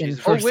seat in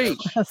first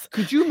class.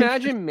 Could you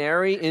imagine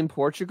Mary in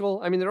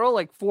Portugal? I mean, they're all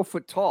like 4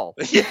 foot tall.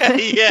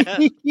 Yeah.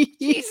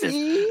 Jesus.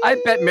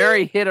 I bet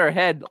Mary hit her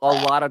head a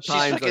lot of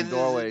times on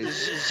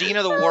doorways.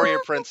 Xena the warrior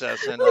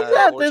princess. And,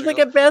 there's like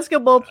a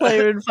basketball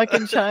player in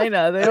fucking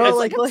China. They all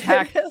like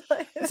attack.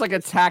 It's like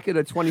attacking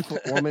a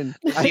 20-foot woman.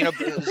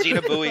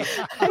 Xena Bowie.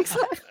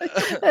 Exactly.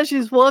 As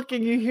she's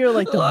walking, you hear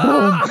like the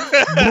boom,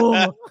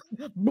 boom,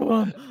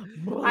 boom,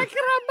 boom. Ay,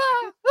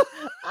 caramba!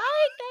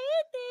 Ay,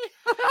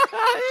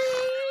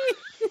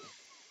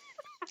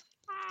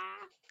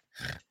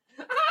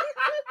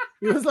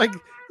 It was like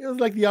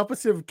the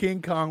opposite of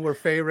King Kong, where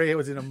Fay Ray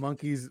was in a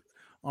monkey's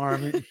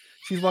arm. And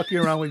she's walking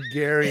around with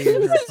Gary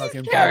and her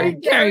fucking carrying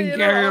Gary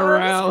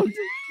around.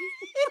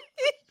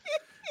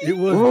 It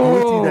was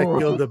Beauty that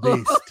killed the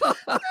beast.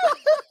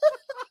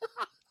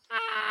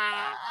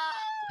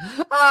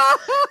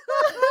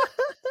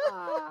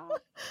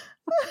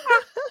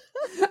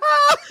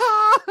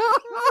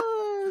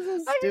 So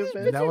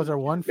stupid. That was our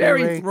one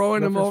Very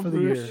throwing him over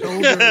the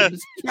shoulder.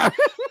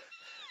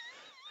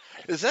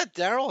 Is that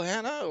Daryl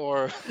Hannah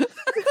or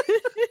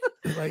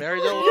Mary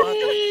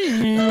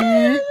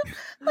Delapante?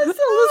 I'm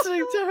still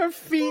listening to her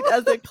feet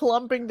as they're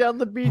clumping down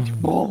the beach.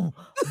 Boom,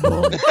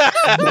 boom, boom,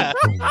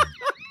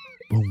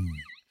 boom.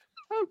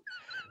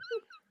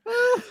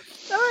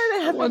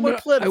 I wonder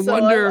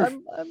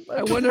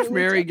if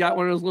Mary got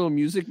one of those little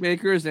music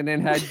makers and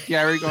then had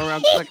Gary go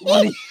around collect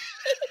money.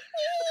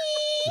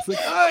 It's like,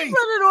 hey, run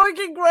an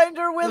organ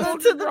grinder with her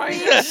to the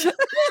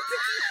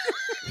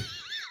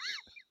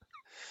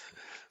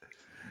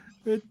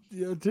beach.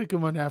 It took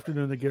him an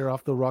afternoon to get her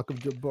off the Rock of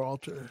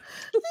Gibraltar.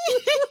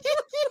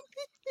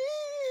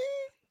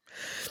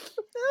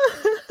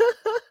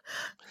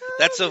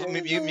 That's a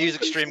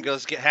music stream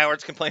goes.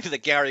 Howard's complaining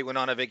that Gary went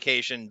on a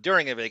vacation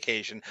during a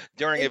vacation,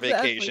 then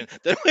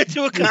went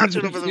to a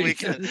concert over the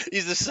weekend.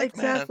 He's a sick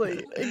man.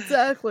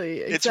 Exactly.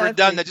 It's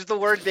redundant. Just the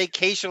word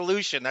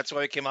vacation-lution. That's why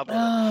we came up with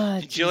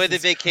it. Enjoy the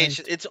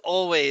vacation. Christ. It's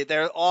always,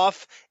 they're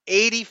off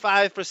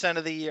 85%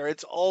 of the year.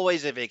 It's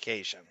always a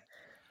vacation.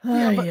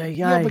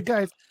 But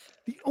guys,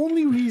 the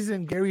only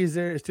reason Gary is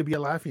there is to be a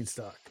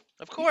laughingstock.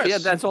 Of course. Yeah,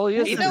 that's all he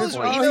is. He knows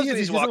what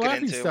he's walking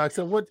into.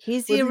 So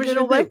he's the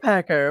original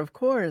Wegpacker, of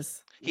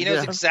course. He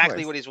knows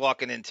exactly what he's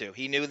walking into.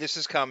 He knew this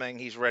is coming.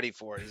 He's ready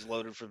for it. He's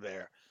loaded for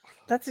bear.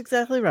 That's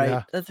exactly right.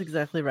 Yeah. That's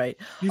exactly right.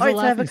 He's all right,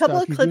 so I have a couple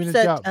of clips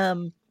that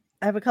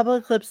I have a couple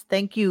of clips.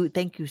 Thank you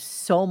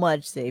so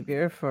much,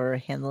 Xavier, for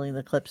handling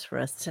the clips for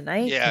us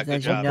tonight. Yeah, good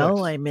as job. You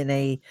know, I'm in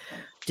a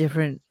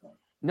different.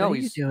 No, what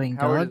are you doing,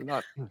 Howard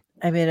dog?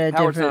 I'm in a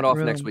Howard's different not off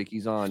room. next week.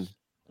 He's on.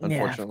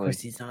 Unfortunately. Yeah,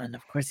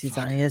 of course he's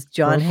on. He has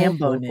John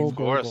Hambone. Of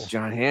course.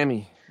 John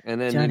Hammy.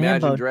 And then John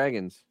Imagine Hambone.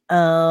 Dragons.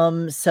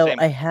 So Same.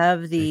 I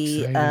have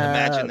the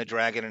Imagine the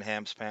Dragon in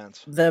Ham's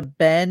pants. The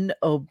Ben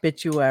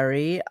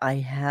obituary. I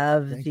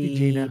have Thank the you,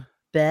 Gina.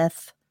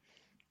 Beth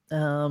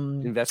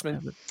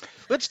investment.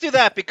 Let's do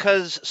that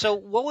because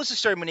what was the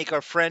story, Monique?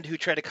 Our friend who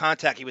tried to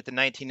contact you with the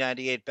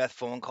 1998 Beth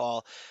phone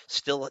call.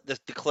 Still, the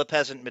clip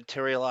hasn't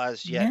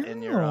materialized yet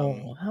in your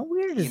how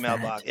weird is email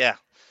that? box. Yeah.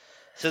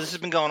 So this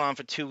has been going on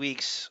for 2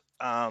 weeks.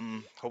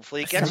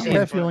 Hopefully it gets I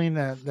have a feeling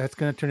that's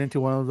going to turn into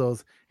one of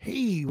those,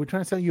 hey, we're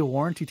trying to sell you a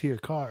warranty to your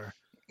car.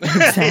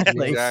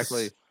 Exactly.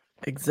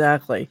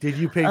 Did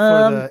you pay for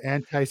the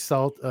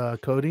anti-salt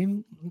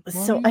coating?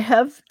 So I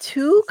have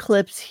 2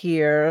 clips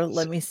here.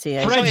 Let me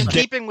see. So in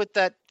keeping with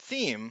that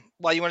theme,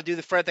 while you want to do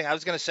the Fred thing, I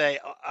was going to say,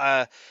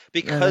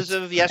 because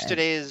of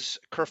yesterday's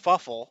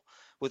kerfuffle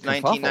with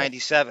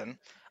 1997,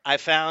 I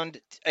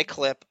found a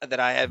clip that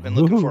I have been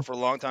looking for a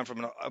long time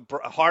from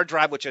a hard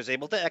drive, which I was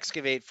able to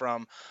excavate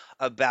from,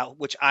 about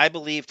which I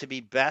believe to be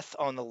Beth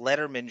on the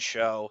Letterman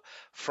show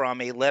from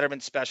a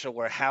Letterman special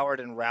where Howard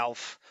and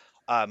Ralph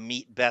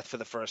meet Beth for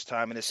the first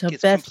time, and it's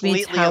Beth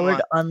meets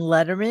Howard on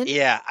Letterman.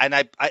 Yeah, and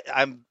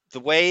I'm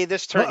the way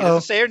this turned. He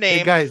doesn't say her name.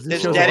 Hey guys,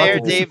 this dead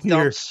air Dave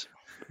dumps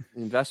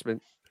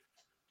investment.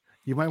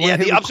 You might want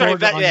to hit I'm sorry.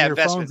 investment.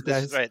 Phones,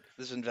 this is right.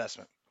 This is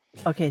investment.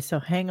 Okay, so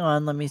hang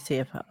on. Let me see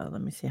how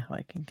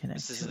I can connect.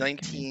 This is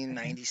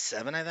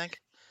 1997, I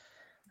think.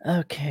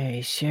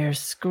 Okay, share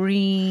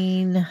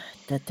screen.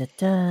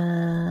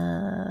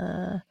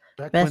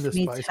 Beth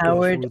meets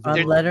Howard on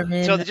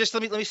Letterman. So just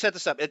let me set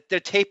this up.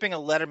 They're taping a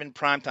Letterman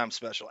primetime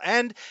special,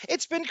 and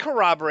it's been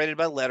corroborated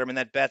by Letterman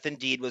that Beth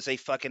indeed was a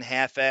fucking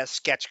half-ass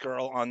sketch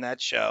girl on that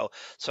show.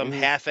 Some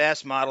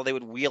half-ass model they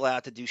would wheel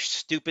out to do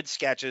stupid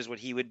sketches where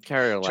he would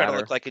try to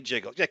look like a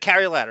jiggle. Yeah,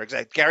 carry a ladder,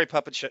 exactly. Gary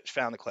Puppet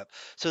found the clip.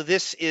 So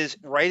this is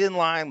right in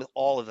line with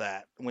all of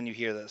that when you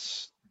hear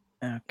this.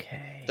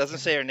 Okay. Doesn't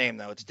say her name,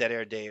 though. It's Dead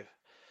Air Dave.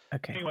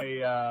 Okay. Anyway,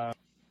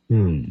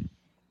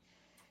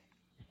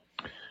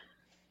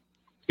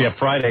 yeah,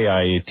 Friday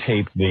I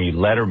taped the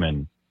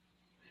Letterman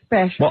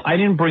special. Well, I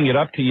didn't bring it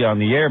up to you on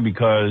the air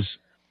because,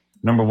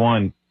 number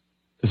one,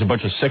 there's a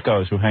bunch of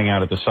sickos who hang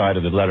out at the side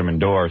of the Letterman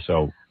door,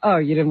 so... Oh,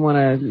 you didn't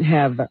want to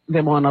have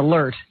them on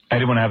alert. I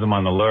didn't want to have them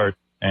on alert.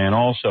 And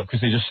also,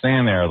 because they just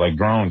stand there like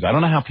drones. I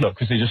don't know how people,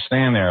 because they just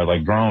stand there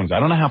like drones. I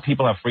don't know how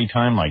people have free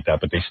time like that,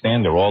 but they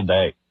stand there all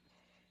day.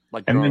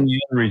 Like and drones. then the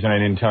other reason I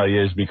didn't tell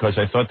you is because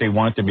I thought they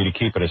wanted me to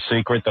keep it a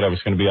secret that I was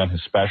going to be on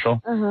his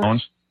special.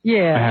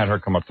 Yeah. I had her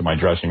come up to my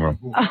dressing room.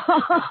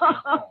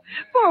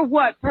 For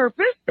what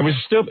purpose? It was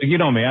still, you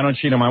know me, I don't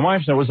cheat on my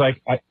wife. So it was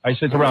like, I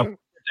said to Ralph, get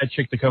that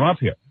chick to come up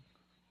here.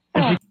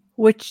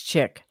 Which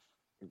chick?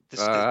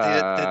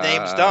 The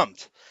name's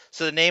dumped.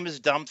 So the name is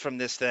dumped from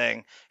this thing,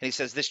 and he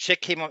says this chick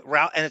came up,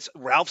 and it's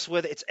Ralph's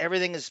with it.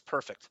 Everything is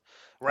perfect.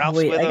 Ralph's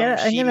with him.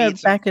 I'm gonna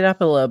back it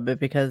up a little bit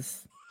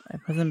because I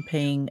wasn't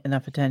paying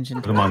enough attention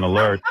to them on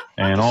alert,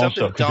 and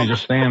also because they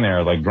just stand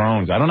there like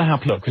drones. I don't know how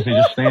people, because they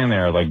just stand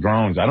there like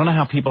drones. I don't know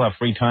how people have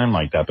free time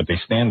like that, but they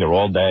stand there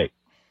all day.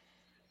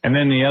 And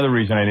then the other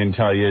reason I didn't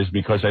tell you is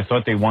because I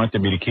thought they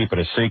wanted me to keep it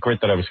a secret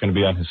that I was going to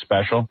be on his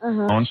special.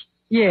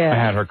 Yeah. I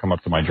had her come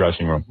up to my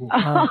dressing room.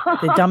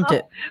 They dumped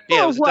it.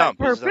 Yeah, it was what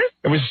purpose?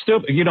 It was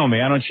still, you know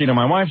me, I don't cheat on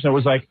my wife. So it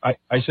was like,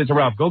 I said to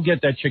Ralph, go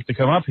get that chick to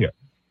come up here.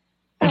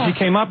 And she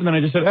came up, and then I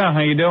just said, how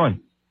you doing?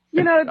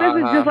 You know,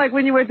 this is just like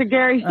when you were at the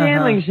Gary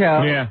Shandling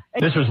show. Yeah,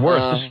 this was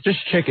worse. This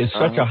chick is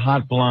such a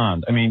hot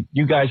blonde. I mean,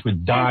 you guys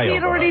would die She over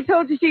had already her.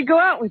 told you she'd go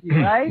out with you,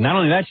 right? Not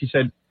only that, she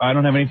said, I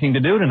don't have anything to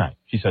do tonight,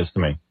 she says to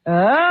me.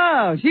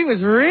 Oh, she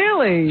was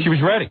really She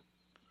was ready.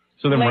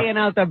 So then laying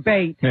out the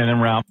bait. And then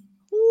Ralph.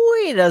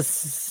 Wait a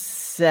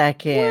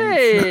second.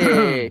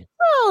 Hey,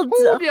 hold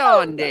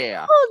on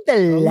there. Hold the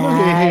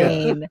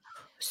line.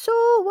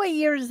 So, what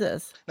year is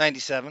this?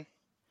 97.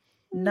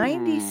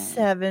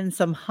 97.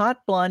 Some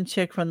hot blonde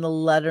chick from the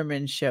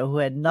Letterman show who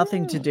had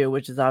nothing to do,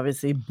 which is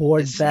obviously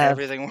bored Beth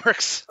Everything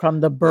works from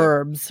the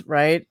Burbs,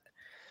 right?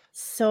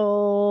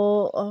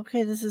 So,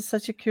 okay, this is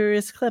such a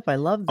curious clip. I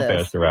love I'll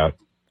this. pass her out.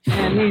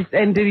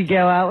 And did he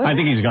go out with I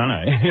think he's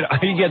gonna.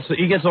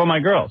 He gets all my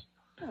girls.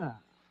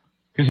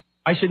 Because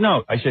I said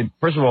no. I said,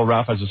 first of all,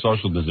 Ralph has a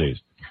social disease.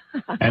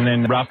 And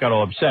then Ralph got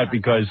all upset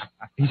because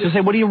he says,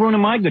 hey, what are you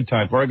ruining my good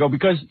time for? I go,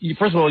 because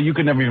first of all, you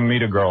could never even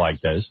meet a girl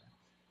like this.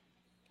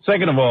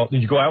 Second of all,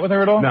 did you go out with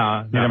her at all?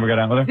 No. You never got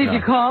out with her? Did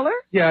you call her?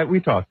 Yeah, we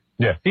talked.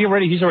 Yeah, he's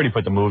already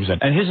put the moves in.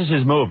 And his is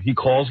his move. He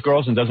calls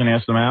girls and doesn't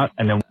ask them out.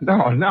 And then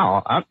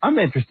No, I'm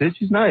interested.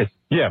 She's nice.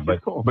 Yeah,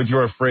 but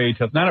you're afraid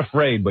to, not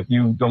afraid, but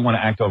you don't want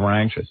to act over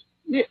anxious.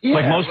 Yeah.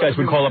 Like most guys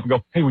would call up and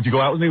go, hey, would you go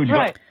out with me? Would you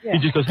Right, go? yeah. He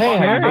just goes, hey,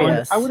 how you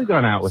doing? I would have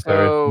gone out with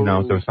her, you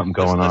know, if there was something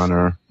going on,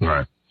 or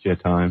she had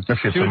time. If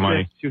she had some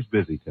money. She was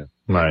busy too.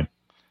 Right.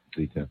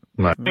 Busy too.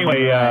 Right.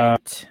 Anyway,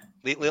 Let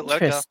it go.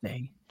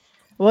 Interesting.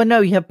 Well,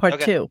 no, you have part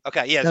two.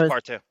 Okay, yeah, That it's was-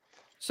 part two. That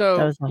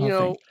So, was the whole you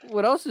know,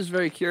 what else is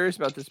very curious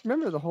about this?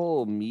 Remember the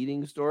whole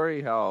meeting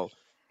story? How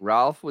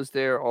Ralph was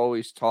there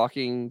always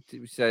talking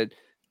to, said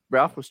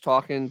Ralph was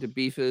talking to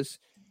Beefus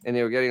and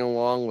they were getting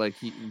along. Like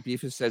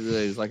Beefus said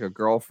that he was like a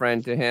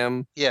girlfriend to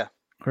him. Yeah.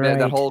 Right.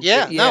 That whole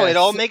No, it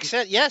all makes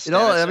sense. Yes. It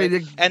all, Dennis. I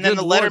mean, and then good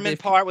the Lord, Letterman they've-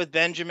 part with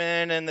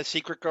Benjamin and the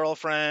secret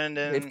girlfriend,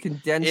 and They've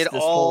condensed it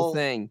this all, whole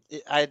thing.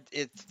 I'm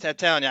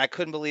telling you, I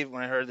couldn't believe it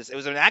when I heard this. It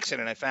was an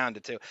accident. I found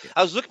it too.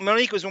 I was looking.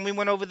 Monique was when we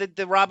went over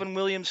the Robin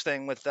Williams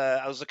thing with.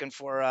 I was looking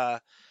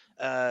for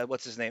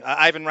what's his name,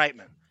 Ivan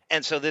Reitman,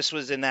 and so this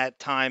was in that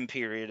time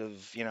period of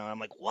I'm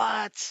like,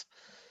 what?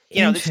 It's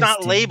not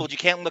Interesting. labeled. You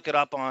can't look it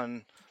up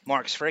on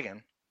Mark's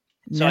Friggin'.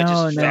 So No, I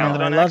just found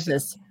it I on love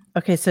accident. this.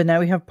 Okay, so now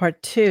we have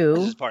part two.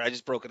 This is part. I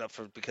just broke it up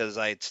because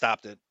I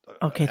stopped it.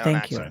 Okay, on thank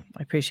accident. you.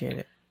 I appreciate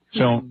it.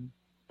 So,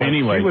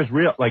 anyway. She was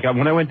real. Like,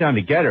 when I went down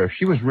to get her,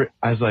 she was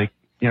I was like,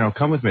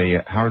 come with me.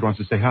 Howard wants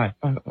to say hi.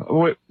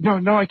 Wait,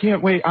 no, I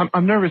can't wait.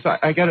 I'm nervous.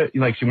 I got to,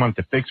 like, she wanted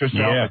to fix herself.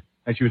 Yeah.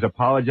 And she was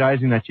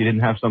apologizing that she didn't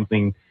have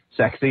something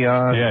sexy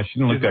on. Yeah, she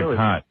didn't look She's that really-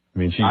 hot. I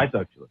mean, I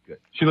thought she looked good.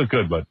 She looked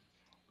good, but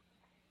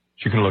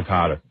she could have looked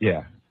hotter.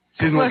 Yeah.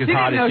 She didn't Well, look she as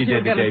hot didn't know as she she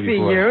was did the gonna day see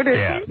before. you, did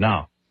Yeah, she?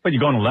 no. But you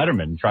go on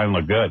Letterman and try and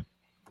look good.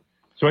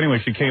 So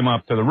anyway, she came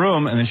up to the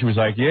room and then she was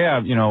like,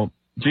 yeah,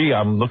 gee,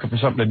 I'm looking for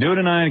something to do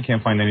tonight. I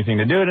can't find anything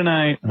to do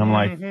tonight. And I'm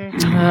like,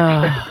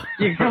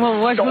 You can come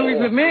and watch movies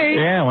with me.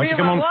 yeah, why Me don't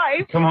you and my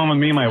wife. come home with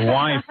me and my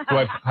wife, who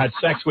I've had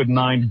sex with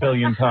 9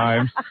 billion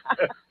times.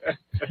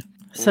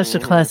 Such a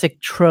classic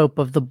trope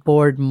of the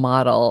bored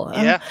model.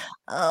 Yeah.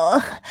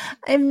 Oh,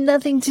 I have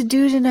nothing to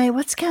do tonight.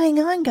 What's going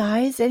on,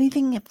 guys?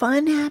 Anything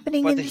fun happening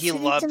in But the he city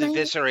loved tonight?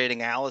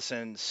 eviscerating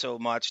Allison so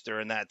much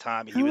during that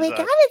time. He Oh was my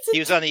God, it's a he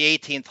was on the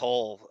 18th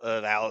hole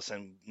of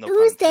Allison. No pun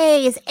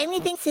Tuesday is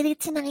anything city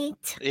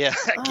tonight. Yeah,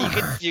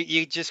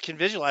 you just can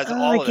visualize Oh,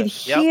 all I of can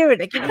it. Yep. hear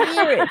it. I can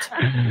hear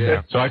it.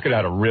 Yeah. So I could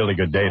have had a really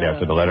good date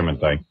after the Letterman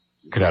thing.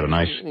 Could have had a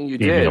nice You evening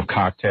did. of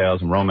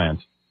cocktails and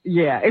romance.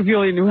 Yeah, if you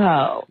only knew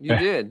how. You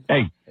did.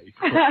 Hey,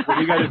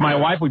 you guys, my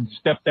wife would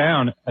step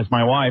down as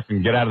my wife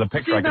and get out of the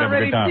picture. I She's could not have a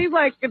ready. good time. She's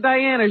like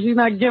Diana. She's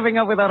not giving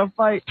up without a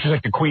fight. She's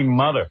like the queen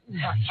mother.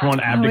 She won't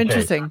Oh, abdicate.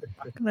 interesting.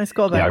 Nice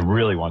callback. Yeah, I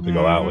really want to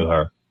go out with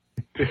her.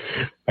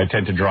 I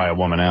tend to dry a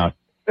woman out.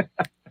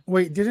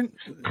 Wait, didn't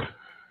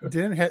almost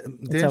they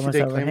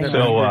over. claim Hang that? on.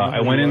 So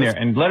I went in there,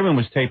 and Letterman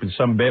was taping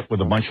some bit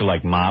with a bunch of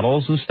like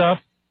models and stuff.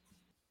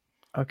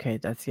 Okay,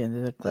 that's the end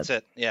of the clip.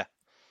 That's it. Yeah.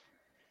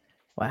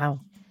 Wow.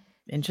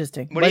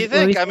 Interesting. What do you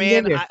think? I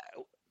mean,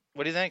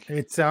 what do you think?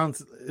 It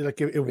sounds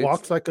like it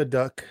walks like a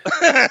duck.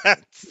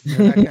 That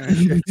kind of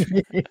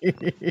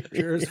shit.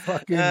 Yours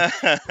fucking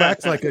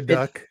quacks like a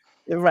duck.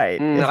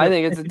 Right. I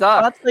think it's a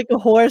duck. It's like a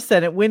horse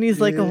and it whinnies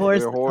like a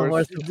horse. A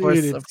horse.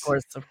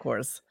 Of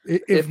course.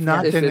 If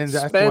not, then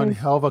that's one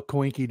hell of a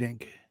coinky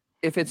dink.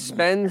 If it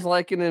spends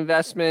like an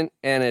investment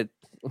and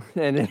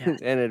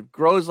it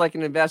grows like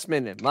an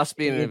investment, it must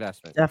be an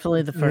investment.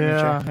 Definitely the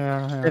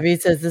furniture.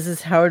 David says this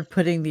is Howard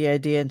putting the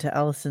idea into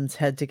Ellison's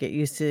head to get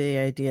used to the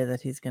idea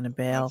that he's going to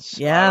bail.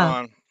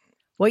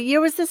 What year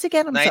was this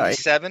again? I'm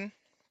 97. sorry.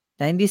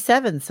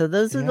 97. So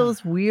those are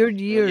those weird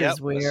years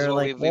where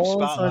like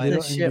all sorts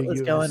of shit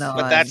was going on.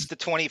 But that's the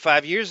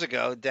 25 years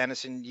ago,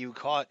 Dennis, and you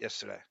caught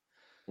yesterday.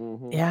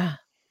 Mm-hmm. Yeah,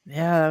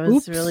 that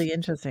was really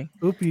interesting.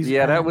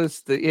 Yeah, that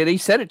was he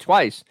said it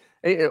twice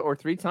or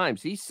 3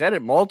 times. He said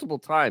it multiple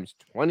times.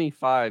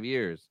 25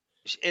 years.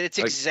 It's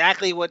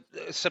exactly what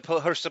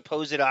her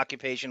supposed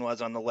occupation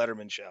was on the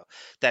Letterman show.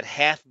 That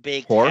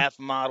half-baked,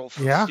 half-model,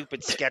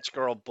 stupid sketch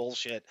girl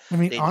bullshit. I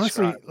mean,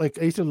 honestly, like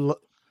we used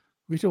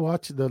to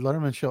watch the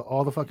Letterman show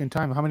all the fucking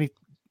time. How many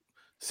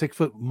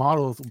 6-foot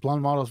models,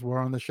 blonde models were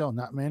on the show?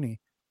 Not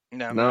many.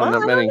 No,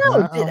 not many.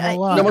 They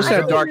almost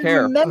had dark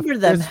hair. I remember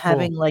them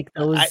having like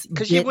those.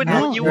 Because you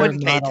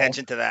wouldn't pay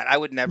attention to that. I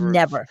would never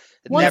pay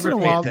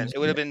attention. It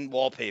would have been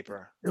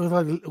wallpaper. It was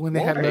like when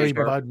they had Larry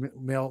Bud,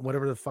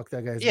 whatever the fuck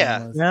that guy's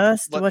name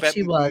was. Just what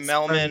she was.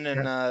 Melman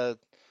and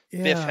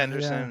Biff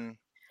Henderson.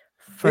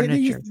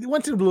 Furniture. They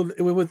went to the blue.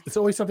 It's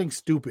always something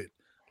stupid,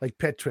 like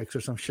Pet Tricks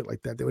or some shit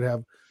like that. They would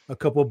have a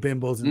couple of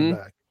bimbos in the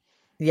back.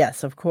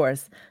 Yes, of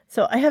course.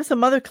 So I have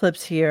some other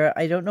clips here.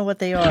 I don't know what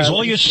they are. Because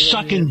all you're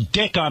sucking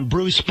dick on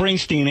Bruce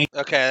Springsteen.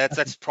 Okay,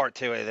 that's part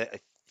 2, I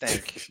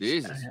think.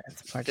 Jesus.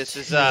 This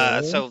is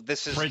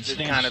this is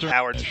kind of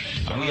Howard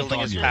wielding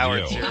his power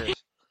in Sirius.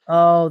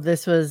 Oh,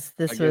 this was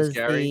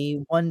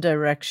the One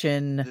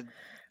Direction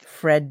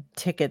Fred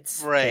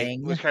tickets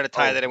thing. We're trying to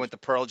tie that in with the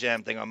Pearl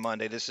Jam thing on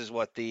Monday. This is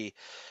what the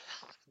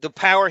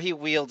power he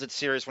wields at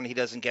Sirius when he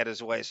doesn't get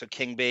his way. So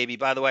King Baby,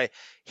 by the way,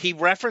 he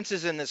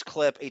references in this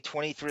clip a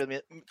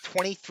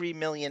 $23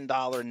 million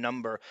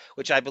number,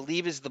 which I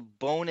believe is the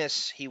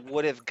bonus he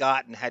would have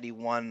gotten had he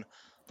won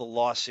the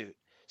lawsuit.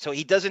 So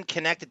he doesn't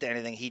connect it to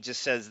anything. He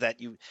just says that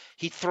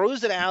he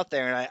throws it out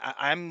there, and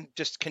I'm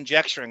just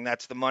conjecturing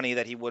that's the money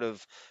that he would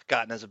have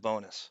gotten as a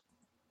bonus.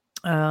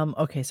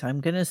 Okay, so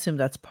I'm going to assume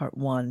that's part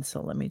 1.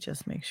 So let me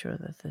just make sure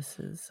that this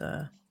is.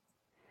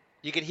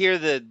 You could hear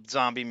the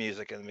zombie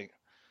music in the.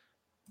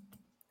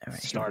 All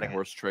right, starting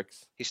horse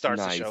tricks. He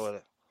starts the show with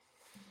it.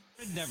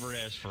 I'd never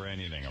asked for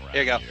anything around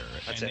here. There you go.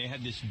 That's it. They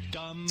had this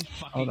dumb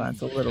fucking. Hold on,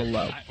 it's a little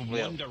low.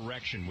 One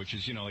Direction, which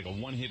is like a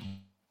one-hit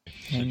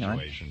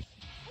situation.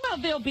 Well,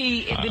 they'll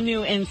be the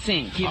new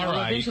NSYNC.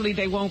 Eventually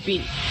they won't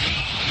be.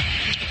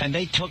 And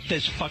they took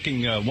this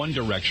fucking One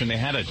Direction. They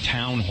had a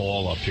town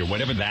hall up here,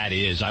 whatever that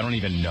is. I don't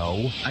even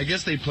know. I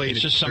guess they played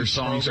just some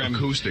songs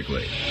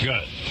acoustically.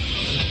 Good.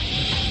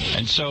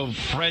 And so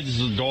Fred's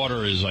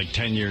daughter is like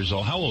 10 years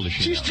old. How old is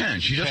she? She's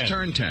 10. She just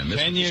turned 10.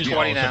 10 years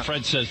old. So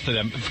Fred says to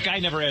them, the guy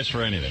never asked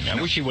for anything.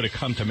 I wish he would have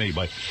come to me,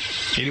 but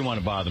he didn't want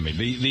to bother me.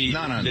 The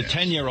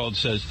 10-year-old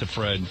says to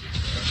Fred,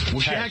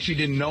 well, she actually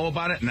didn't know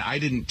about it, and I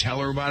didn't tell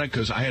her about it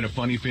because I had a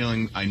funny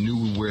feeling I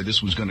knew where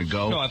this was going to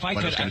go. No, but I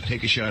was going to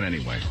take a shot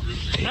anyway.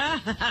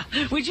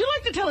 Would you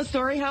like to tell a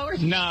story,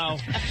 Howard? No.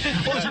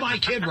 Well, it's my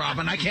kid,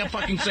 Robin. I can't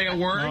fucking say a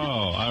word. Oh,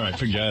 all right.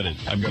 Forget it.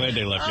 I'm glad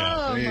they left you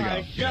out. There you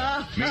go.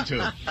 Yeah, me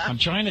too. I'm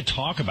trying to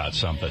talk about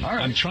something. All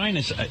right. I'm trying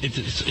to.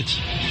 It's.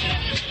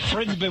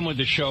 Fred's been with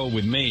the show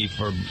with me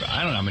for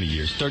I don't know how many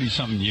years,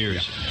 30-something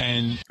years,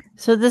 and.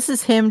 So this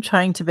is him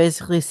trying to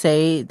basically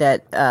say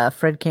that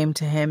Fred came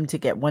to him to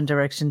get One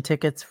Direction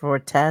tickets for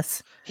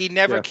Tess. He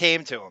never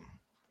came to him,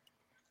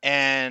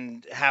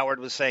 and Howard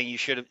was saying you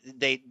should have.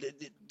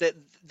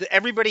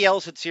 Everybody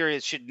else at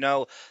Sirius should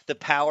know the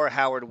power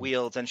Howard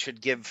wields and should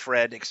give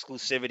Fred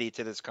exclusivity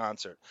to this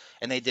concert.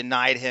 And they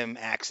denied him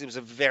access. It was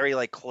a very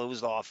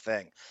closed off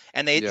thing.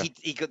 And he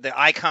the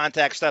eye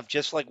contact stuff,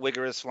 just like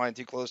Wiggerus flying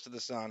too close to the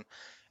sun.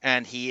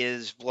 And he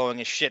is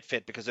blowing a shit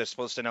fit because they're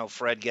supposed to know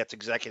Fred gets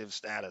executive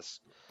status.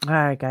 All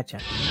right, gotcha.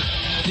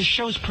 This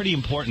show's pretty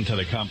important to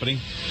the company.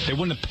 They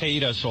wouldn't have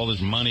paid us all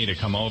this money to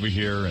come over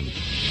here and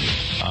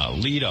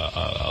lead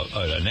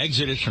an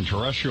exodus from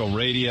terrestrial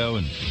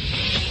radio.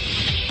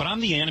 But I'm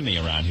the enemy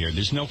around here.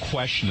 There's no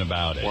question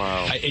about it.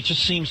 Wow. It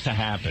just seems to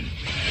happen.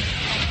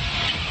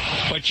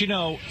 But,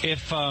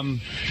 if...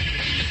 and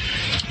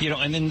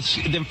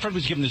then Fred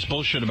was giving this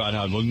bullshit about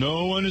how,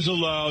 no one is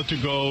allowed to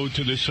go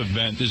to this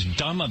event, this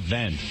dumb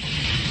event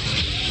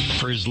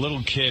for his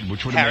little kid,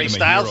 which would have made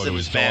him a hero to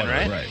his daughter.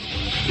 Right?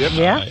 Yep.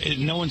 Yeah.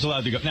 No one's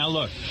allowed to go. Now,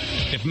 look,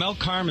 if Mel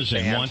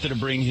Karmazin wanted to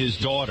bring his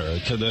daughter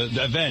to the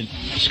event,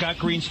 Scott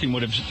Greenstein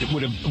would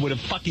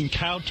have fucking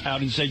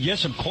kowtowed and said,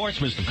 yes, of course,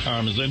 Mr.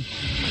 Karmazin.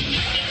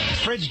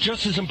 Fred's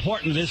just as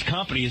important to this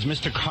company as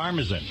Mr.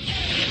 Karmazin.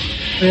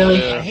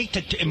 Really? I hate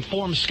to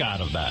inform Scott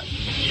of that.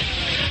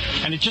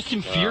 And it just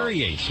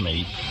infuriates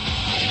me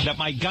that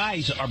my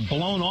guys are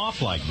blown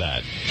off like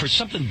that for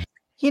something.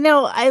 You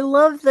know, I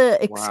love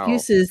the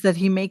excuses that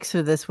he makes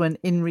for this when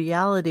in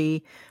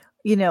reality,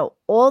 you know,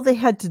 all they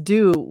had to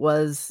do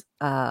was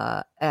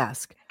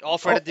ask. All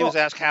Fred had to do was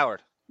ask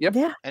Howard. Yep.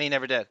 Yeah. And he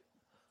never did.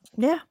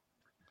 Yeah.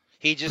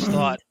 He just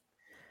thought,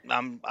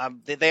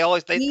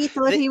 he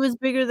thought he was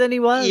bigger than he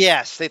was.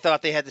 Yes, they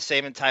thought they had the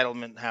same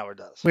entitlement Howard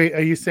does. Wait,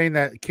 are you saying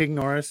that King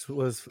Norris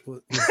was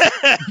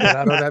get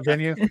out of that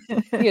venue?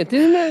 Yeah,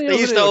 didn't they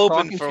used to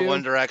open for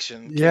One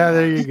Direction? Yeah,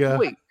 there you go.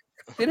 Wait,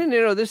 didn't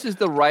you know this is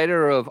the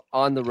writer of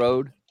On the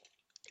Road?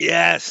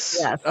 Yes.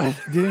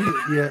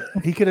 Yeah,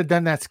 he could have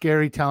done that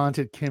scary,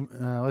 talented Kim.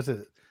 Was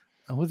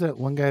that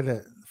one guy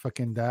that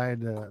fucking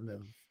died?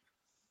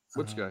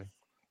 Which guy?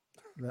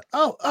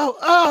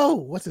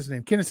 What's his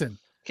name? Kinnison.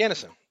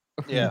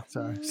 Yeah.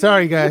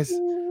 Sorry, guys.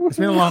 It's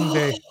been a long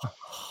day.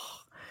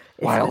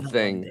 Wild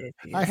thing.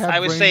 I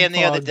was saying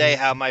the other day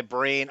how my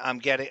brain, I'm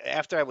getting,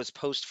 after I was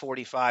post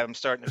 45, I'm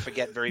starting to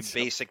forget very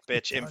basic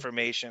bitch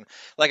information.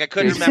 Like I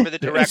couldn't remember the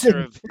director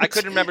of, I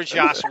couldn't remember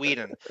Joss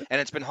Whedon,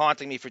 and it's been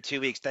haunting me for 2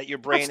 weeks that your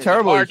brain is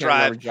a hard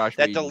drive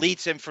that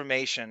deletes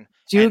information.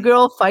 Jew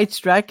girl fights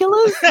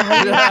Draculas?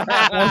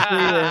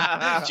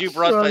 Jew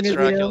broad fights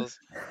Draculas.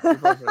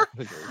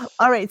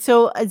 All right,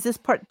 so is this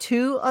part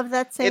 2 of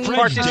that same? It's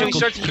part 2. So he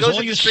goes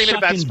into screaming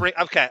about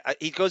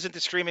he goes into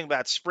screaming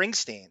about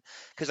Springsteen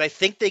because I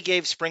think they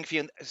gave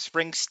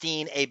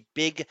Springsteen a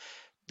big.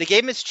 They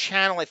gave him his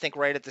channel, I think,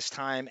 right at this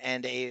time,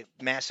 and a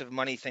massive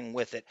money thing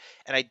with it.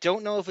 And I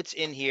don't know if it's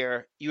in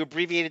here. You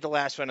abbreviated the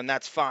last one, and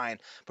that's fine.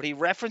 But he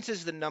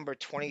references the number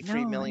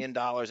 $23 million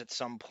at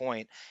some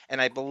point, and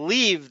I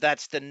believe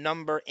that's the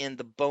number in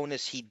the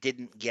bonus he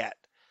didn't get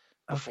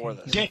before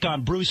this. Dick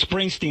on Bruce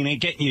Springsteen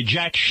ain't getting you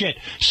jack shit.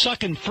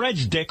 Sucking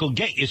Fred's dick will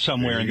get you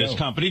somewhere in this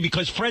company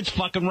because Fred's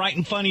fucking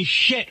writing funny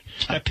shit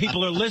that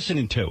people are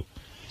listening to.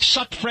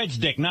 Suck Fred's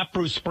dick, not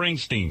Bruce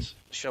Springsteen's.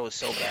 The show is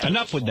so bad.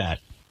 Enough with that.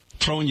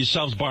 Throwing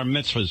yourselves bar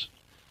mitzvahs.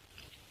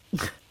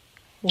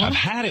 I've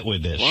had it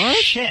with this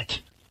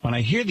shit. When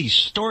I hear these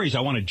stories, I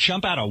want to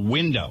jump out a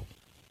window.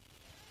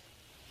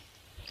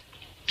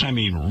 I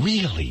mean,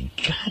 really,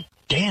 god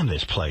damn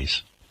this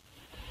place.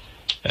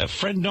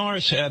 Fred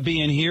Norris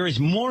being here is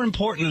more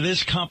important to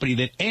this company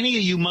than any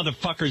of you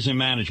motherfuckers in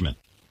management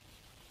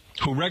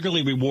who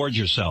regularly reward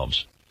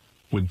yourselves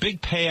with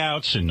big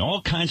payouts and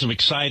all kinds of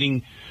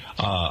exciting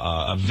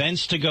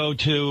events to go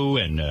to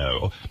and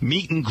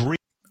meet and greet.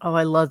 Oh,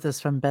 I love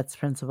this from Bet's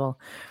Principal.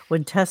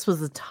 When Tess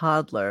was a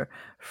toddler,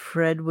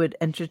 Fred would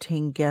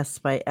entertain guests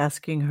by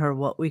asking her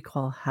what we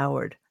call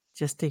Howard,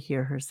 just to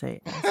hear her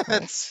say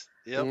it.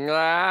 Yep.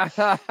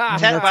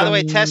 By the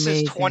way, Tess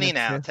is 20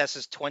 now. Tess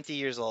is 20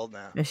 years old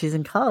now. Yeah, she's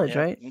in college,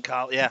 right? In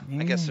college, yeah.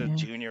 I guess a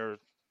junior.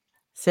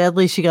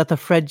 Sadly, she got the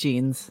Fred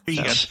genes.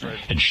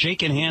 And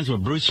shaking hands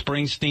with Bruce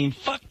Springsteen.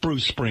 Fuck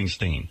Bruce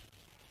Springsteen.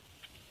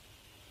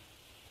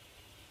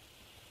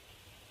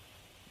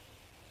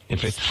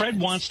 If Fred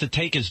wants to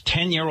take his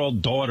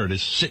 10-year-old daughter to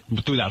sit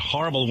through that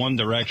horrible One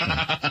Direction,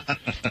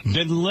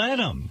 then let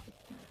him.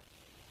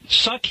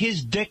 Suck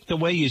his dick the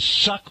way you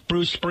suck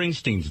Bruce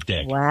Springsteen's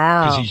dick.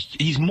 Wow. Because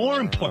he's more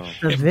important.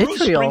 The If vitriol.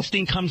 Bruce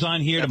Springsteen comes on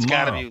here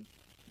tomorrow, Gotta be,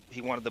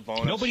 he wanted the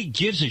bonus. nobody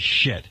gives a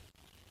shit.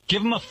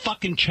 Give him a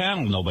fucking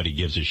channel. Nobody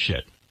gives a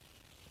shit.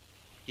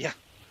 Yeah.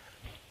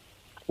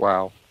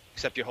 Wow.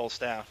 Except your whole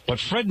staff. But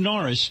Fred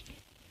Norris,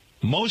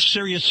 most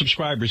serious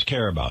subscribers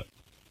care about.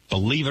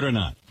 Believe it or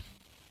not.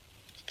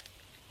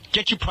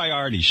 Get your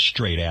priorities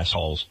straight,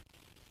 assholes.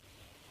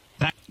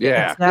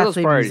 Yeah,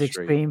 exactly. Music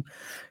Stream.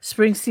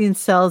 Springsteen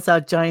sells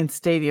out Giant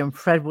Stadium.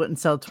 Fred wouldn't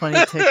sell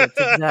 20 tickets.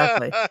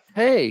 Exactly.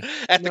 Hey,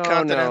 at the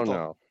Continental.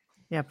 No.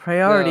 Yeah,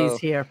 priorities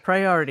here.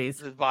 Priorities.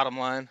 The bottom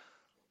line.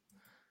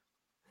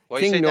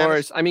 King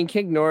Norris.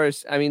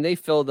 They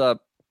filled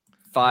up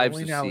 5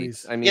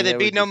 seats. I mean, yeah, there'd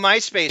be no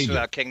MySpace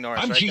without King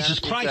Norris. I'm Jesus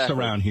Christ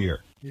around here.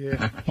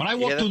 Yeah. When I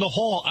walk through the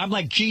hall, I'm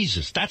like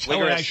Jesus. That's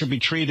how I should be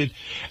treated.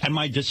 And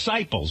my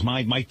disciples,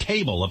 my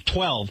table of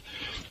 12,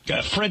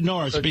 Fred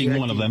Norris being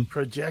one of them,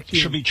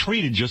 should be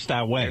treated just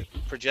that way.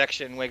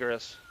 Projection,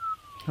 vigorous.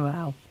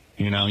 Wow.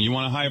 You know, you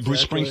want to hire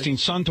Bruce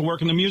Springsteen's son to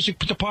work in the music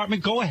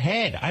department? Go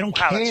ahead. I don't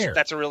care.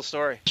 That's a real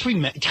story.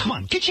 Come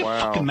on, get your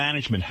fucking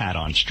management hat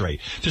on straight.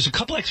 There's a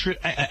couple extra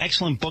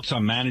excellent books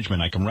on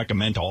management I can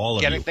recommend to all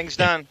of you. Getting things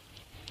done.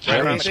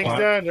 Fred's dick,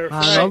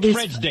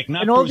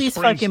 not and all Bruce these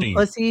Springsteen. fucking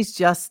pussies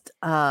just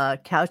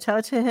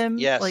kowtow to him.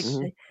 Yes.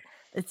 Like,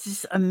 it's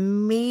just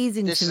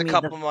amazing this to is me. a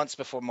couple months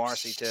before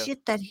Marcy, too.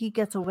 Shit that he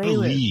gets away with.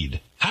 Lead.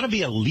 How to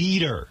be a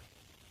leader.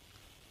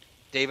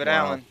 David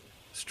Allen.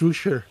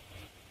 Strusher.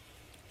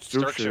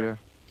 Yeah.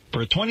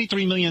 For a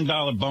 $23 million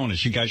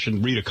bonus, you guys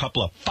should read a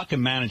couple of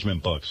fucking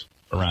management books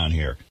around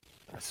here.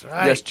 That's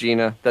right. Yes,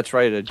 Gina. That's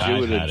right. A Jew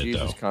I've with had a it,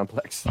 Jesus though.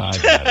 complex.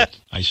 I've had it.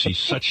 I see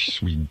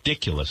such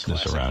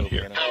ridiculousness around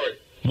here. Howard.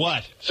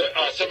 What? So,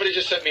 somebody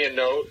just sent me a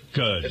note.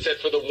 Good. It said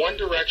for the One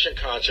Direction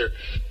concert,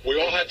 we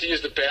all had to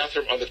use the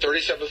bathroom on the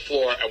 37th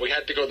floor, and we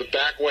had to go the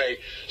back way,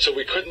 so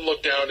we couldn't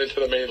look down into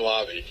the main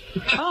lobby.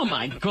 Oh,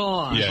 my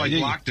God. It's like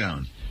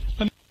lockdown.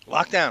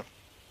 Lockdown.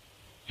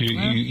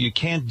 You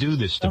can't do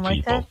this to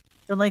people.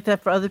 Don't like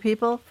that for other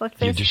people?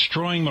 Fuckface? You're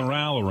destroying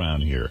morale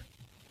around here.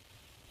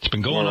 It's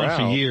been going on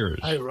for years.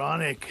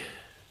 Ironic.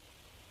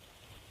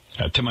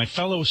 To my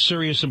fellow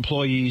Sirius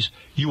employees,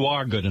 you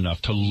are good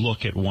enough to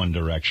look at One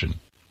Direction.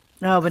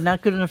 No, but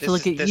not good enough to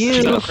look at you.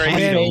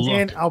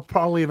 And I'll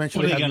probably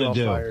eventually have you all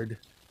fired.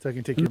 So I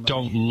can take your money.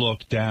 Don't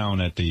look down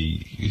at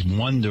the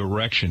One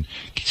Direction.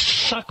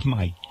 Suck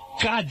my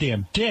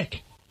goddamn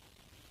dick.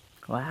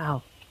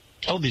 Wow.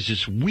 Oh, there's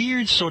this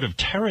weird sort of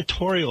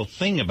territorial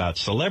thing about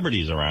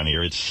celebrities around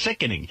here. It's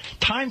sickening.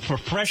 Time for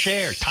fresh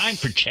air. Time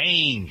for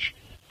change.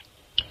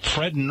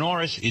 Fred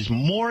Norris is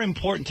more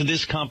important to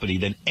this company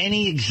than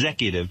any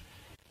executive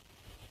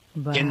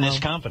in this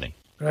company.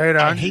 Right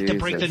on. I hate to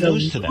break the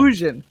news to them.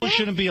 People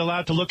shouldn't be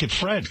allowed to look at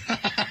Fred.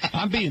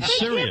 I'm being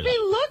serious.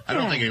 I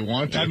don't think they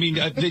want to. I mean,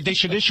 they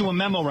should issue a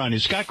memo around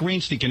here. Scott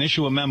Greenstein can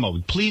issue a memo.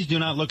 Please do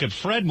not look at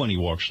Fred when he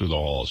walks through the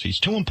halls.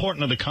 He's too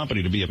important to the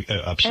company to be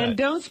upset. And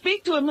don't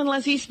speak to him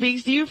unless he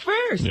speaks to you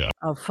first. Yeah.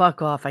 Oh,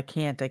 fuck off. I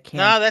can't.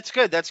 No, that's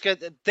good. That's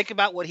good. Think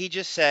about what he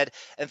just said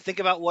and think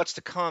about what's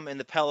to come in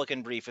the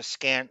Pelican Brief a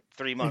scant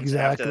 3 months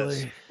after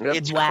this. Yep.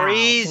 It's Wow.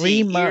 crazy,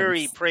 3 months.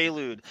 eerie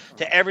prelude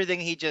to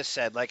everything he just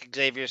said. Like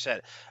Xavier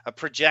said, a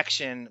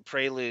projection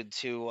prelude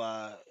to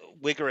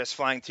Wigorous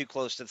flying too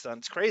close to the sun.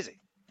 It's crazy.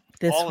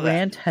 This All of that.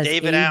 rant has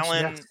David aged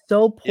Allen.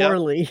 so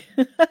poorly.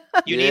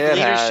 You need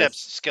leadership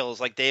skills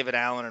like David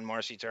Allen and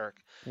Marcy Turk.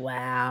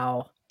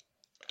 Wow.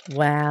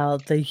 Wow,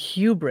 the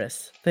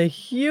hubris.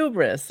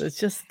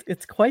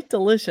 It's quite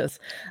delicious.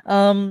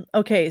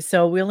 Okay,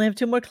 so we only have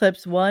 2 more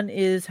clips. One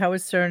is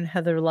Howard Stern,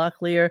 Heather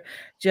Locklear,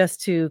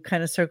 just to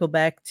kind of circle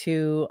back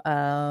to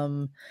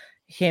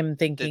him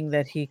thinking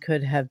that he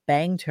could have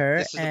banged her.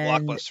 This is the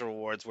Blockbuster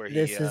Awards where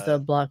this is the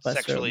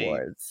Blockbuster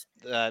Awards.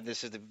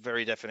 This is the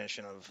very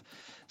definition of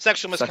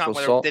sexual misconduct.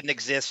 assault. Didn't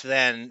exist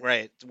then,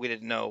 right? We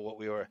didn't know what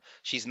we were.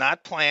 She's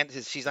not planned.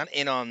 She's not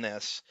in on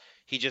this.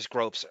 He just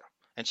gropes her.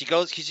 And she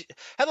goes.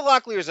 Heather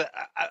Locklear is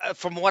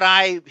from what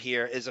I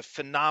hear, is a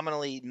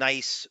phenomenally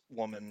nice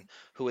woman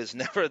who has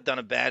never done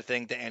a bad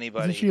thing to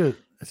anybody.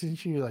 Isn't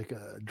she like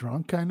a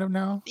drunk kind of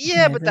now?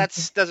 Yeah, but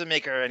that doesn't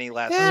make her any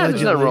less. Yeah,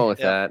 there's nothing wrong with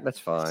that. That's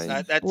fine.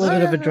 A little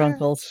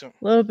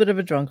bit of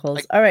a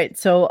drunkles. All right,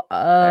 so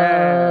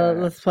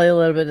let's play a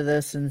little bit of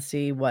this and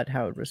see what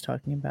Howard was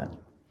talking about.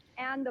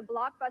 And the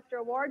Blockbuster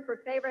Award for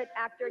Favorite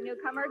Actor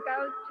Newcomer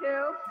goes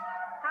to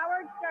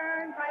Howard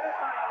Stern, Private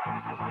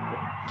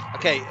Eye.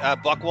 Okay,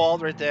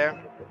 Buchwald right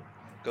there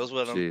goes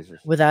with him.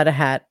 Jesus. Without a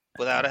hat.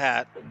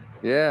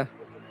 Yeah.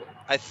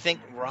 I think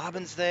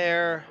Robin's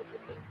there.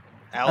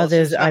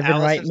 There's Ivan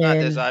Allison's not.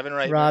 Reitman. There's Ivan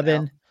Reitman.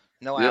 Robin.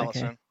 No Yeah.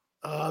 Allison. Okay.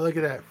 Oh, look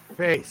at that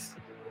face.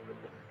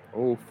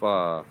 Oh,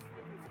 fuck.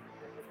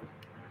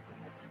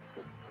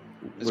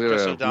 It's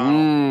Chris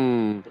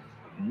O'Donnell.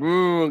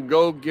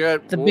 Go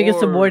get The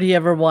biggest award he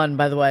ever won,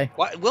 by the way.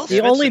 Will The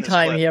Smith's only in this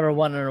time clip. he ever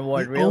won an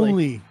award,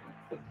 really.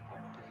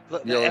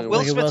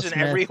 Will Smith's in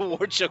every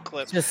award show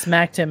clip. Just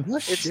smacked him.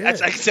 That's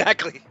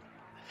exactly.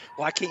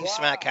 Why can't you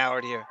smack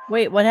Howard here?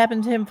 Wait, what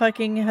happened to him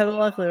fucking Heather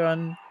Locklear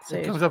on It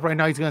stage? comes up right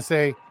now. He's going to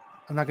say,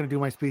 I'm not going to do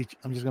my speech.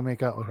 I'm just going to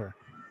make out with her.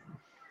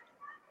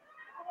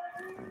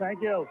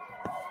 Thank you.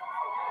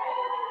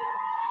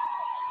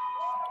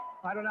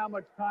 I don't know how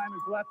much time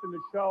is left in the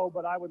show,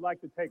 but I would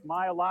like to take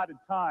my allotted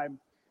time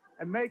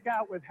and make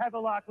out with Heather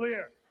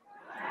Locklear.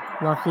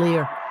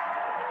 Locklear.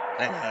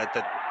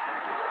 The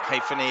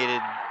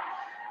hyphenated.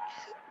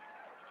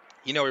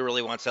 You know he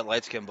really wants that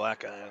light-skinned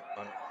black guy.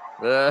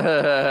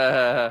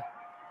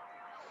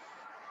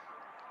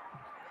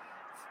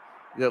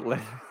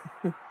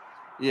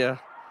 Yeah.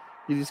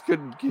 He just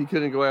couldn't. He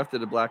couldn't go after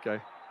the black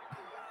guy.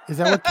 Is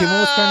that what Kimmel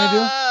was trying to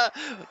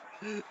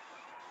do?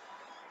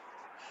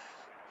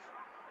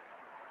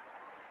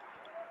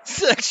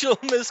 Sexual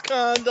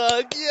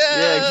misconduct. Yeah.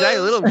 Yeah,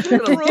 exactly. Little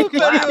Brooke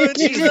Benioff,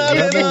 she's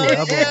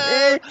happening.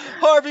 Yeah.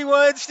 Harvey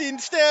Weinstein,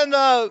 stand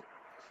up.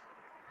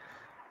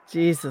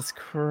 Jesus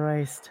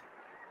Christ.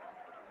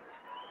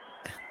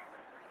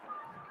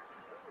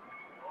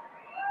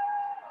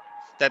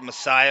 that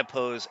Messiah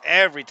pose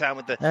every time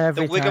with the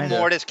rigor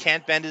mortis,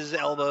 can't bend his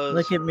elbows.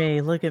 Look at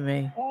me. Look at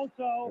me.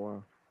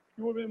 Also,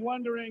 you have been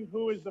wondering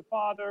who is the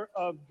father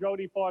of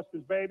Jodie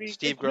Foster's baby.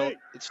 Steve Grillo.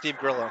 It's Steve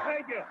Grillo.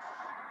 Thank you.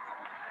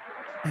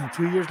 And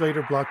 2 years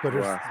later,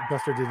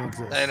 Blockbuster didn't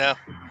exist. I know.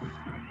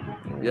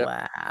 Yep.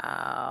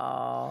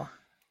 Wow.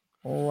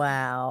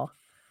 Wow.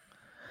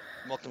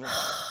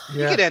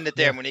 You could end it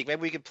there, Monique.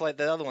 Maybe we could play.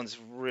 The other one's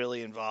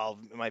really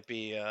involved. It might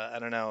be, I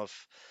don't know,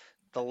 if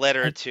the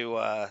letter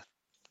to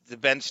the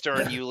Ben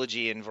Stern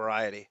eulogy in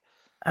Variety.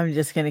 I'm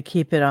just gonna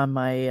keep it on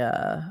my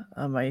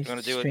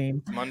stream. Do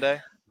it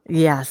Monday?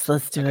 Yes,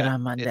 let's do it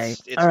on Monday.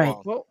 It's all right.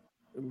 long. Well,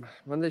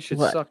 Monday should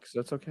What? suck, so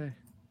that's okay.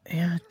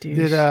 Yeah,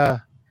 dude.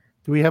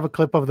 Do we have a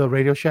clip of the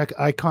Radio Shack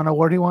Icon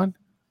Award he won?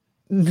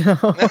 No.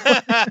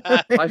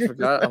 I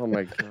forgot. Oh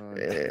my god.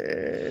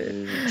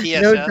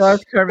 TSS. No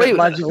Darth Kermit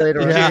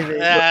modulator. Yeah,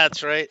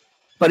 that's right.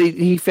 But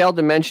he failed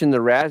to mention the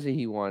Razzie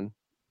he won.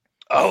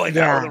 Oh, I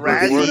know the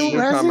Razzie. Worst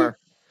newcomer.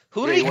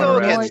 Who did he go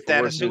against,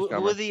 Dennis? Who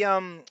were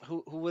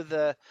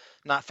the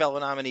not fellow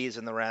nominees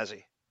in the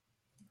Razzie?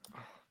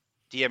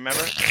 Do you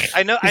remember?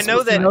 I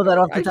know that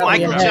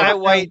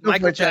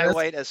Michael Jai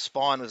White as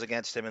Spawn was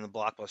against him in the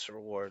Blockbuster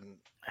Award.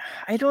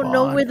 I don't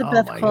know where the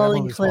Beth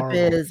Calling clip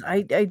is.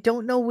 I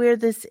don't know where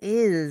this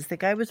is. The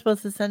guy was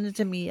supposed to send it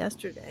to me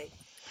yesterday.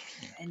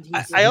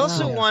 I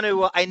also want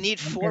to. I need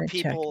 4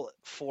 people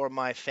for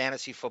my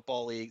fantasy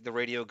football league, the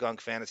Radio Gunk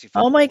Fantasy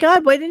Football. Oh my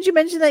God! Why didn't you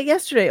mention that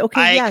yesterday?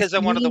 Okay, because I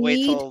wanted to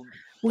wait till.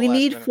 We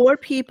need 4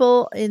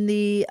 people in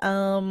the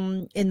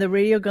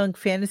Radio Gunk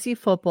Fantasy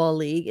Football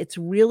League. It's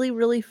really,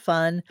 really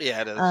fun.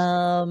 Yeah, it is.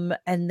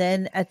 And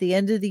then at the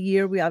end of the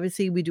year, we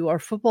do our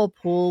football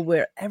pool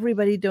where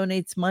everybody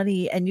donates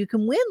money, and you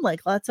can win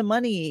like lots of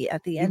money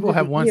at the end. People of the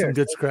have won year. some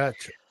good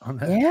scratch on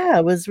that. Yeah,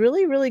 it was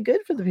really, really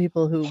good for the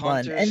people who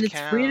won, and it's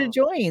free to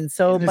join.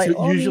 So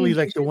usually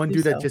like the one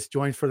dude that just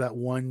joined for that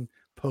one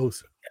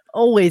post.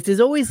 There's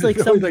always like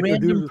some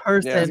random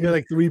person. He's got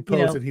like 3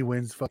 posts and he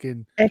wins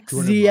fucking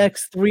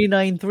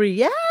XZX393.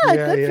 Yeah,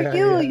 good for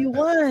you. You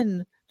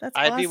won. That's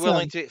I'd awesome. be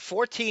willing to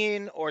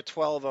 14 or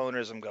 12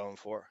 owners. I'm going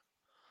for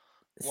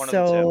one of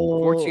the 2.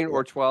 14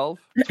 or 12.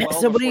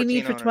 So what do you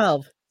need for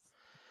 12?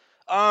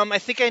 I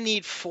think I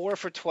need 4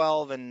 for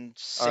 12 and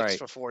 6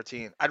 for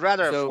 14. I'd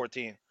rather have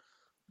 14.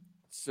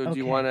 So do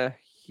you want to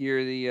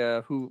hear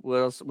the who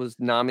else was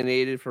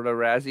nominated for the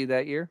Razzie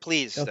that year?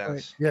 Please,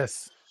 Dennis.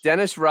 Yes.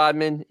 Dennis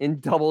Rodman in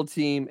Double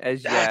Team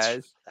as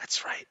Yaz.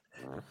 That's right.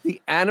 The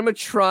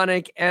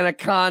animatronic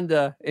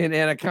Anaconda in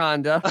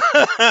Anaconda.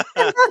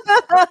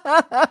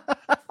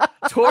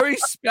 Tori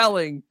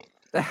Spelling,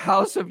 the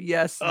House of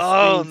Yes.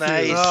 Oh,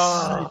 nice.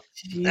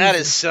 That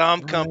is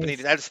some company.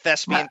 That's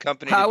thespian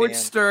company. Howard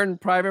Stern,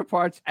 Private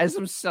Parts as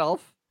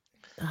himself.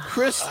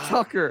 Chris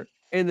Tucker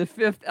in The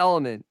Fifth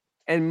Element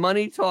and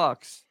Money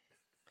Talks.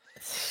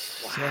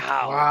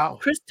 Wow.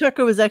 Chris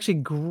Tucker was actually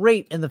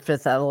great in The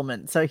Fifth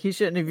Element, so he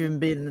shouldn't have even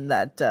been in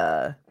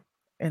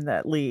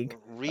that league.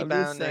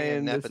 Rebounding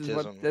and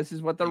nepotism. This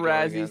is what the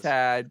Razzies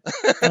had.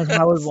 And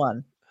Howard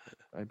won.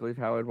 I believe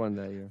Howard won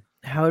that year.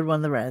 Howard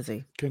won the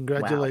Razzie.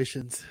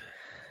 Congratulations.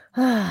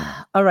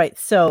 Wow. All right,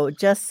 so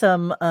just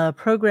some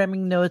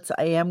programming notes.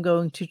 I am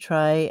going to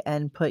try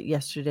and put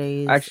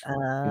yesterday's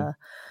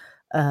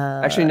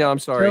Actually, no, I'm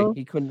sorry.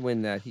 He couldn't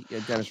win that.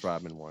 Dennis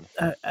Rodman won.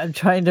 I'm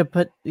trying to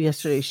put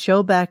yesterday's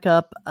show back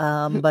up.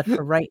 But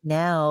for right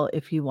now,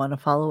 if you want to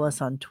follow us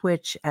on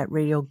Twitch at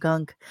Radio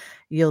Gunk,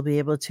 you'll be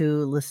able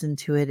to listen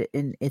to it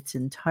in its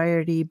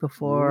entirety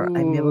before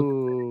I'm able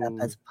to put it up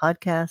as a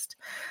podcast.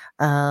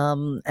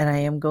 And I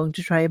am going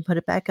to try and put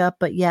it back up.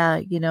 But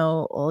yeah,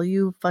 all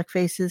you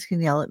fuckfaces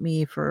can yell at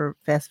me for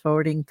fast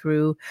forwarding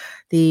through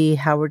the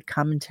Howard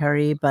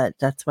commentary, but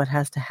that's what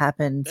has to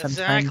happen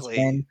sometimes.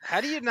 Exactly.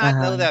 How do you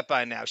not know that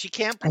by now? She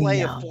can't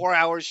play a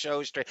 4-hour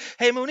show straight.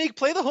 Hey, Monique,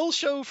 play the whole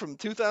show from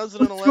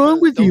 2011. What's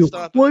wrong with you?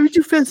 Why would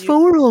you fast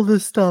forward all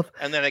this stuff?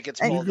 And then it gets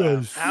pulled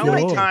out. How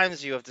many times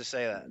do you have to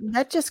say that?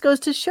 That just goes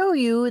to show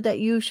you that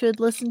you should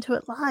listen to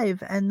it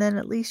live, and then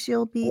at least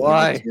you'll be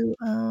able to.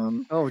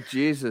 Oh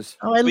Jesus!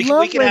 Oh, I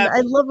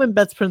love when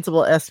Beth's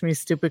principal asks me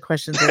stupid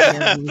questions at the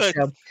end of the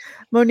show.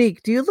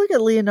 Monique, do you look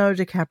at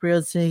Leonardo DiCaprio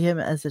and see him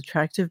as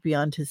attractive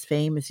beyond his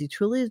fame? Is he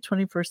truly a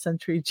 21st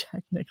century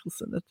Jack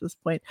Nicholson at this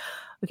point?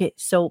 Okay,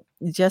 so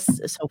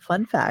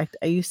fun fact,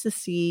 I used to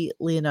see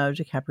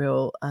Leonardo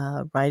DiCaprio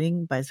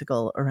riding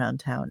bicycle around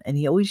town, and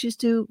he always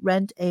used to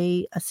rent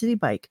a city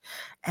bike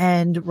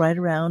and ride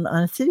around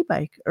on a city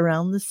bike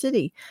around the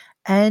city.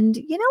 And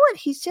you know what?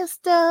 He's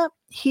just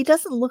he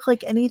doesn't look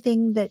like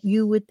anything that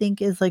you would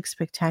think is like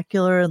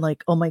spectacular and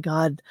like, oh my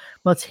God,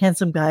 most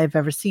handsome guy I've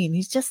ever seen.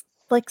 He's just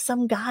like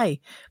some guy.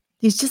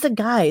 He's just a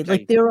guy.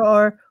 Like there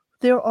are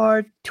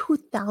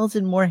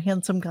 2,000 more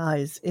handsome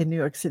guys in New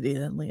York City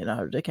than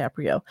Leonardo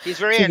DiCaprio. He's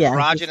very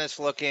androgynous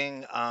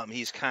looking.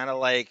 He's kind of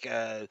like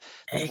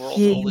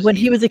when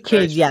he was a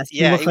kid. Yes,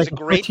 he was a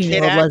great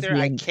kid actor.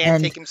 I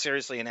can't take him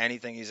seriously in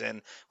anything he's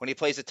in. When he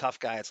plays a tough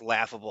guy, it's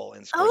laughable.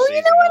 In oh,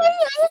 you know what?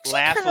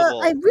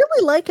 I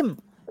really like him.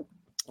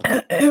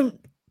 I'm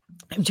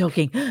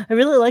joking. I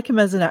really like him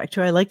as an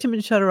actor. I liked him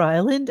in Shutter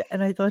Island,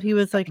 and I thought he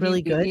was like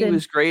really good. He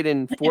was great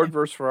in Ford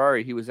vs.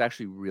 Ferrari. He was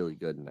actually really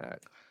good in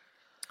that.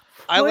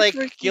 I like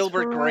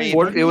Gilbert Grape.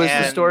 It was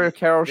the story of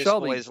Carroll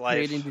Shelby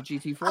creating the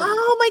GT40.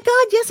 Oh my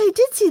God! Yes, I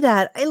did see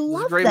that. I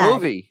love that. Great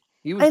movie.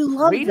 He was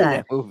great in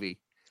that movie.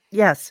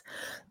 Yes.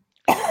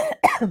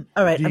 All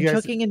right, I'm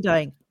choking and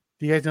dying.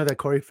 Do you guys know that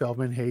Corey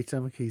Feldman hates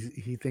him?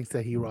 He thinks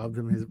that he robbed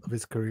him of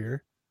his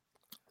career.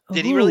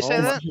 Did he really say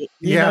that?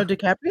 Leonardo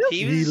DiCaprio?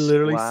 He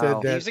literally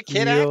said that. He was a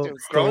kid actor.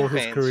 Stole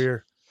his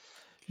career.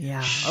 Yeah.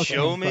 Okay.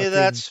 Show me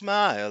that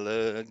smile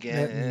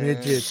again. That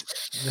midget.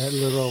 That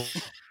little.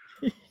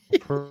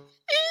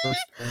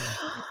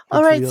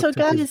 All right, so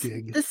guys,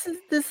 this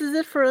is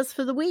it for us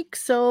for the week.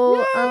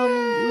 So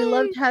we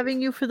loved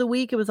having you for the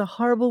week. It was a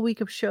horrible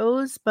week of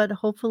shows, but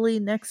hopefully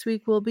next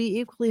week will be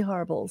equally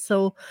horrible.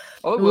 So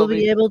we'll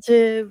be able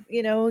to,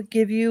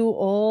 give you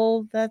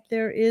all that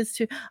there is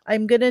to.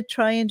 I'm gonna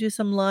try and do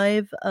some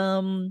live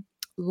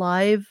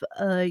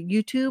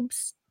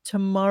YouTube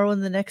tomorrow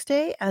and the next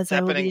day, as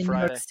I will be in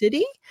Friday. New York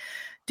City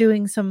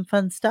doing some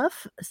fun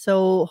stuff.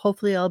 So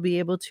hopefully I'll be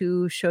able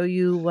to show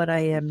you what I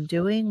am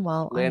doing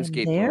while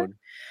Landscape I am there. mode.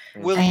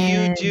 Will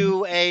you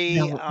do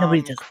a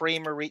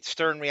Kramer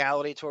Stern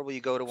reality tour? Will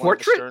you go to one of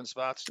the Stern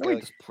spots?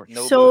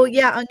 So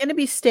yeah, I'm going to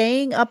be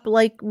staying up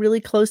like really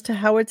close to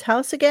Howard's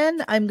house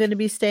again. I'm going to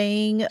be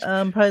staying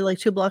probably like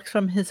 2 blocks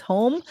from his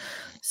home.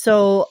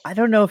 So I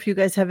don't know if you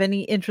guys have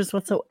any interest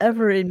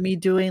whatsoever in me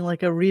doing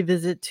like a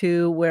revisit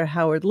to where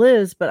Howard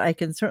lives, but I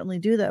can certainly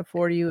do that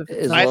for you.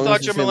 I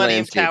thought your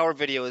Millennium Tower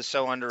video is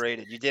so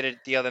underrated. You did it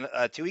the other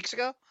 2 weeks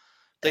ago.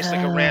 It's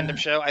like a random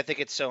show. I think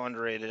it's so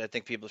underrated. I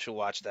think people should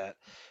watch that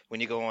when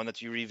you go on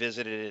that you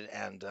revisited it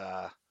and.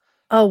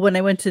 Oh, when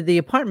I went to the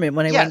apartment,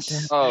 when I went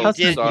to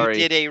you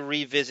did a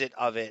revisit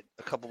of it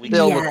a couple weeks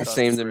ago. They all look the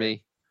same to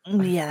me.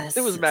 Yes.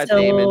 It was Matt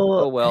Damon.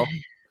 Oh well.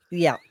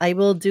 Yeah, I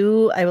will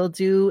do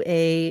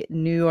a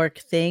New York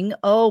thing.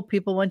 Oh,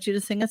 people want you to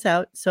sing us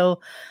out. So,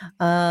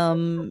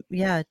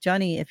 yeah,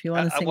 Johnny, if you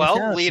want to sing us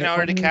out.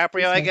 Leonardo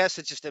DiCaprio, I guess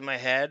it's just in my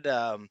head.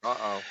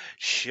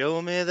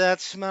 Show me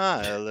that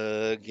smile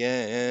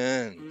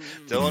again.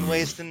 Don't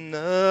waste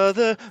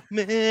another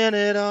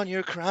minute on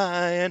your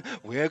crying.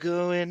 We're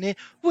going in.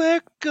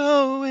 The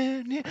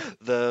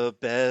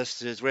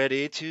best is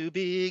ready to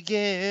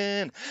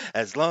begin.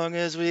 As long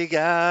as we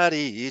got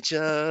each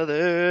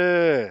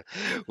other.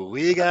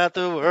 We got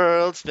the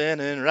world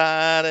spinning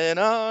right in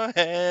our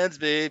hands,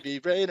 baby,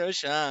 rain or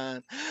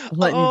shine. I'm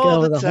letting you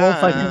go the whole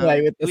fucking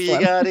way with this we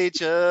one. got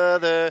each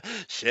other,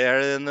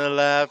 sharing the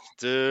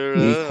laughter.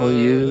 Equal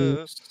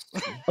you.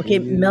 Okay,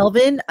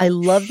 Melvin, I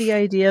love the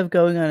idea of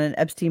going on an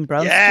Epstein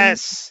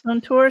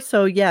Brownstein tour.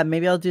 So yeah,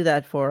 maybe I'll do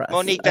that for us.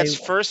 Monique, that's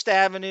First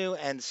Avenue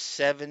and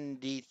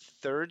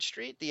 73rd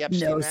Street. The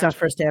Epstein. No, it's not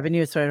First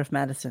Avenue. It's right off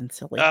Madison.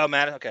 Silly. Oh,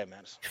 Madison. Okay,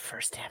 Madison.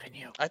 First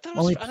Avenue. I thought it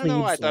was. I don't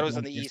know. I thought it was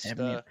on the east.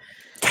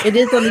 It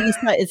is on the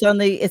east side. It's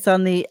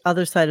on the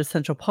other side of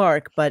Central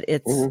Park, but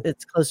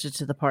it's closer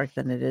to the park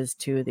than it is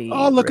to the.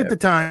 Oh, look at the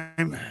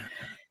time.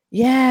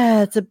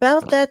 Yeah, it's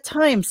about that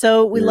time.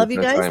 So we love you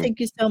guys.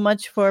 Thank you so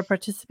much for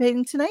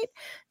participating tonight.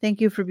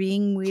 Thank you for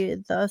being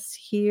with us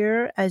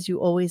here as you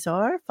always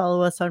are.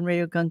 Follow us on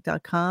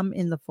radiogunk.com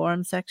in the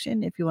forum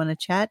section if you want to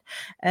chat.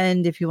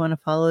 And if you want to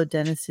follow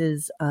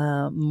Dennis's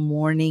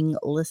morning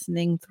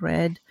listening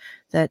thread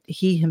that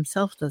he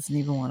himself doesn't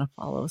even want to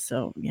follow.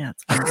 So yeah,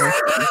 it's been very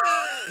funny.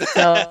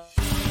 So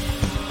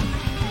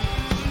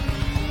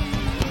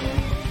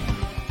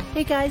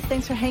hey guys,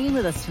 thanks for hanging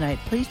with us tonight.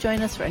 Please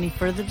join us for any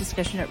further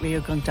discussion at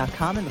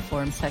radiogunk.com in the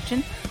forum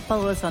section.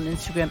 Follow us on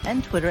Instagram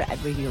and Twitter at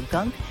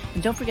radiogunk.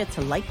 And don't forget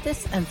to like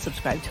this and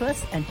subscribe to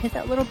us and hit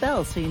that little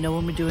bell so you know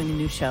when we're doing a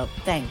new show.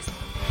 Thanks.